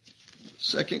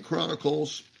chapter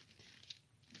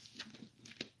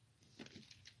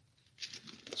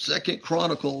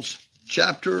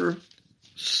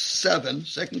 7,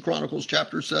 Second Chronicles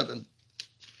chapter 7.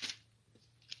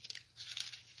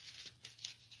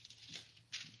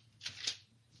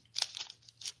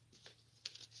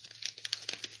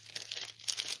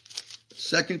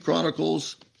 Second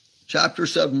Chronicles chapter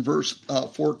 7, verse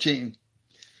 14.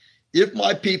 If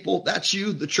my people, that's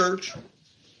you, the church.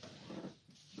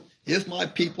 If my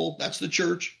people, that's the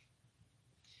church.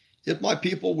 If my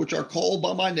people, which are called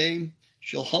by my name,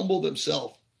 shall humble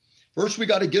themselves. First, we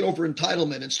got to get over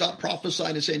entitlement and stop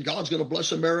prophesying and saying God's going to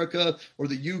bless America or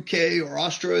the UK or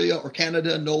Australia or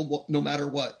Canada, no matter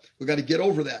what. We got to get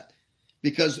over that,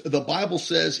 because the Bible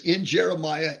says in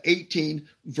Jeremiah 18,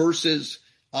 verses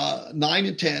 9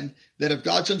 and 10, that if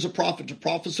God sends a prophet to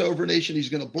prophesy over a nation, he's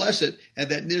going to bless it, and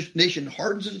that nation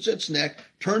hardens its neck,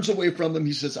 turns away from him,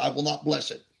 he says, I will not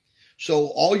bless it. So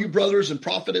all you brothers and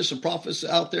prophetess and prophets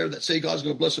out there that say God's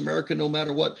going to bless America no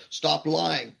matter what, stop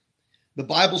lying. The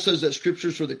Bible says that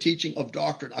scriptures for the teaching of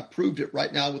doctrine. I proved it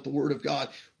right now with the word of God.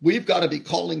 We've got to be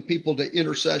calling people to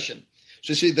intercession.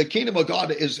 So see, the kingdom of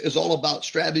God is all about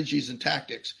strategies and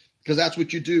tactics, because that's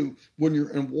what you do when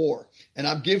you're in war. And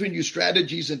I'm giving you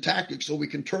strategies and tactics so we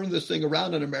can turn this thing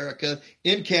around in America,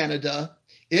 in Canada,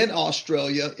 in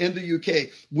Australia, in the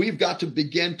UK. We've got to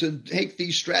begin to take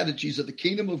these strategies of the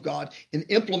kingdom of God and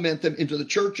implement them into the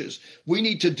churches. We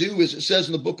need to do, as it says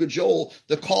in the book of Joel,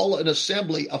 to call an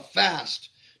assembly, a fast,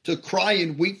 to cry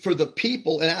and weep for the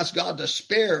people and ask God to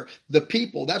spare the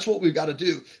people. That's what we've got to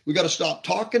do. We've got to stop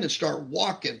talking and start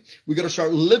walking. We've got to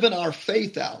start living our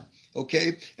faith out.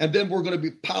 Okay, and then we're going to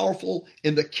be powerful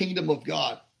in the kingdom of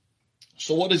God.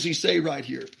 So what does he say right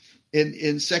here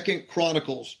in Second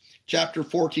Chronicles chapter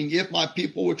 14? If my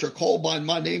people, which are called by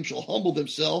my name, shall humble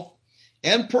themselves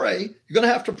and pray. You're going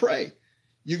to have to pray.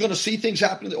 You're going to see things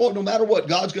happening. Oh, no matter what,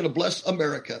 God's going to bless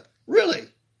America. Really?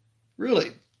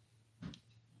 Really?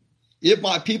 If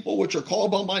my people, which are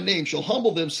called by my name, shall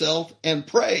humble themselves and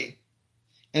pray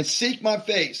and seek my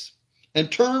face and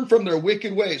turn from their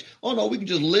wicked ways. Oh, no, we can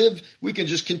just live. We can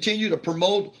just continue to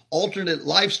promote alternate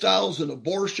lifestyles and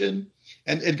abortion,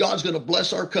 and God's going to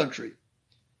bless our country.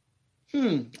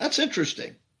 That's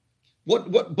interesting.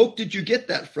 What book did you get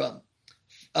that from?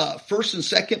 First and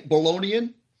Second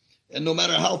Babylonian? And no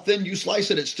matter how thin you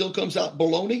slice it, it still comes out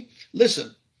baloney?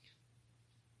 Listen,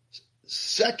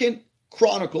 Second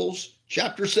Chronicles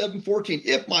Chapter 7:14.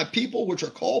 If my people which are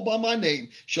called by my name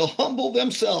shall humble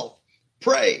themselves,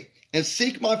 pray, and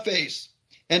seek my face,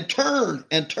 and turn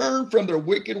from their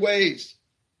wicked ways.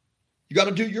 You got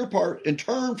to do your part and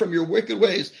turn from your wicked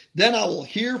ways. Then I will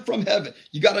hear from heaven.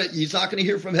 He's not going to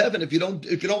hear from heaven if you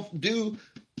don't do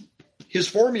his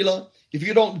formula, if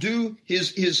you don't do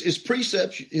his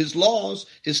precepts, his laws,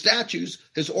 his statutes,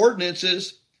 his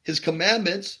ordinances, his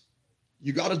commandments.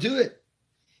 You got to do it.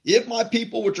 If my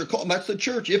people which are called, that's the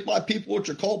church, if my people which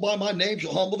are called by my name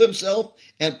shall humble themselves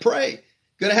and pray.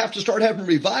 Going to have to start having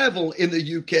revival in the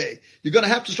UK. You're going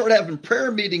to have to start having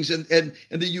prayer meetings in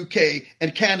the UK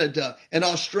and Canada and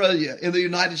Australia, in the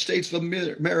United States of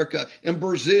America, in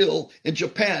Brazil, in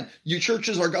Japan. You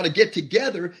churches are going to get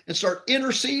together and start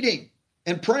interceding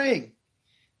and praying.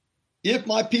 If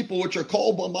my people which are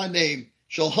called by my name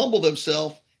shall humble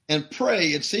themselves and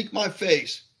pray and seek my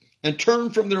face and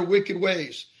turn from their wicked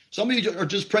ways. Some of you are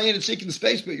just praying and seeking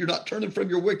space, but you're not turning from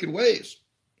your wicked ways.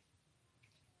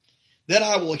 Then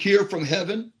I will hear from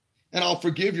heaven, and I'll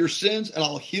forgive your sins, and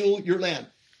I'll heal your land.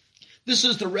 This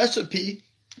is the recipe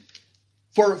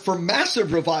for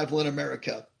massive revival in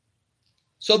America.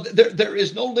 So there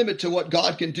is no limit to what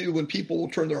God can do when people will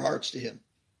turn their hearts to him.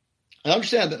 I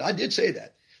understand that. I did say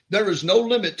that. There is no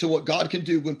limit to what God can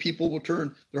do when people will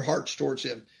turn their hearts towards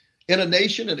him. In a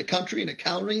nation, in a country, in a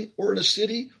county, or in a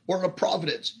city, or in a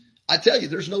providence. I tell you,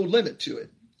 there's no limit to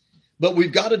it. But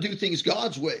we've got to do things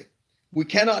God's way. We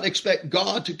cannot expect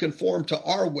God to conform to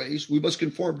our ways. We must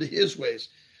conform to his ways.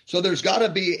 So there's got to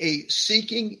be a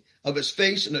seeking of his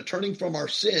face and a turning from our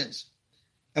sins.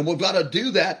 And we've got to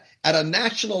do that at a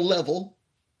national level,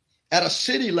 at a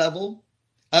city level,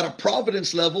 at a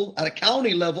providence level, at a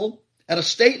county level, at a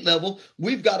state level.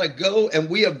 We've got to go and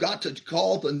we have got to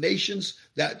call the nations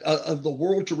of the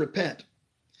world to repent.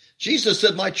 Jesus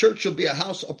said, my church shall be a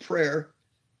house of prayer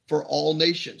for all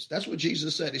nations. That's what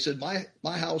Jesus said. He said,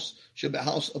 my house should be a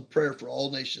house of prayer for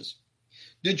all nations.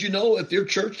 Did you know if your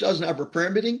church doesn't have a prayer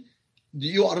meeting,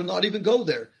 you ought to not even go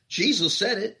there? Jesus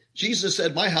said it. Jesus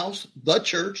said, my house, the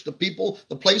church, the people,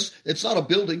 the place, it's not a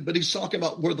building, but he's talking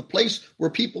about where the place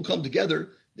where people come together,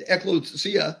 the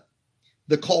ecclesia,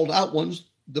 the called out ones,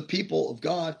 the people of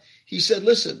God. He said,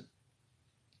 listen,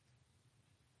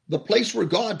 the place where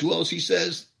God dwells, he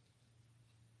says,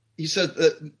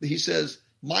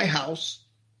 my house,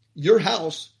 your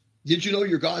house. Did you know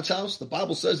you're God's house? The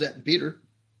Bible says that in Peter.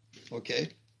 Okay.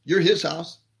 You're his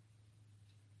house.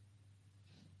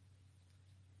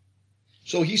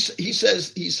 So he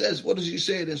says, what does he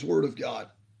say in his word of God?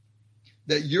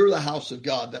 That you're the house of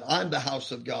God, that I'm the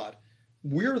house of God.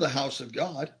 We're the house of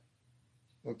God.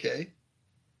 Okay.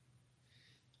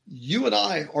 You and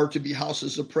I are to be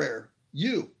houses of prayer.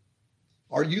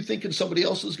 Are you thinking somebody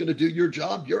else is going to do your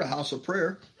job? You're a house of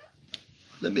prayer.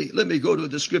 Let me go to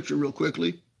the scripture real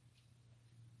quickly.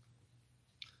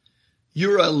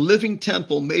 You're a living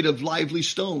temple made of lively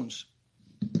stones.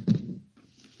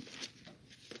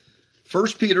 1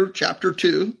 Peter chapter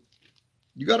 2.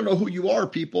 You got to know who you are,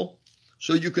 people,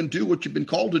 so you can do what you've been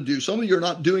called to do. Some of you are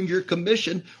not doing your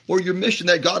commission or your mission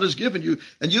that God has given you,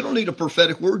 and you don't need a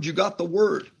prophetic word. You got the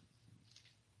word.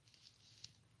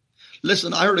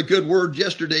 Listen, I heard a good word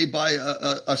yesterday by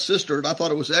a sister, and I thought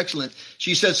it was excellent.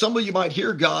 She said, some of you might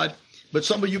hear God, but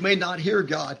some of you may not hear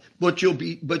God, but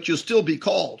you'll still be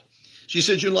called. She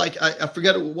said, you're like, I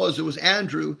forget who it was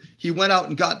Andrew. He went out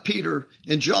and got Peter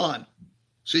and John.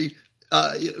 See,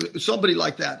 somebody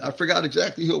like that. I forgot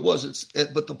exactly who it was.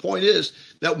 But the point is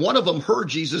that one of them heard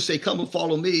Jesus say, come and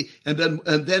follow me. And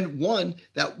then one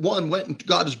went and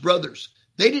got his brothers.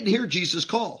 They didn't hear Jesus'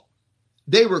 call.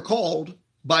 They were called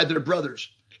by their brothers.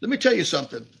 Let me tell you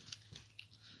something.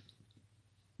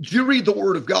 If you read the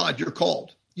word of God, you're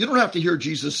called. You don't have to hear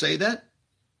Jesus say that.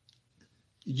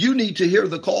 You need to hear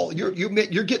the call.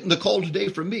 You're getting the call today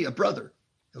from me, a brother.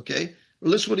 Okay?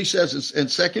 Well, listen what he says in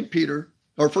 2 Peter,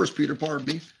 or 1 Peter, pardon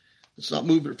me. Let's not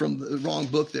move it from the wrong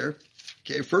book there.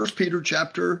 Okay, 1 Peter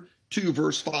chapter 2,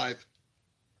 verse 5.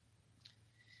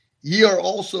 Ye are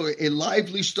also a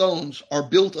lively stones, are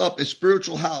built up a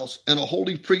spiritual house and a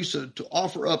holy priesthood to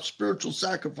offer up spiritual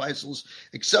sacrifices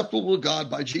acceptable to God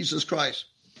by Jesus Christ.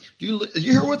 Do you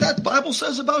hear what that Bible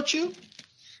says about you? It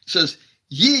says,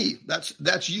 ye,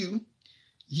 that's you,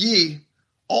 ye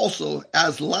also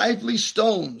as lively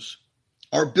stones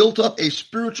are built up a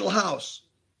spiritual house,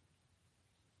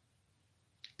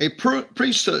 a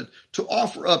priesthood to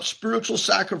offer up spiritual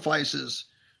sacrifices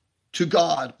to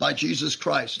God by Jesus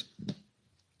Christ.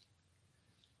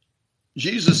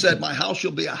 Jesus said, my house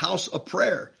shall be a house of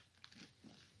prayer.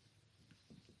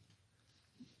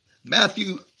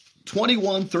 Matthew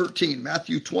 21:13.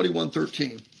 Matthew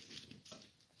 21:13.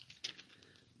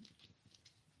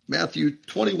 Matthew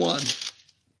 21.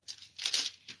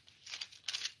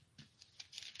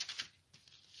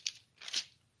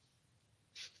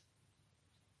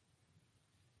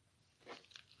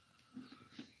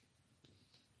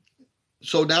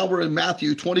 So now we're in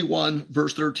Matthew 21,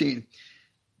 verse 13.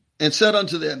 And said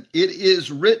unto them, it is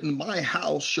written, my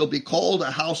house shall be called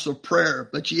a house of prayer,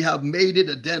 but ye have made it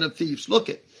a den of thieves. Look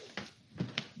it.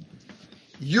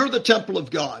 You're the temple of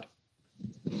God.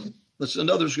 Listen,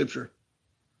 another scripture.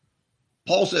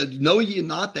 Paul said, know ye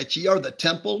not that ye are the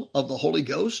temple of the Holy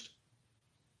Ghost?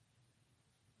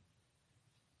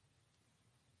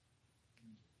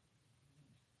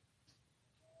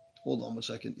 Hold on a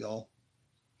second, y'all.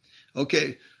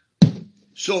 Okay,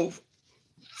 so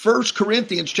 1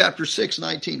 Corinthians chapter 6,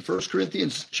 19. 1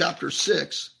 Corinthians chapter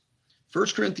 6,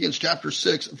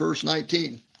 verse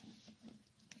 19.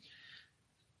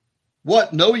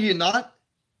 What, know ye not?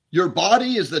 Your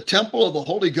body is the temple of the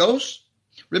Holy Ghost.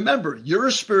 Remember, you're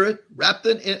a spirit wrapped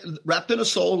in a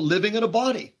soul, living in a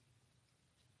body.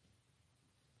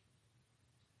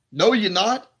 Know ye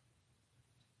not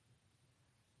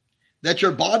that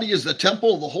your body is the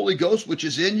temple of the Holy Ghost, which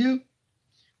is in you,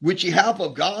 which ye have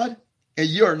of God, and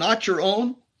ye are not your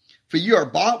own? For ye are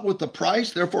bought with a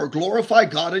price. Therefore glorify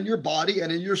God in your body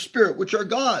and in your spirit, which are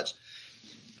God's.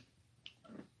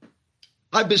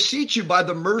 I beseech you by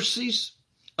the mercies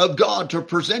of God to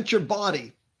present your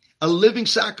body a living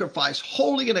sacrifice,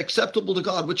 holy and acceptable to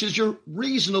God, which is your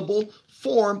reasonable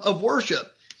form of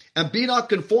worship. And be not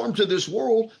conformed to this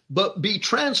world, but be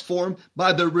transformed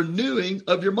by the renewing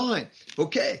of your mind.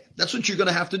 Okay, that's what you're going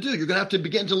to have to do. You're going to have to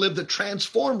begin to live the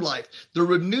transformed life, the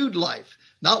renewed life,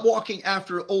 not walking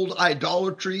after old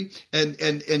idolatry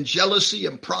and jealousy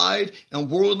and pride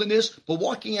and worldliness, but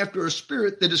walking after a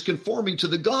spirit that is conforming to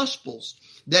the Gospels,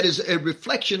 that is a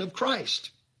reflection of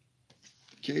Christ.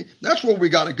 Okay, that's where we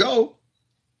got to go.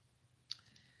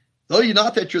 Know ye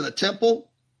not that you're the temple?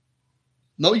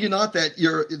 Know ye not that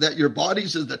your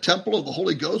bodies is the temple of the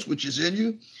Holy Ghost, which is in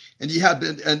you, and ye have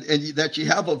been and that ye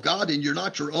have of God, and you're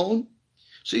not your own?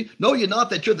 See, know ye not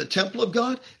that you're the temple of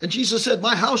God? And Jesus said,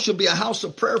 my house shall be a house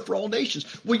of prayer for all nations.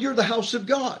 Well, you're the house of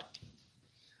God.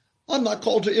 I'm not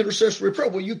called to intercessory prayer.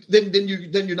 Well, then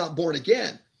you're not born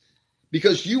again,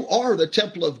 because you are the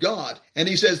temple of God. And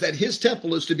he says that his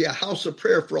temple is to be a house of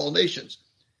prayer for all nations.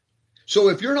 So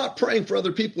if you're not praying for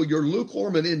other people, you're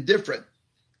lukewarm and indifferent.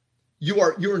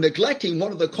 You're neglecting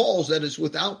one of the calls that is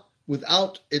without,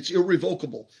 it's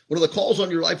irrevocable. One of the calls on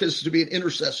your life is to be an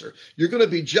intercessor. You're going to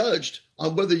be judged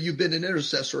on whether you've been an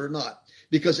intercessor or not,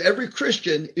 because every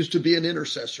Christian is to be an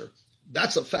intercessor.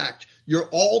 That's a fact. You're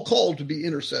all called to be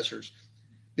intercessors,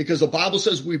 because the Bible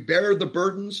says we bear the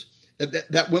burdens,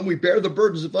 that when we bear the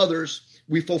burdens of others,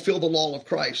 we fulfill the law of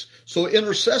Christ. So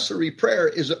intercessory prayer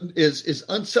is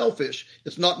unselfish.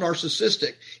 It's not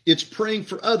narcissistic. It's praying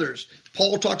for others.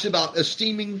 Paul talks about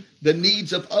esteeming the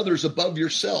needs of others above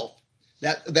yourself.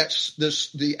 That's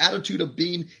the attitude of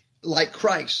being like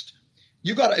Christ.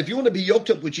 If you want to be yoked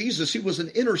up with Jesus, he was an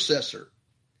intercessor.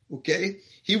 Okay?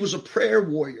 He was a prayer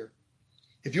warrior.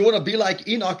 If you want to be like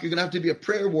Enoch, you're going to have to be a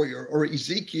prayer warrior, or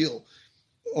Ezekiel.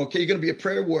 Okay, you're going to be a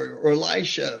prayer warrior, or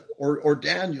Elisha, or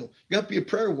Daniel. You have to be a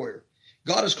prayer warrior.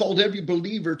 God has called every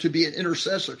believer to be an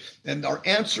intercessor. And our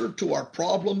answer to our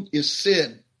problem is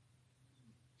sin.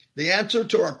 The answer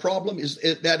to our problem is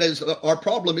sin.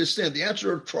 The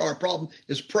answer to our problem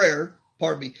is prayer.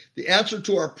 Pardon me. The answer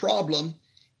to our problem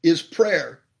is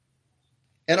prayer.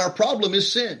 And our problem is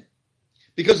sin.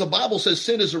 Because the Bible says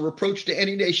sin is a reproach to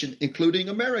any nation, including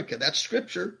America. That's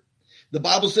scripture. The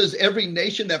Bible says every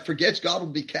nation that forgets God will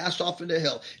be cast off into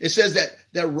hell. It says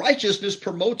that righteousness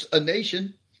promotes a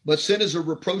nation, but sin is a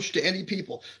reproach to any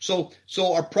people. So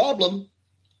our problem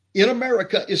in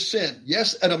America is sin.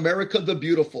 Yes, in America the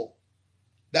beautiful.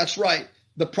 That's right.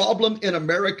 The problem in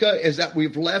America is that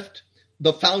we've left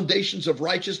the foundations of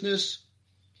righteousness,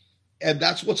 and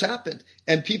that's what's happened.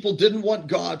 And people didn't want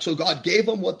God, so God gave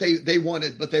them what they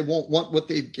wanted, but they won't want what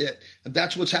they get. And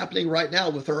that's what's happening right now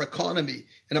with our economy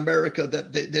in America,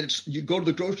 that you go to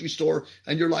the grocery store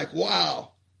and you're like,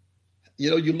 wow.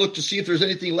 You look to see if there's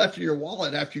anything left in your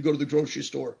wallet after you go to the grocery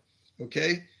store,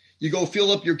 okay? You go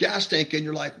fill up your gas tank and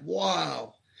you're like,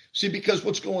 wow. See, because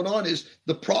what's going on is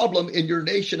the problem in your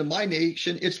nation and my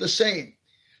nation, it's the same.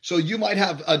 So you might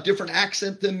have a different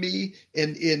accent than me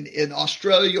in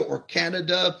Australia or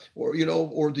Canada or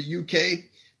the UK.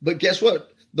 But guess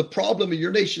what? The problem in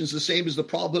your nation is the same as the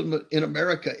problem in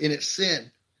America, and it's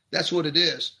sin. That's what it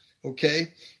is.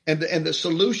 Okay. And the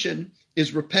solution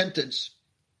is repentance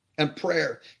and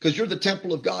prayer, because you're the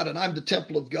temple of God and I'm the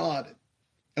temple of God.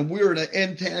 And we're in an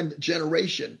end time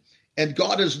generation. And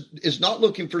God is not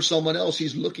looking for someone else.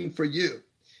 He's looking for you.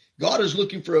 God is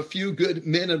looking for a few good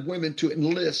men and women to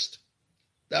enlist.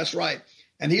 That's right.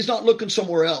 And he's not looking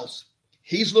somewhere else.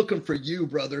 He's looking for you,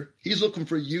 brother. He's looking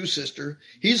for you, sister.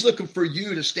 He's looking for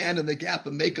you to stand in the gap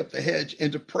and make up the hedge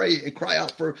and to pray and cry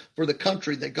out for the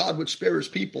country, that God would spare his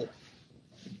people.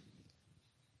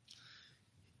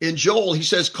 In Joel, he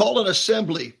says, call an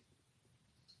assembly.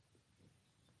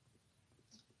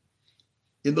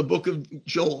 In the book of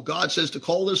Joel, God says to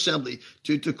call the assembly,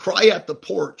 to cry at the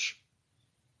porch.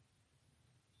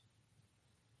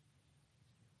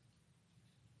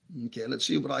 Okay, let's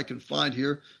see what I can find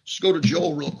here. Let's go to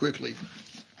Joel real quickly.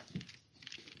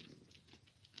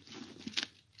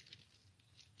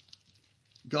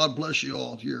 God bless you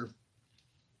all here.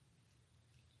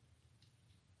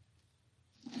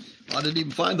 I didn't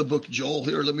even find the book of Joel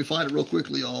here. Let me find it real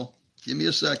quickly, y'all. Give me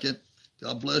a second.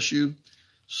 God bless you.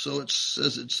 So it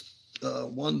says it's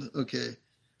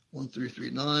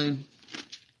 1339.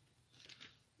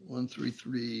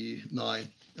 1339.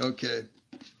 Okay.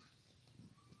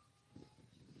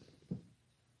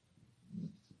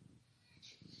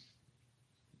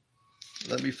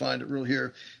 Let me find it real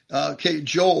here. Okay,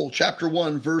 Joel chapter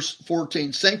 1, verse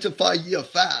 14. Sanctify ye a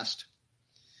fast.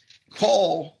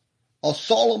 Call a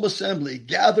solemn assembly.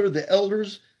 Gather the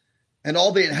elders and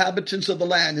all the inhabitants of the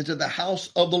land into the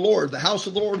house of the Lord. The house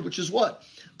of the Lord, which is what?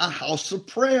 A house of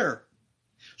prayer.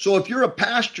 So if you're a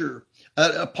pastor,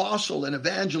 an apostle, an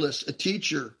evangelist, a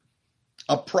teacher,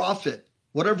 a prophet,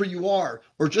 whatever you are,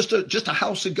 or just a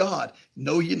house of God,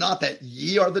 know ye not that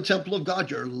ye are the temple of God?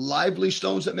 You're lively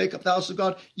stones that make up the house of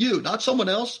God. You, not someone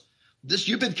else.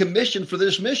 You've been commissioned for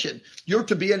this mission. You're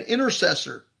to be an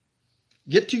intercessor.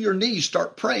 Get to your knees.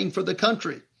 Start praying for the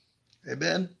country.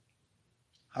 Amen.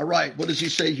 All right. What does he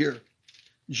say here?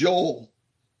 Joel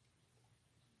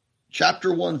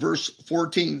chapter 1, verse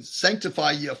 14.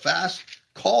 Sanctify ye a fast.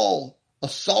 Call a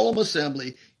solemn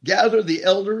assembly. Gather the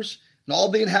elders and all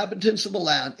the inhabitants of the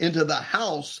land into the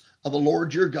house of the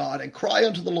Lord your God, and cry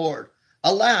unto the Lord.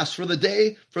 Alas, for the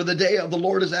day of the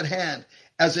Lord is at hand.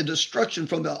 As a destruction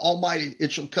from the Almighty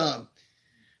it shall come.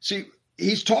 See,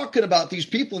 he's talking about these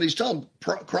people, and he's telling them,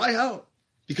 cry out,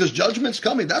 because judgment's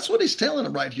coming. That's what he's telling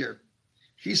them right here.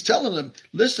 He's telling them,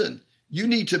 listen, you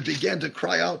need to begin to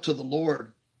cry out to the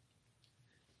Lord.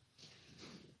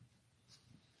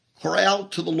 Cry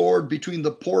out to the Lord between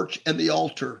the porch and the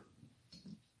altar.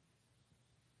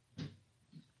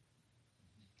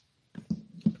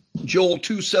 Joel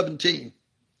 2:17.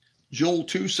 Joel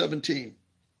 2:17.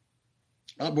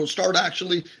 We'll start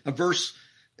actually a verse.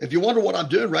 If you wonder what I'm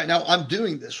doing right now, I'm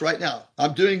doing this right now.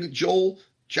 I'm doing Joel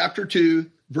chapter 2,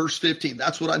 verse 15.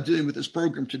 That's what I'm doing with this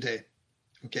program today.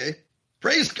 Okay?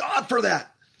 Praise God for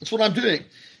that. That's what I'm doing.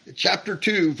 Chapter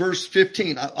 2, verse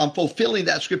 15. I'm fulfilling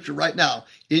that scripture right now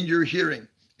in your hearing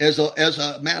as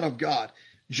a man of God.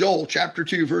 Joel chapter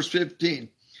 2, verse 15.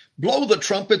 Blow the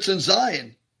trumpets in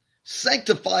Zion.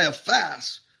 Sanctify a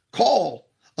fast. Call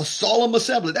a solemn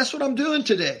assembly. That's what I'm doing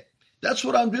today. That's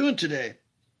what I'm doing today.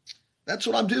 That's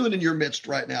what I'm doing in your midst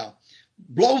right now.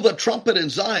 Blow the trumpet in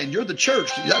Zion. You're the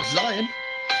church. That's Zion.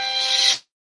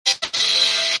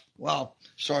 Wow.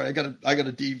 Sorry, I gotta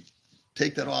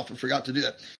take that off. I forgot to do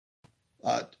that.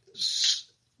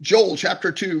 Joel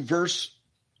chapter 2, verse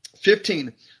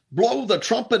 15. Blow the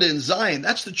trumpet in Zion.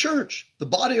 That's the church, the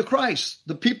body of Christ,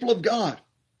 the people of God.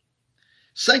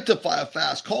 Sanctify a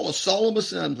fast. Call a solemn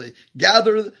assembly.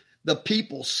 Gather the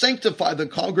people. Sanctify the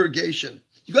congregation.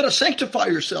 You got to sanctify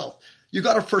yourself. You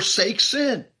got to forsake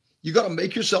sin. You got to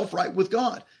make yourself right with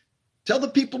God. Tell the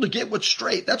people to get what's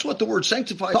straight. That's what the word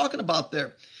sanctify is talking about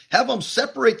there. Have them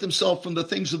separate themselves from the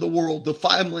things of the world, the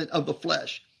defilement of the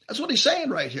flesh. That's what he's saying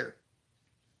right here.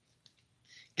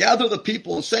 Gather the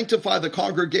people and sanctify the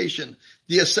congregation,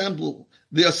 the assembly,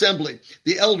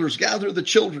 the elders. Gather the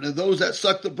children and those that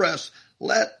suck the breast.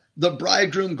 Let the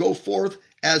bridegroom go forth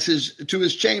to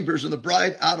his chambers, and the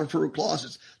bride out of her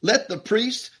closets. Let the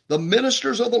priests, the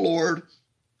ministers of the Lord,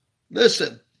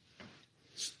 listen.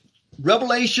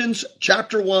 Revelations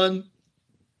chapter 1,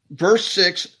 verse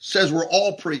 6 says we're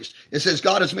all priests. It says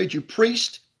God has made you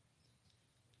priests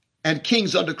and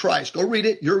kings unto Christ. Go read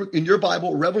it. You're in your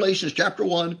Bible, Revelations chapter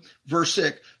 1, verse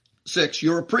 6.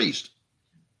 You're a priest.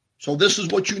 So this is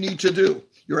what you need to do.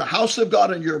 You're a house of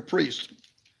God and you're a priest.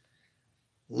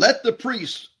 Let the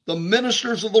priests, the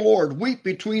ministers of the Lord, weep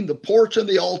between the porch and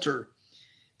the altar,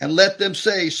 and let them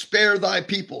say, spare thy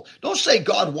people. Don't say,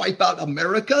 God, wipe out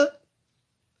America,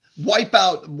 wipe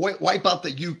out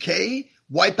the UK,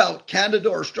 wipe out Canada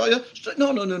or Australia.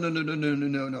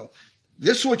 No.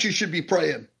 This is what you should be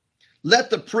praying. Let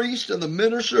the priests and the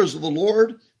ministers of the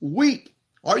Lord weep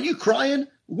Are you crying?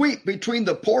 Weep between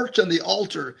the porch and the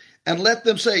altar, and let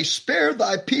them say, spare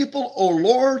thy people, O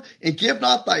Lord, and give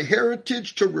not thy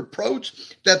heritage to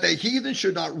reproach, that the heathen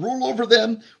should not rule over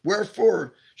them.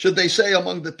 Wherefore should they say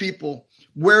among the people,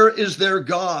 where is their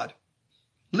God?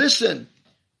 Listen,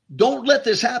 don't let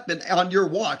this happen on your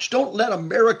watch. Don't let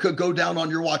America go down on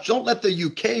your watch. Don't let the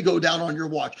UK go down on your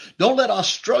watch. Don't let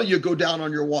Australia go down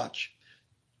on your watch.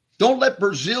 Don't let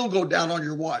Brazil go down on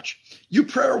your watch. You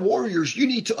prayer warriors, you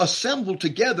need to assemble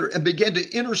together and begin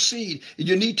to intercede.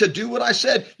 You need to do what I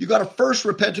said. You got to first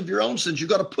repent of your own sins. You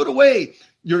got to put away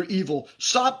your evil.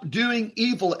 Stop doing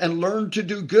evil and learn to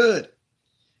do good.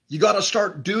 You got to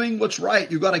start doing what's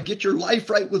right. You got to get your life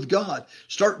right with God.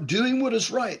 Start doing what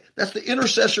is right. That's the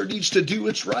intercessor needs to do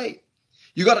what's right.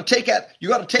 You got to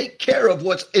take care of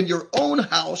what's in your own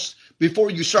house before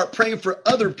you start praying for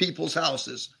other people's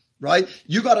houses. Right?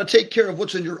 You got to take care of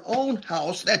what's in your own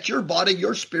house. That's your body,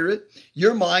 your spirit,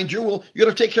 your mind, your will. You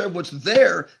got to take care of what's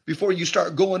there before you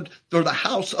start going for the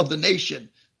house of the nation.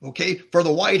 Okay? For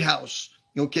the White House.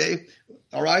 Okay?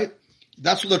 All right?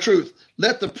 That's the truth.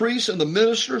 Let the priests and the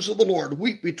ministers of the Lord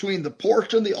weep between the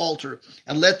porch and the altar,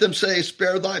 and let them say,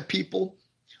 spare thy people,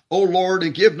 O Lord,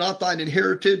 and give not thine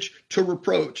heritage to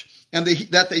reproach, and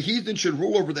that the heathen should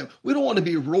rule over them. We don't want to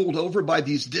be ruled over by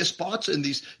these despots and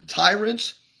these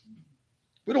tyrants.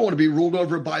 We don't want to be ruled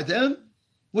over by them.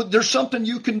 Well, there's something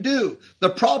you can do.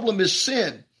 The problem is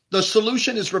sin. The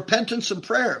solution is repentance and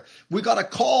prayer. We got to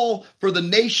call for the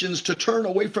nations to turn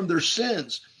away from their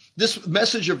sins. This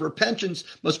message of repentance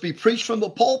must be preached from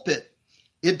the pulpit.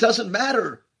 It doesn't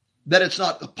matter that it's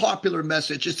not a popular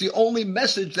message. It's the only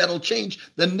message that'll change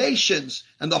the nations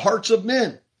and the hearts of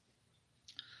men.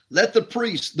 Let the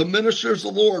priests, the ministers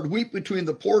of the Lord, weep between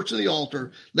the porch and the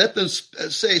altar. Let them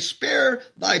say, spare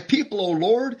thy people, O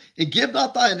Lord, and give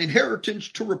not thine inheritance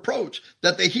to reproach,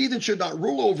 that the heathen should not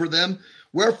rule over them.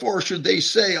 Wherefore should they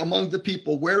say among the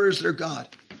people, where is their God?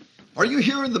 Are you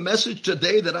hearing the message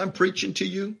today that I'm preaching to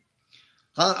you?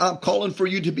 I'm calling for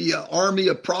you to be an army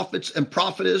of prophets and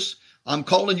prophetess. I'm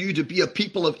calling you to be a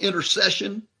people of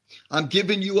intercession. I'm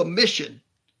giving you a mission.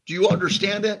 Do you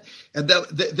understand that? And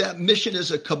that mission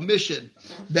is a commission,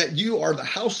 that you are the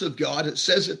house of God. It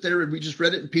says it there, and we just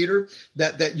read it in Peter,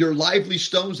 that you're lively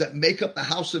stones that make up the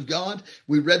house of God.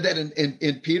 We read that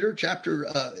in Peter chapter,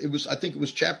 I think it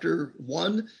was chapter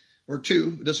 1 or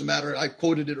 2. It doesn't matter. I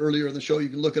quoted it earlier in the show. You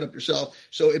can look it up yourself.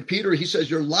 So in Peter, he says,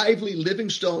 you're lively living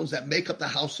stones that make up the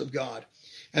house of God.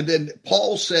 And then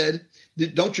Paul said,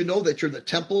 don't you know that you're the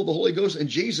temple of the Holy Ghost? And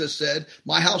Jesus said,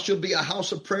 my house shall be a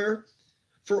house of prayer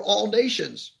for all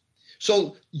nations.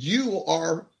 So you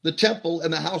are the temple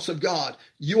and the house of God.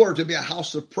 You are to be a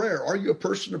house of prayer. Are you a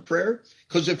person of prayer?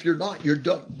 Because if you're not, you're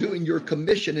doing your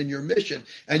commission and your mission,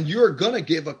 and you're going to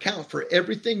give account for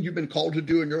everything you've been called to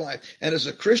do in your life. And as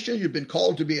a Christian, you've been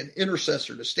called to be an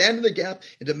intercessor, to stand in the gap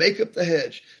and to make up the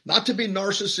hedge, not to be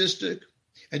narcissistic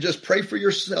and just pray for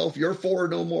yourself. You're for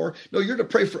no more. No, you're to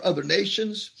pray for other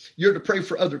nations. You're to pray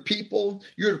for other people.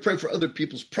 You're to pray for other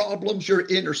people's problems. You're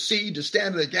to intercede, to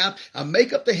stand in the gap and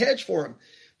make up the hedge for them.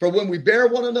 For when we bear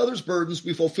one another's burdens,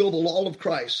 we fulfill the law of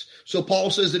Christ. So Paul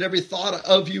says that every thought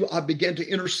of you, I begin to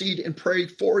intercede and pray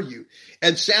for you.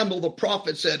 And Samuel the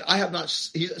prophet said, I have not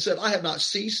ceased. He said, I have not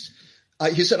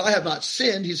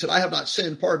sinned. He said, I have not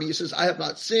sinned, pardon me. He says, I have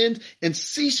not sinned in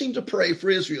ceasing to pray for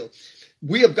Israel.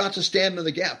 We have got to stand in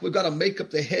the gap. We've got to make up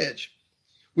the hedge.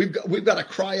 We've got to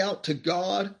cry out to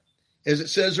God, as it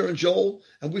says there in Joel,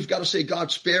 and we've got to say, God,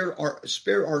 spare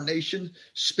our nation,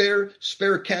 spare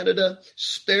Canada,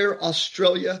 spare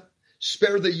Australia,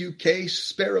 spare the UK,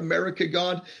 spare America,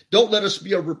 God. Don't let us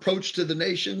be a reproach to the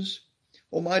nations,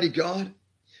 Almighty God.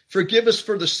 Forgive us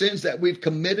for the sins that we've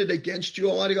committed against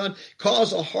you, Almighty God.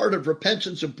 Cause a heart of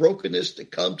repentance and brokenness to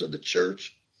come to the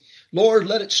church. Lord,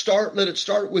 let it start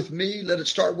with me. Let it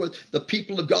start with the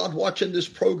people of God watching this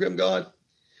program, God.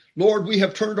 Lord, we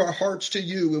have turned our hearts to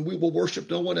you and we will worship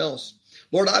no one else.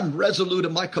 Lord, I'm resolute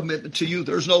in my commitment to you.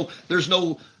 There's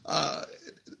no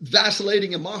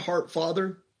vacillating in my heart,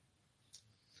 Father.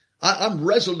 I'm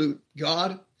resolute,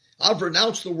 God. I've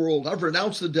renounced the world. I've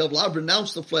renounced the devil. I've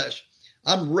renounced the flesh.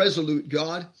 I'm resolute,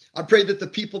 God. I pray that the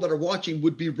people that are watching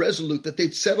would be resolute, that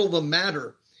they'd settle the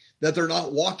matter, that they're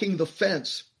not walking the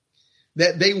fence,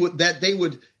 that they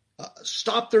would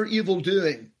stop their evil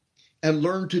doing and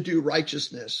learn to do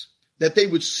righteousness, that they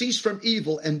would cease from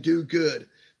evil and do good,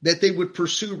 that they would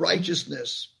pursue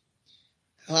righteousness.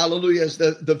 Hallelujah. As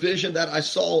the vision that I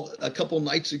saw a couple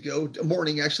nights ago,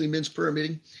 morning, actually, men's prayer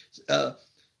meeting.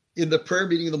 In the prayer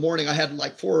meeting in the morning, I had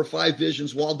like 4 or 5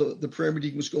 visions while the prayer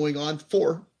meeting was going on.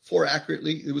 Four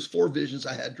accurately. It was 4 visions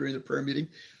I had during the prayer meeting.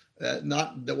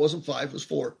 That wasn't 5, it was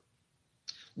 4.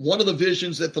 One of the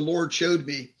visions that the Lord showed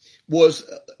me was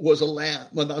a lamb.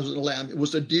 Well, that wasn't a lamb. It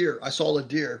was a deer. I saw a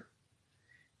deer.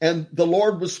 And the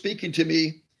Lord was speaking to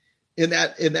me in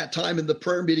that time in the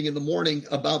prayer meeting in the morning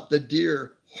about the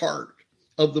deer heart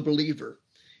of the believer.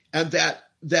 And that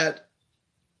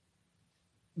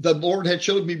the Lord had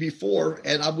showed me before,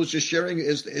 and I was just sharing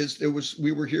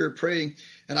we were here praying,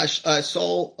 and I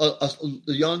saw a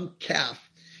young calf,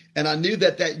 and I knew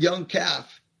that young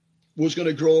calf was going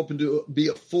to grow up and be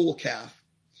a full calf.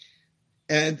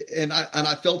 And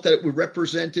I felt that it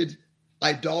represented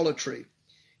idolatry,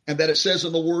 and that it says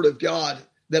in the Word of God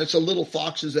that it's the little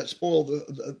foxes that spoil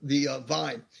the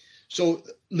vine. So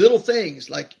little things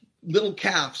like little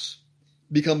calves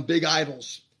become big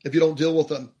idols if you don't deal with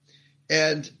them.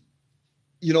 And,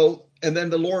 and then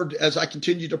the Lord, as I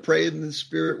continued to pray in the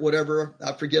Spirit, whatever,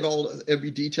 I forget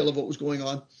every detail of what was going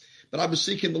on, but I was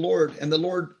seeking the Lord, and the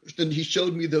Lord, then he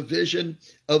showed me the vision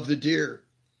of the deer.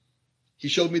 He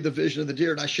showed me the vision of the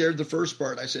deer, and I shared the first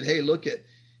part. I said, hey,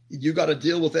 you got to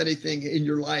deal with anything in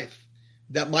your life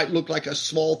that might look like a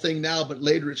small thing now, but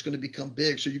later it's going to become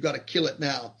big. So you got to kill it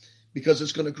now because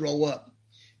it's going to grow up.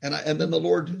 And then the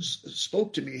Lord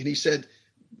spoke to me, and he said,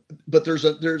 but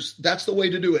that's the way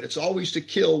to do it. It's always to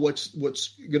kill what's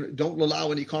gonna, don't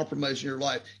allow any compromise in your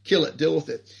life. Kill it, deal with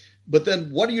it. But then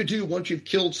what do you do once you've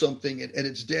killed something and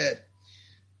it's dead?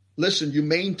 Listen, you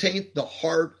maintain the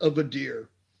heart of a deer.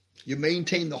 You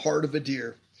maintain the heart of a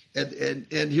deer.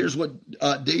 And here's what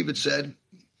David said.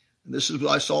 And this is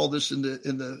what I saw this in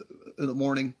the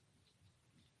morning.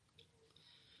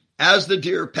 As the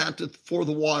deer panteth for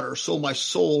the water, so my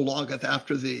soul longeth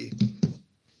after thee.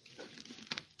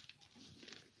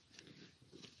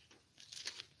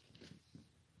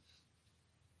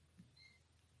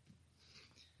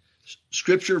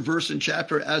 Scripture, verse and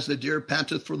chapter, as the deer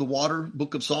panteth for the water,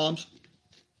 book of Psalms.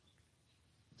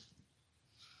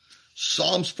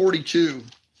 Psalms 42.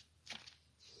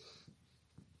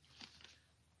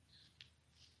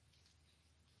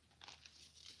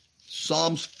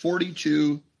 Psalms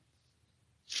 42.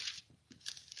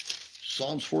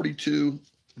 Psalms 42,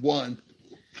 1.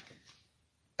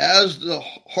 As the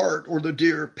hart or the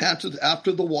deer panteth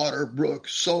after the water brook,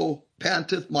 so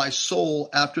panteth my soul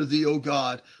after thee, O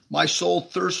God. My soul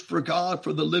thirsts for God,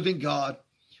 for the living God.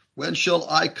 When shall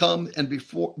I come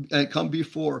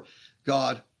before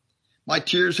God? My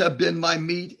tears have been my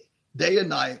meat day and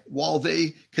night, while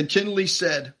they continually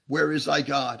said, where is thy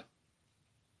God?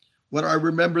 When I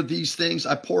remember these things,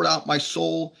 I poured out my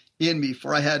soul in me,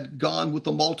 for I had gone with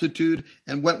the multitude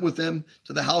and went with them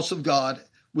to the house of God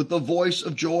with the voice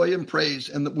of joy and praise,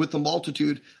 and with the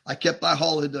multitude I kept thy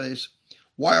holidays.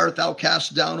 Why art thou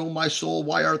cast down, O my soul?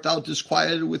 Why art thou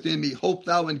disquieted within me? Hope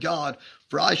thou in God,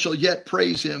 for I shall yet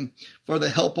praise him for the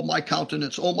help of my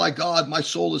countenance. O my God, my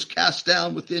soul is cast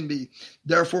down within me.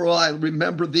 Therefore I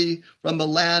remember thee from the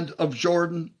land of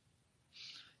Jordan.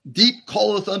 Deep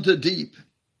calleth unto deep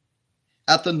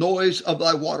at the noise of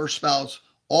thy waterspouts.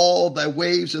 All thy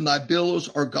waves and thy billows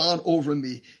are gone over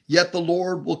me. Yet the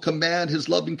Lord will command his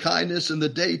loving kindness in the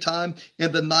daytime.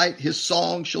 In the night his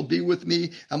song shall be with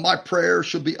me, and my prayer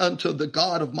shall be unto the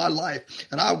God of my life.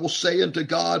 And I will say unto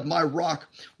God, my rock,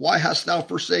 why hast thou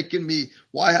forsaken me?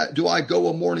 Why do I go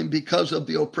a mourning because of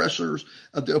the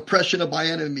oppression of my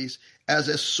enemies? As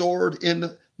a sword in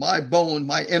my bone,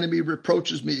 my enemy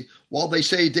reproaches me, while they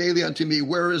say daily unto me,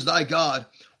 where is thy God?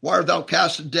 Why art thou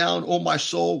cast down, O my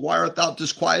soul? Why art thou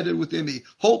disquieted within me?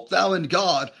 Hope thou in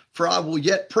God, for I will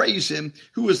yet praise him,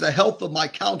 who is the health of my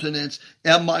countenance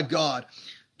and my God.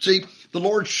 See, the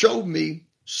Lord showed me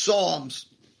Psalms,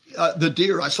 the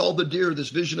deer. I saw the deer, this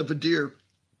vision of a deer.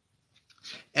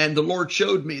 And the Lord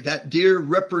showed me that deer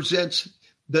represents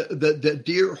the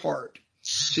deer heart.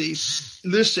 See,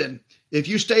 listen, if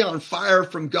you stay on fire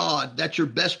from God, that's your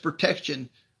best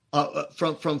protection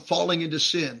from falling into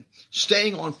sin.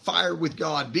 Staying on fire with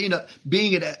God, being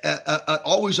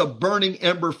always a burning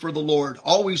ember for the Lord,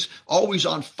 always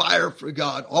on fire for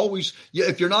God. Always,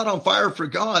 if you're not on fire for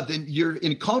God, then you're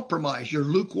in compromise. You're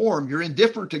lukewarm. You're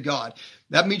indifferent to God.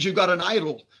 That means you've got an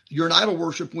idol. You're an idol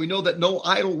worshiper. We know that no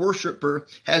idol worshiper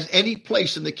has any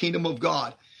place in the kingdom of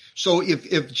God. So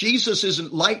if Jesus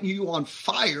isn't lighting you on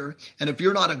fire, and if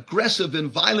you're not aggressive and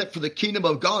violent for the kingdom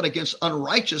of God against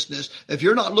unrighteousness, if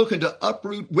you're not looking to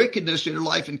uproot wickedness in your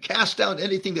life and cast down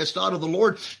anything that's not of the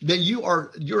Lord, then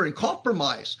you're in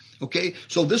compromise. Okay,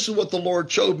 so this is what the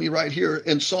Lord showed me right here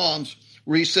in Psalms,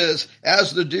 where he says,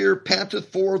 as the deer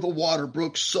panteth for the water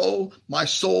brook, so my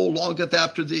soul longeth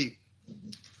after thee.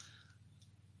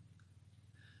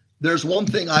 There's one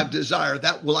thing I've desired,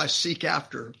 that will I seek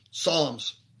after.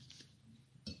 Psalms.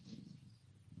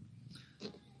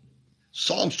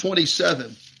 Psalms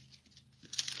 27.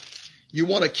 You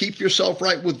want to keep yourself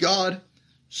right with God?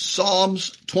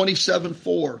 Psalms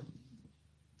 27:4.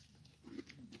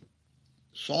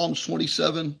 Psalms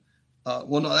 27.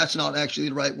 Well, no, that's not actually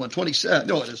the right one. 27.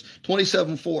 No, it is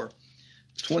 27:4.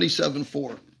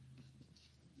 27:4.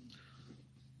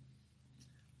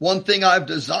 One thing I've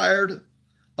desired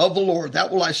of the Lord,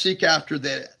 that will I seek after,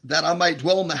 that I might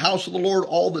dwell in the house of the Lord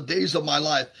all the days of my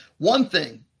life. One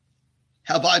thing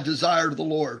have I desired of the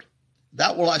Lord,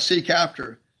 that will I seek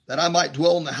after, that I might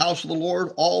dwell in the house of the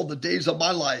Lord all the days of my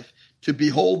life, to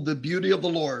behold the beauty of the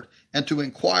Lord, and to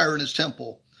inquire in his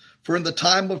temple. For in the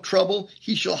time of trouble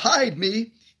he shall hide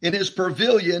me in his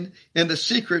pavilion, in the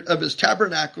secret of his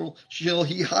tabernacle shall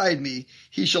he hide me.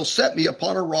 He shall set me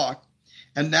upon a rock,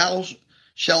 and now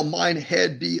shall mine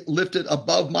head be lifted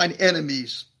above mine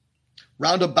enemies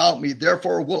round about me.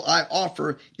 Therefore will I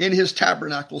offer in his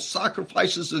tabernacle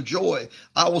sacrifices of joy.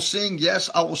 I will sing, yes,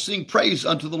 I will sing praise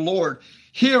unto the Lord.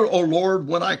 Hear, O Lord,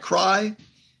 when I cry.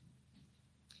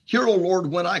 Hear, O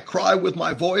Lord, when I cry with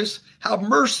my voice. Have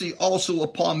mercy also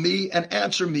upon me, and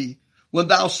answer me. When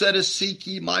thou saidest, seek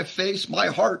ye my face, my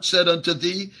heart said unto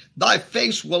thee, thy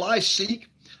face will I seek.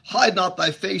 Hide not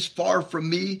thy face far from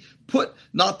me. Put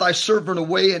not thy servant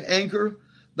away in anger.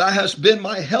 Thou hast been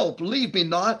my help. Leave me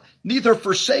not, neither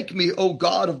forsake me, O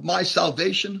God of my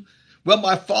salvation. When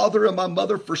my father and my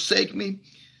mother forsake me,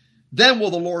 then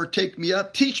will the Lord take me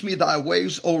up. Teach me thy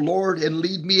ways, O Lord, and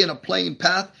lead me in a plain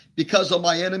path because of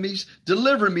my enemies.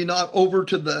 Deliver me not over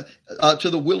to the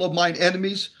will of mine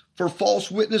enemies. For false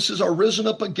witnesses are risen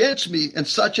up against me, and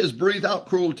such as breathe out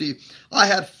cruelty. I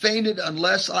had fainted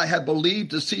unless I had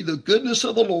believed to see the goodness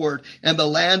of the Lord and the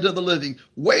land of the living.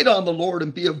 Wait on the Lord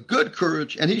and be of good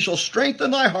courage, and he shall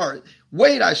strengthen thy heart.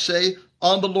 Wait, I say,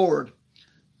 on the Lord.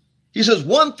 He says,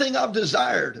 one thing I've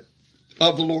desired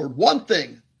of the Lord, one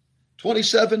thing.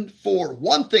 27:4.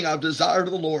 One thing I've desired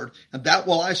of the Lord, and that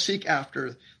will I seek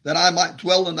after, that I might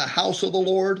dwell in the house of the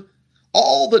Lord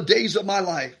all the days of my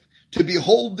life, to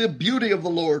behold the beauty of the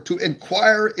Lord, to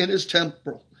inquire in his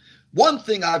temple. One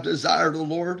thing I've desired of the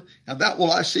Lord, and that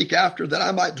will I seek after, that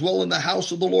I might dwell in the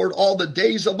house of the Lord all the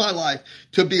days of my life,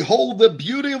 to behold the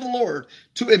beauty of the Lord,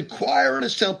 to inquire in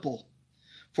his temple.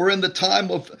 For in the time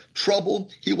of trouble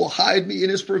he will hide me in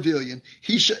his pavilion.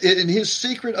 In his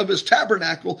secret of his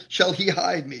tabernacle shall he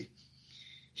hide me.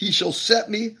 He shall set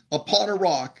me upon a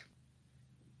rock.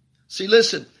 See,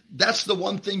 listen, that's the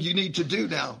one thing you need to do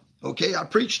now. Okay, I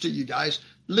preach to you guys.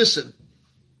 Listen,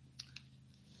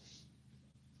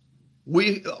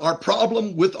 our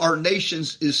problem with our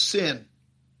nations is sin.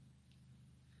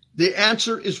 The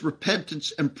answer is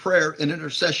repentance and prayer and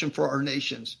intercession for our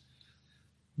nations.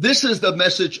 This is the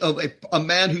message of a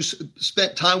man who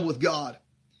spent time with God.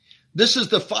 This is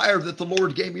the fire that the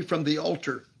Lord gave me from the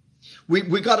altar. We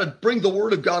got to bring the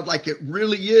word of God like it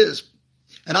really is.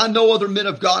 And I know other men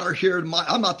of God are here.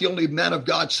 I'm not the only man of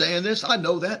God saying this. I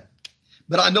know that.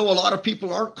 But I know a lot of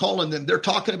people aren't calling them. They're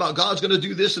talking about God's going to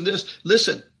do this and this.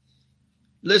 Listen.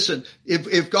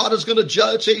 If God is going to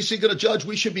judge, say he's going to judge,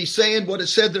 we should be saying what it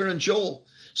said there in Joel.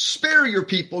 Spare your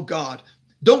people, God.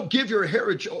 Don't give your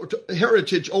heritage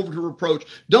over to reproach.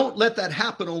 Don't let that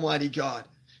happen, Almighty God.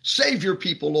 Save your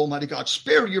people, Almighty God.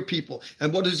 Spare your people.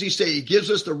 And what does he say? He gives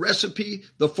us the recipe,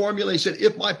 the formula. He said,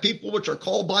 if my people, which are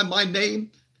called by my name,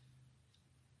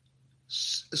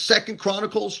 2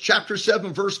 Chronicles chapter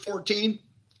 7, verse 14,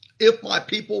 if my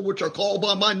people, which are called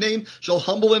by my name, shall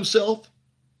humble themselves,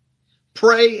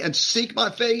 pray and seek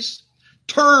my face,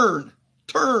 turn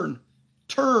from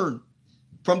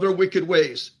their wicked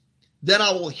ways, then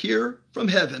I will hear from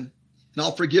heaven and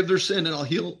I'll forgive their sin and I'll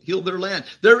heal their land.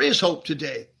 There is hope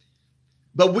today,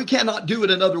 but we cannot do it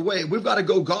another way. We've got to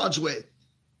go God's way.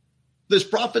 There's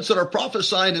prophets that are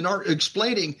prophesying and aren't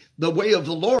explaining the way of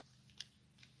the Lord.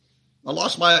 I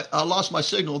lost my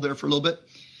signal there for a little bit.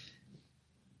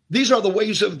 These are the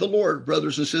ways of the Lord,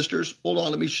 brothers and sisters. Hold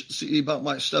on, let me see about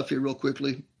my stuff here real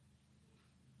quickly.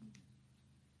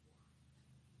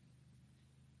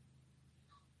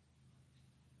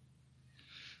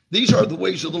 These are the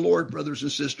ways of the Lord, brothers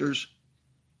and sisters.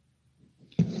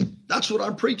 That's what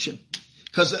I'm preaching.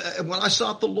 Because when I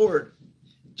sought the Lord,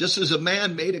 just as a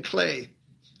man made of clay,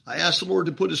 I asked the Lord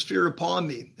to put his fear upon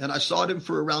me. And I sought him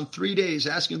for around 3 days,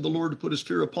 asking the Lord to put his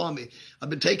fear upon me. I've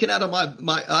been taken out of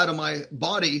my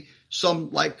body some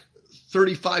like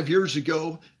 35 years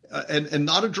ago, and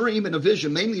not a dream and a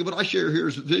vision. Mainly what I share here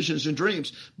is visions and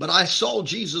dreams. But I saw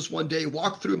Jesus one day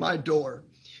walk through my door,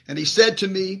 and he said to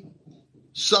me,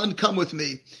 son, come with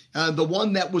me. And the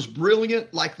one that was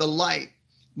brilliant like the light,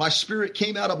 my spirit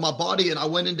came out of my body and I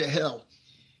went into hell.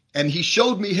 And he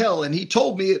showed me hell, and he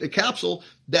told me at a capsule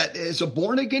that as a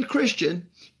born again Christian,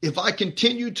 if I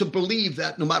continued to believe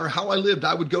that no matter how I lived,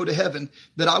 I would go to heaven,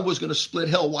 that I was going to split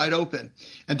hell wide open.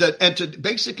 And to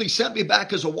basically set me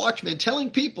back as a watchman, telling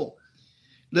people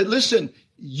that, listen,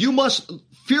 you must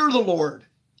fear the Lord.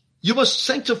 You must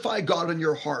sanctify God in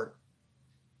your heart.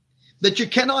 That you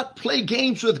cannot play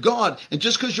games with God. And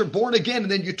just because you're born again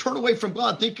and then you turn away from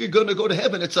God, think you're going to go to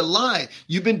heaven. It's a lie.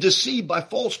 You've been deceived by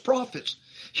false prophets.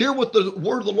 Hear what the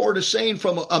word of the Lord is saying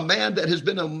from a man that has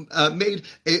been made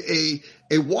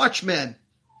a watchman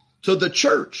to the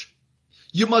church.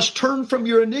 You must turn from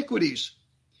your iniquities.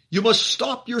 You must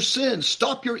stop your sins,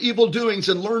 stop your evil doings,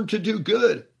 and learn to do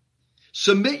good.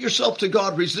 Submit yourself to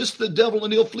God. Resist the devil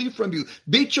and he'll flee from you.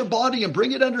 Beat your body and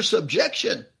bring it under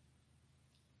subjection.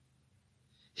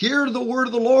 Hear the word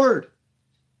of the Lord.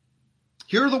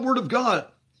 Hear the word of God.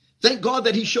 Thank God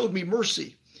that he showed me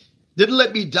mercy. Didn't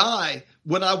let me die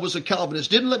when I was a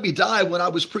Calvinist. Didn't let me die when I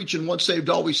was preaching once saved,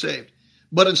 always saved.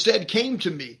 But instead came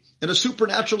to me in a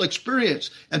supernatural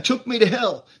experience and took me to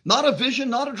hell. Not a vision,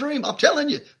 not a dream. I'm telling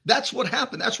you, that's what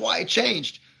happened. That's why I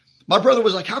changed. My brother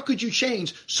was like, how could you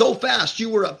change so fast? You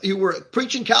were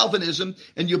preaching Calvinism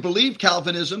and you believed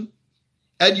Calvinism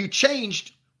and you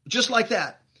changed just like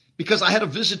that because I had a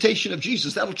visitation of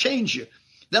Jesus. That'll change you.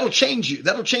 That'll change you.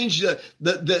 That'll change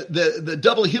the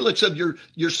double helix of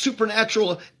your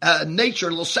supernatural nature.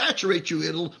 It'll saturate you.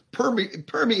 It'll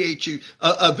permeate you.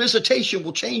 A visitation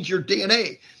will change your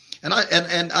DNA. And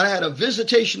I had a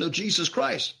visitation of Jesus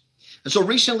Christ. And so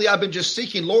recently I've been just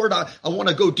seeking, Lord, I want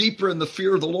to go deeper in the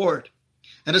fear of the Lord.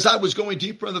 And as I was going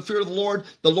deeper in the fear of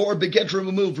the Lord began to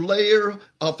remove layer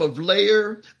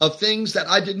of things that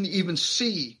I didn't even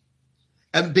see.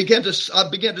 And I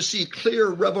began to see clear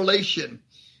revelation,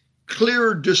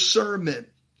 clearer discernment,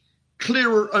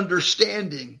 clearer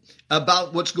understanding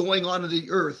about what's going on in the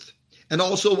earth. And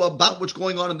also about what's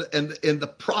going on in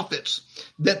the prophets,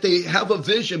 that they have a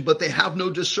vision, but they have no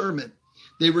discernment.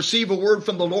 They receive a word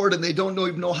from the Lord and they don't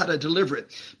even know how to deliver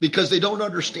it because they don't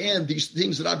understand these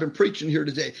things that I've been preaching here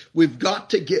today. We've got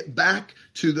to get back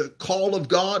to the call of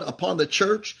God upon the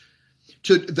church.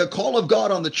 The call of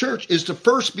God on the church is to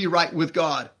first be right with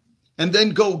God and then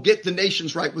go get the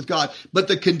nations right with God. But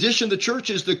the condition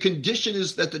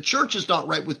is that the church is not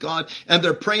right with God and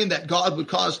they're praying that God would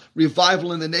cause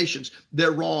revival in the nations.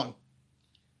 They're wrong.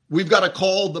 We've got to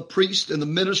call the priests and the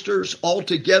ministers all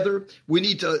together. We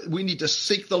need to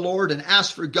seek the Lord and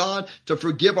ask for God to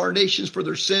forgive our nations for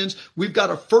their sins. We've got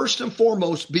to first and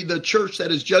foremost be the church that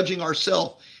is judging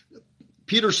ourselves.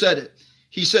 Peter said it.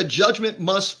 He said, judgment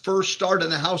must first start in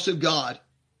the house of God,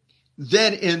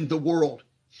 then in the world.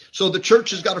 So the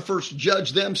church has got to first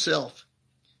judge themselves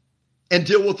and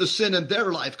deal with the sin in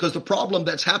their life, because the problem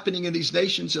that's happening in these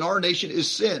nations, in our nation, is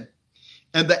sin.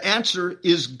 And the answer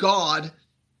is God.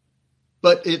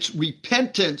 But it's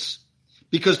repentance,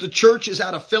 because the church is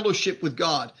out of fellowship with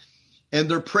God and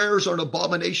their prayers are an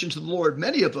abomination to the Lord.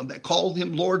 Many of them that call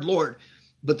him Lord, Lord,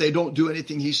 but they don't do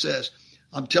anything he says.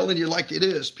 I'm telling you like it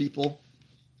is, people.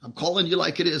 I'm calling you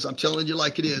like it is. I'm telling you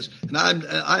like it is. And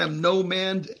I am no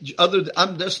man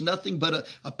I'm just nothing but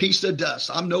a piece of dust.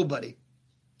 I'm nobody.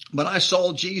 But I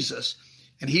saw Jesus.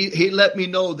 And he let me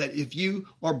know that if you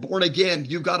are born again,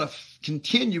 you've got to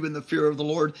continue in the fear of the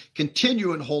Lord,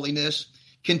 continue in holiness,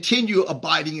 continue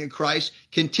abiding in Christ,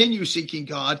 continue seeking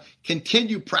God,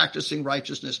 continue practicing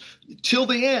righteousness till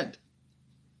the end.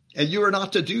 And you are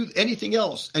not to do anything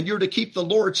else. And you're to keep the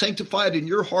Lord sanctified in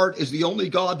your heart as the only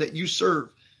God that you serve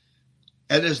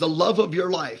and as the love of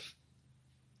your life.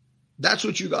 That's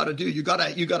what you got to do. You got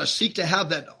to seek to have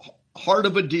that heart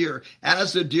of a deer.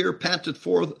 As the deer panteth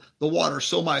for the water,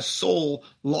 so my soul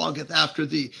longeth after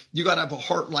thee. You got to have a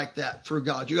heart like that for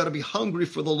God. You got to be hungry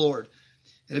for the Lord.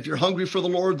 And if you're hungry for the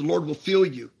Lord will fill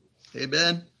you.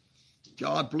 Amen.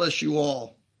 God bless you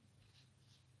all.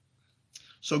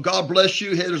 So God bless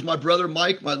you. Hey, there's my brother,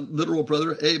 Mike, my literal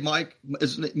brother. Hey, Mike,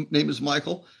 his name is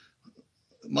Michael.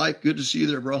 Mike, good to see you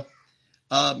there, bro.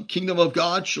 Kingdom of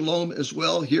God, shalom as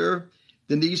well here.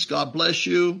 Denise, God bless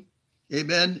you.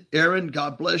 Amen. Aaron,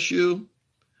 God bless you.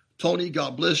 Tony,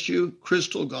 God bless you.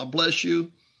 Crystal, God bless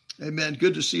you. Amen.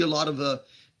 Good to see a lot of the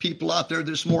people out there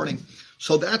this morning.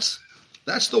 So that's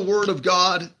the word of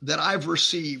God that I've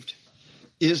received,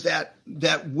 is that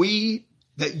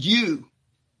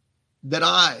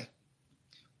I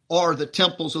are the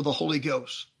temples of the Holy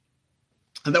Ghost,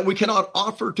 and that we cannot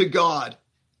offer to God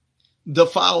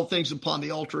defiled things upon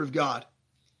the altar of God.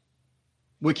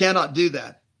 We cannot do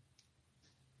that.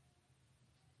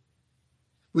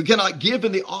 We cannot give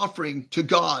in the offering to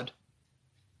God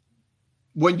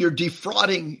when you're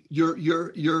defrauding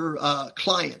your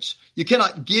clients. You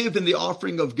cannot give in the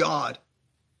offering of God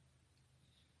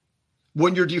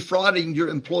when you're defrauding your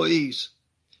employees.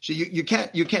 So you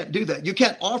can't do that. You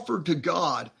can't offer to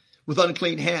God with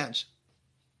unclean hands.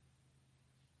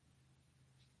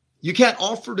 You can't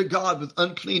offer to God with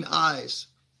unclean eyes.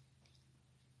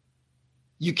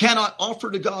 You cannot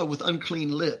offer to God with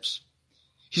unclean lips.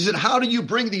 He said, how do you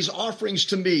bring these offerings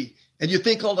to me? And you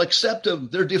think I'll accept them?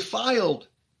 They're defiled.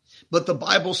 But the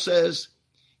Bible says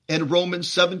in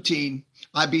Romans 17,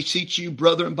 I beseech you,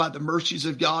 brethren, by the mercies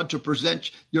of God, to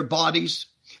present your bodies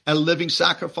a living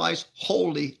sacrifice,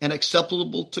 holy and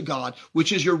acceptable to God,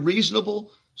 which is your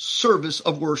reasonable service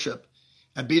of worship.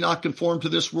 And be not conformed to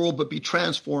this world, but be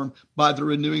transformed by the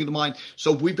renewing of the mind.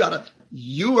 So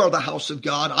you are the house of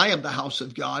God. I am the house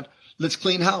of God. Let's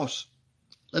clean house.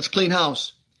 Let's clean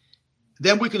house.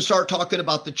 Then we can start talking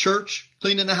about the church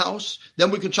cleaning the house.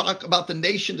 Then we can talk about the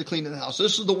nation to clean the house.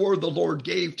 This is the word the Lord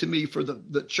gave to me for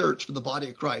the church, for the body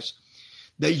of Christ,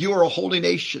 that you are a holy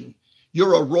nation.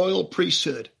 You're a royal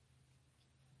priesthood.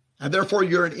 And therefore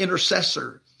you're an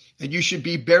intercessor, and you should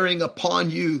be bearing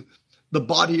upon you the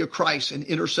body of Christ in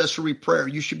intercessory prayer.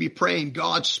 You should be praying,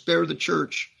 God, spare the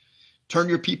church. Turn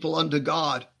your people unto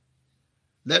God.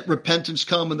 Let repentance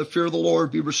come and the fear of the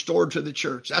Lord be restored to the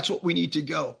church. That's what we need to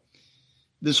go.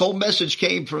 This whole message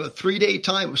came from a 3-day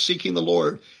time of seeking the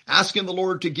Lord, asking the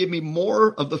Lord to give me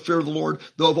more of the fear of the Lord,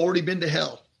 though I've already been to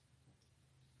hell.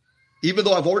 Even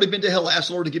though I've already been to hell, I asked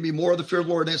the Lord to give me more of the fear of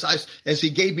the Lord. And as he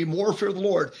gave me more fear of the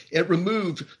Lord, it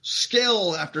removed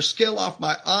scale after scale off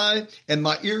my eye, and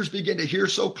my ears began to hear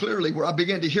so clearly, where I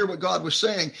began to hear what God was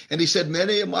saying. And he said,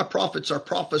 many of my prophets are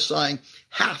prophesying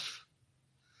half.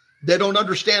 They don't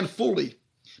understand fully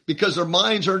because their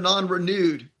minds are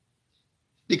non-renewed.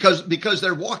 Because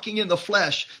they're walking in the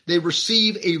flesh, they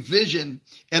receive a vision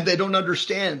and they don't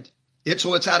understand it,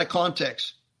 so it's out of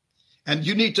context. And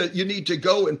you need to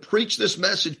go and preach this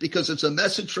message, because it's a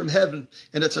message from heaven,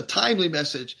 and it's a timely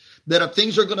message, that if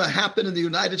things are going to happen in the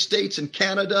United States and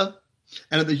Canada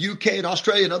and in the UK and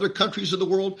Australia and other countries of the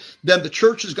world, then the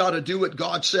church has got to do what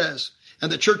God says. And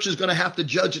the church is going to have to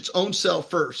judge its own self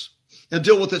first and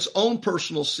deal with its own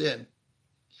personal sin.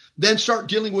 Then start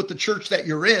dealing with the church that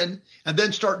you're in, and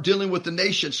then start dealing with the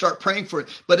nation. Start praying for it.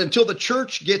 But until the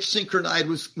church gets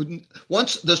synchronized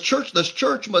once the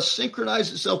church must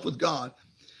synchronize itself with God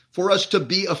for us to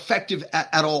be effective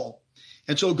at all.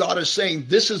 And so God is saying,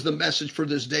 this is the message for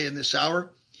this day and this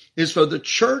hour, is for the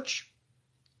church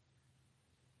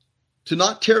to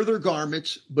not tear their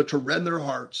garments, but to rend their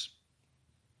hearts.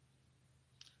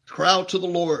 Cry out to the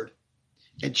Lord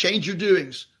and change your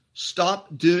doings.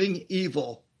 Stop doing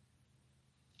evil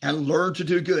and learn to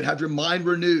do good. Have your mind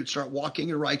renewed. Start walking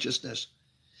in righteousness.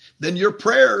 Then your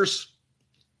prayers,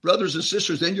 brothers and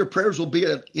sisters, then your prayers will be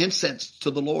an incense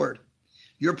to the Lord.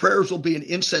 Your prayers will be an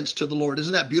incense to the Lord.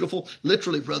 Isn't that beautiful?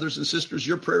 Literally, brothers and sisters,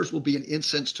 your prayers will be an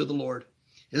incense to the Lord.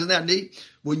 Isn't that neat?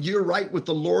 When you're right with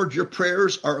the Lord, your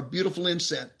prayers are a beautiful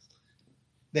incense.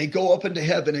 They go up into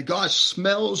heaven, and God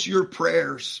smells your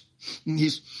prayers. And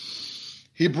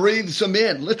He breathes them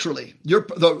in, literally.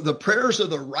 The prayers of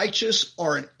the righteous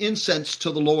are an incense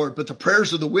to the Lord, but the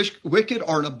prayers of the wicked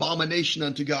are an abomination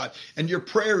unto God. And your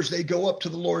prayers, they go up to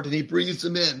the Lord, and he breathes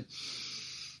them in.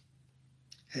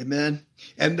 Amen.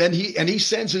 And then he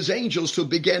sends his angels to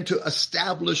begin to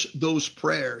establish those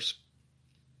prayers.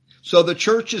 So the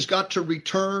church has got to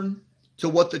return to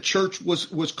what the church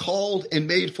was called and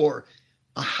made for,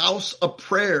 a house of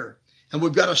prayer. And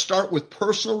we've got to start with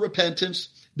personal repentance,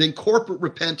 then corporate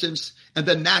repentance, and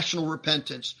then national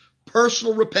repentance.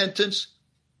 Personal repentance,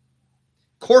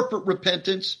 corporate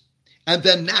repentance, and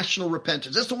then national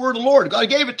repentance. That's the word of the Lord. God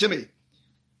gave it to me.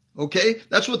 Okay?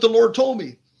 That's what the Lord told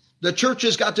me. The church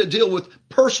has got to deal with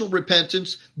personal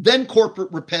repentance, then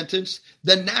corporate repentance,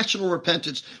 then national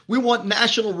repentance. We want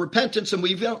national repentance, and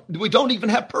we don't even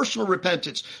have personal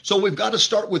repentance. So we've got to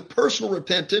start with personal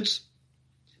repentance,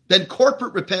 then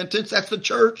corporate repentance, that's the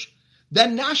church,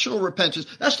 then national repentance.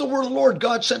 That's the word of the Lord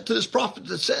God sent to this prophet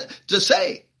to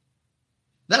say.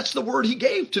 That's the word he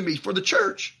gave to me for the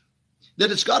church,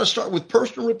 that it's got to start with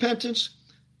personal repentance,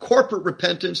 corporate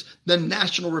repentance, then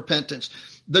national repentance.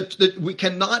 That we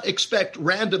cannot expect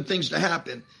random things to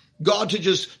happen. God to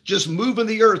just move in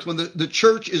the earth when the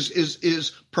church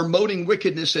is promoting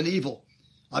wickedness and evil.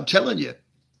 I'm telling you,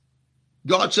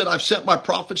 God said, I've sent my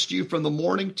prophets to you from the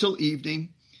morning till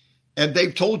evening, and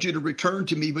they've told you to return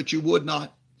to me, but you would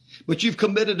not. But you've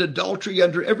committed adultery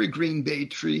under every green bay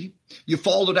tree. You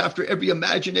followed after every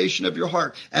imagination of your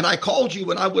heart. And I called you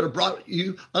when I would have brought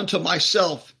you unto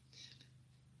myself.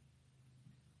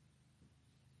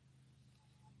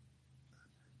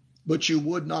 but you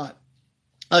would not.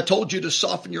 I told you to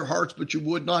soften your hearts, but you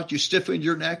would not. You stiffened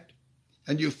your neck,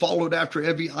 and you followed after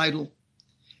every idol.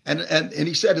 And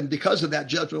he said, and because of that,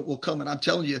 judgment will come. And I'm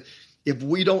telling you, if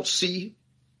we don't see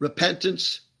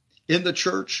repentance in the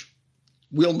church,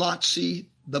 we'll not see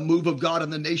the move of God in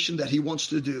the nation that he wants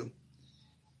to do.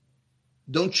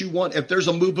 Don't you want, if there's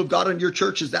a move of God in your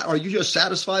church, are you just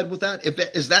satisfied with that?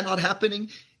 Is that not happening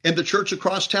in the church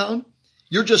across town?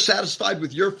 You're just satisfied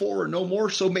with your 4 or no more.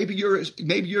 So maybe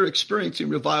you're experiencing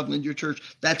revival in your church.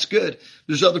 That's good.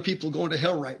 There's other people going to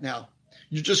hell right now.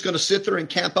 You're just going to sit there and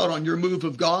camp out on your move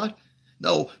of God?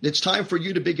 No, it's time for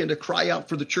you to begin to cry out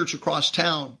for the church across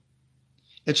town.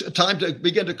 It's time to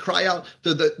begin to cry out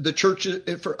to the church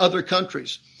for other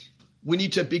countries. We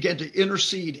need to begin to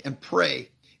intercede and pray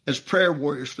as prayer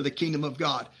warriors for the kingdom of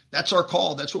God. That's our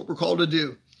call. That's what we're called to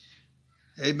do.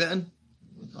 Amen.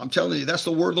 I'm telling you, that's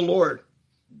the word of the Lord.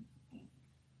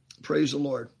 Praise the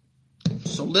Lord.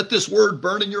 So let this word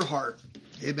burn in your heart.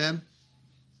 Amen.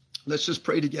 Let's just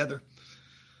pray together.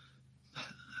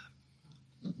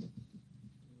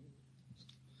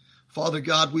 Father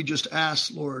God, we just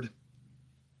ask, Lord,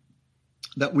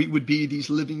 that we would be these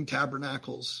living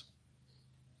tabernacles,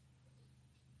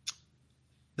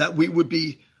 that we would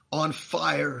be on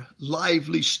fire,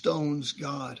 lively stones,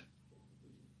 God,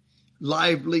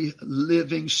 lively,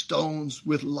 living stones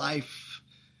with life.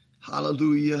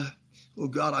 Hallelujah. Oh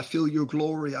God, I feel your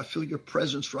glory. I feel your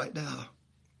presence right now.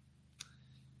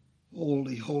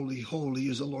 Holy, holy, holy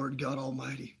is the Lord God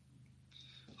Almighty.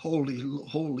 Holy,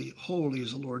 holy, holy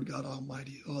is the Lord God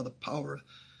Almighty. Oh, the power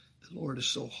of the Lord is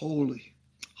so holy.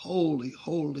 Holy,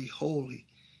 holy, holy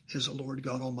is the Lord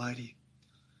God Almighty.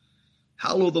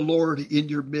 Hallow the Lord in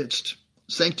your midst.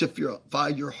 Sanctify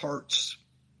your hearts.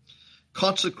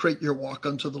 Consecrate your walk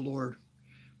unto the Lord.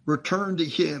 Return to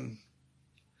him.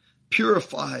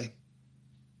 Purify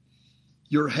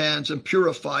your hands and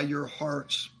purify your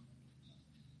hearts.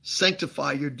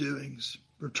 Sanctify your doings.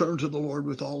 Return to the Lord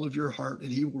with all of your heart,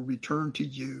 and he will return to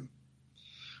you.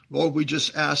 Lord, we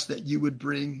just ask that you would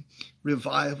bring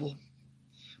revival,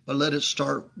 but let it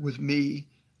start with me.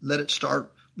 Let it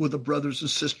start with the brothers and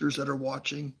sisters that are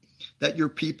watching, that your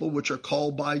people which are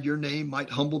called by your name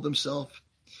might humble themselves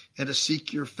and to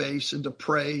seek your face and to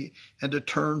pray and to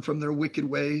turn from their wicked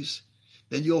ways.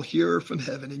 Then you'll hear from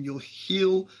heaven and you'll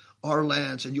heal our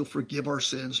lands and you'll forgive our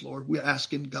sins, Lord. We're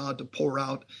asking God to pour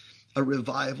out a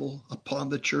revival upon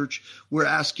the church. We're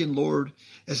asking, Lord,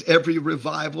 as every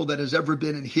revival that has ever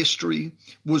been in history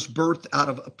was birthed out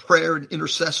of a prayer and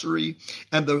intercessory,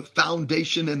 and the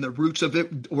foundation and the roots of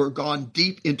it were gone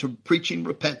deep into preaching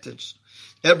repentance.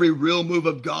 Every real move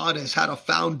of God has had a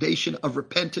foundation of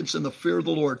repentance and the fear of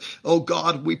the Lord. Oh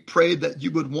God, we pray that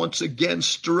you would once again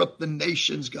stir up the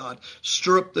nations, God.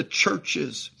 Stir up the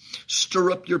churches.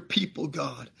 Stir up your people,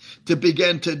 God, to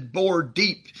begin to bore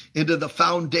deep into the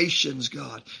foundations,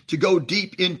 God, to go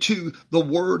deep into the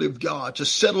word of God, to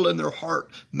settle in their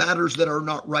heart matters that are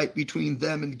not right between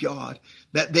them and God,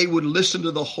 that they would listen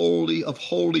to the Holy of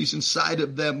Holies inside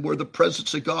of them where the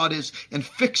presence of God is and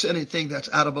fix anything that's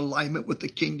out of alignment with the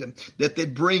kingdom, that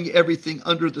they'd bring everything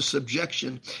under the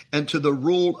subjection and to the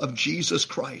rule of Jesus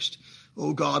Christ.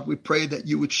 Oh God, we pray that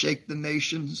you would shake the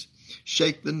nations.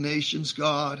 Shake the nations,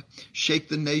 God. Shake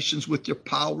the nations with your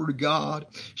power, God.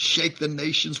 Shake the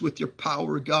nations with your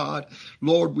power, God.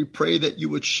 Lord, we pray that you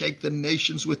would shake the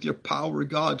nations with your power,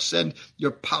 God. Send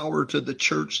your power to the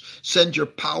church. Send your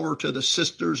power to the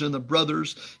sisters and the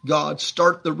brothers, God.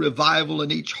 Start the revival in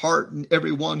each heart and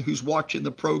everyone who's watching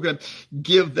the program.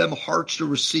 Give them hearts to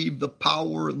receive the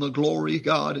power and the glory,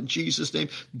 God, in Jesus' name.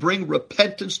 Bring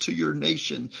repentance to your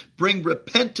nation. Bring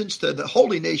repentance to the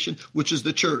holy nation, which is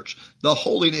the church. The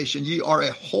holy nation. Ye are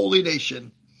a holy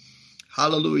nation.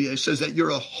 Hallelujah. It says that you're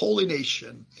a holy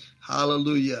nation.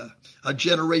 Hallelujah. A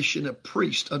generation of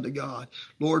priests unto God.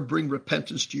 Lord, bring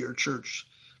repentance to your church.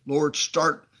 Lord,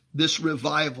 start this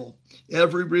revival.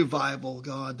 Every revival,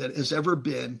 God, that has ever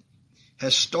been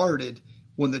has started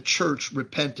when the church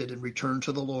repented and returned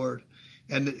to the Lord.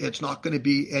 And it's not going to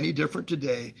be any different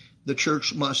today. The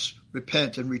church must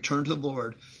repent and return to the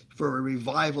Lord for a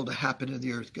revival to happen in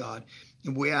the earth, God.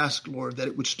 And we ask, Lord, that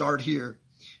it would start here.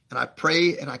 And I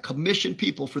pray and I commission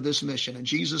people for this mission. In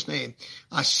Jesus' name,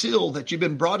 I seal that you've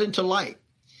been brought into light.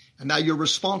 And now you're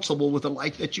responsible with the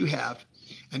light that you have.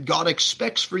 And God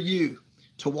expects for you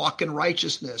to walk in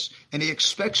righteousness. And he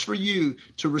expects for you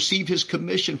to receive his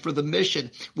commission for the mission,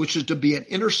 which is to be an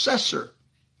intercessor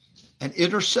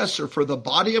for the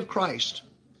body of Christ,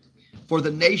 for the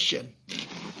nation,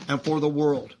 and for the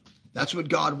world. That's what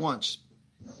God wants.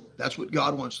 That's what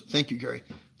God wants. Thank you, Gary.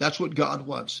 That's what God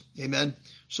wants. Amen.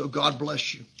 So God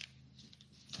bless you.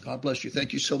 God bless you.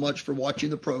 Thank you so much for watching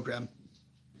the program.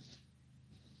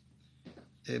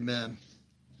 Amen.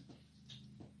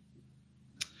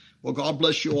 Well, God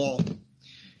bless you all.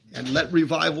 And let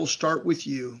revival start with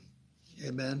you.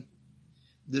 Amen.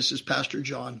 This is Pastor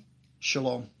John.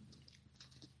 Shalom.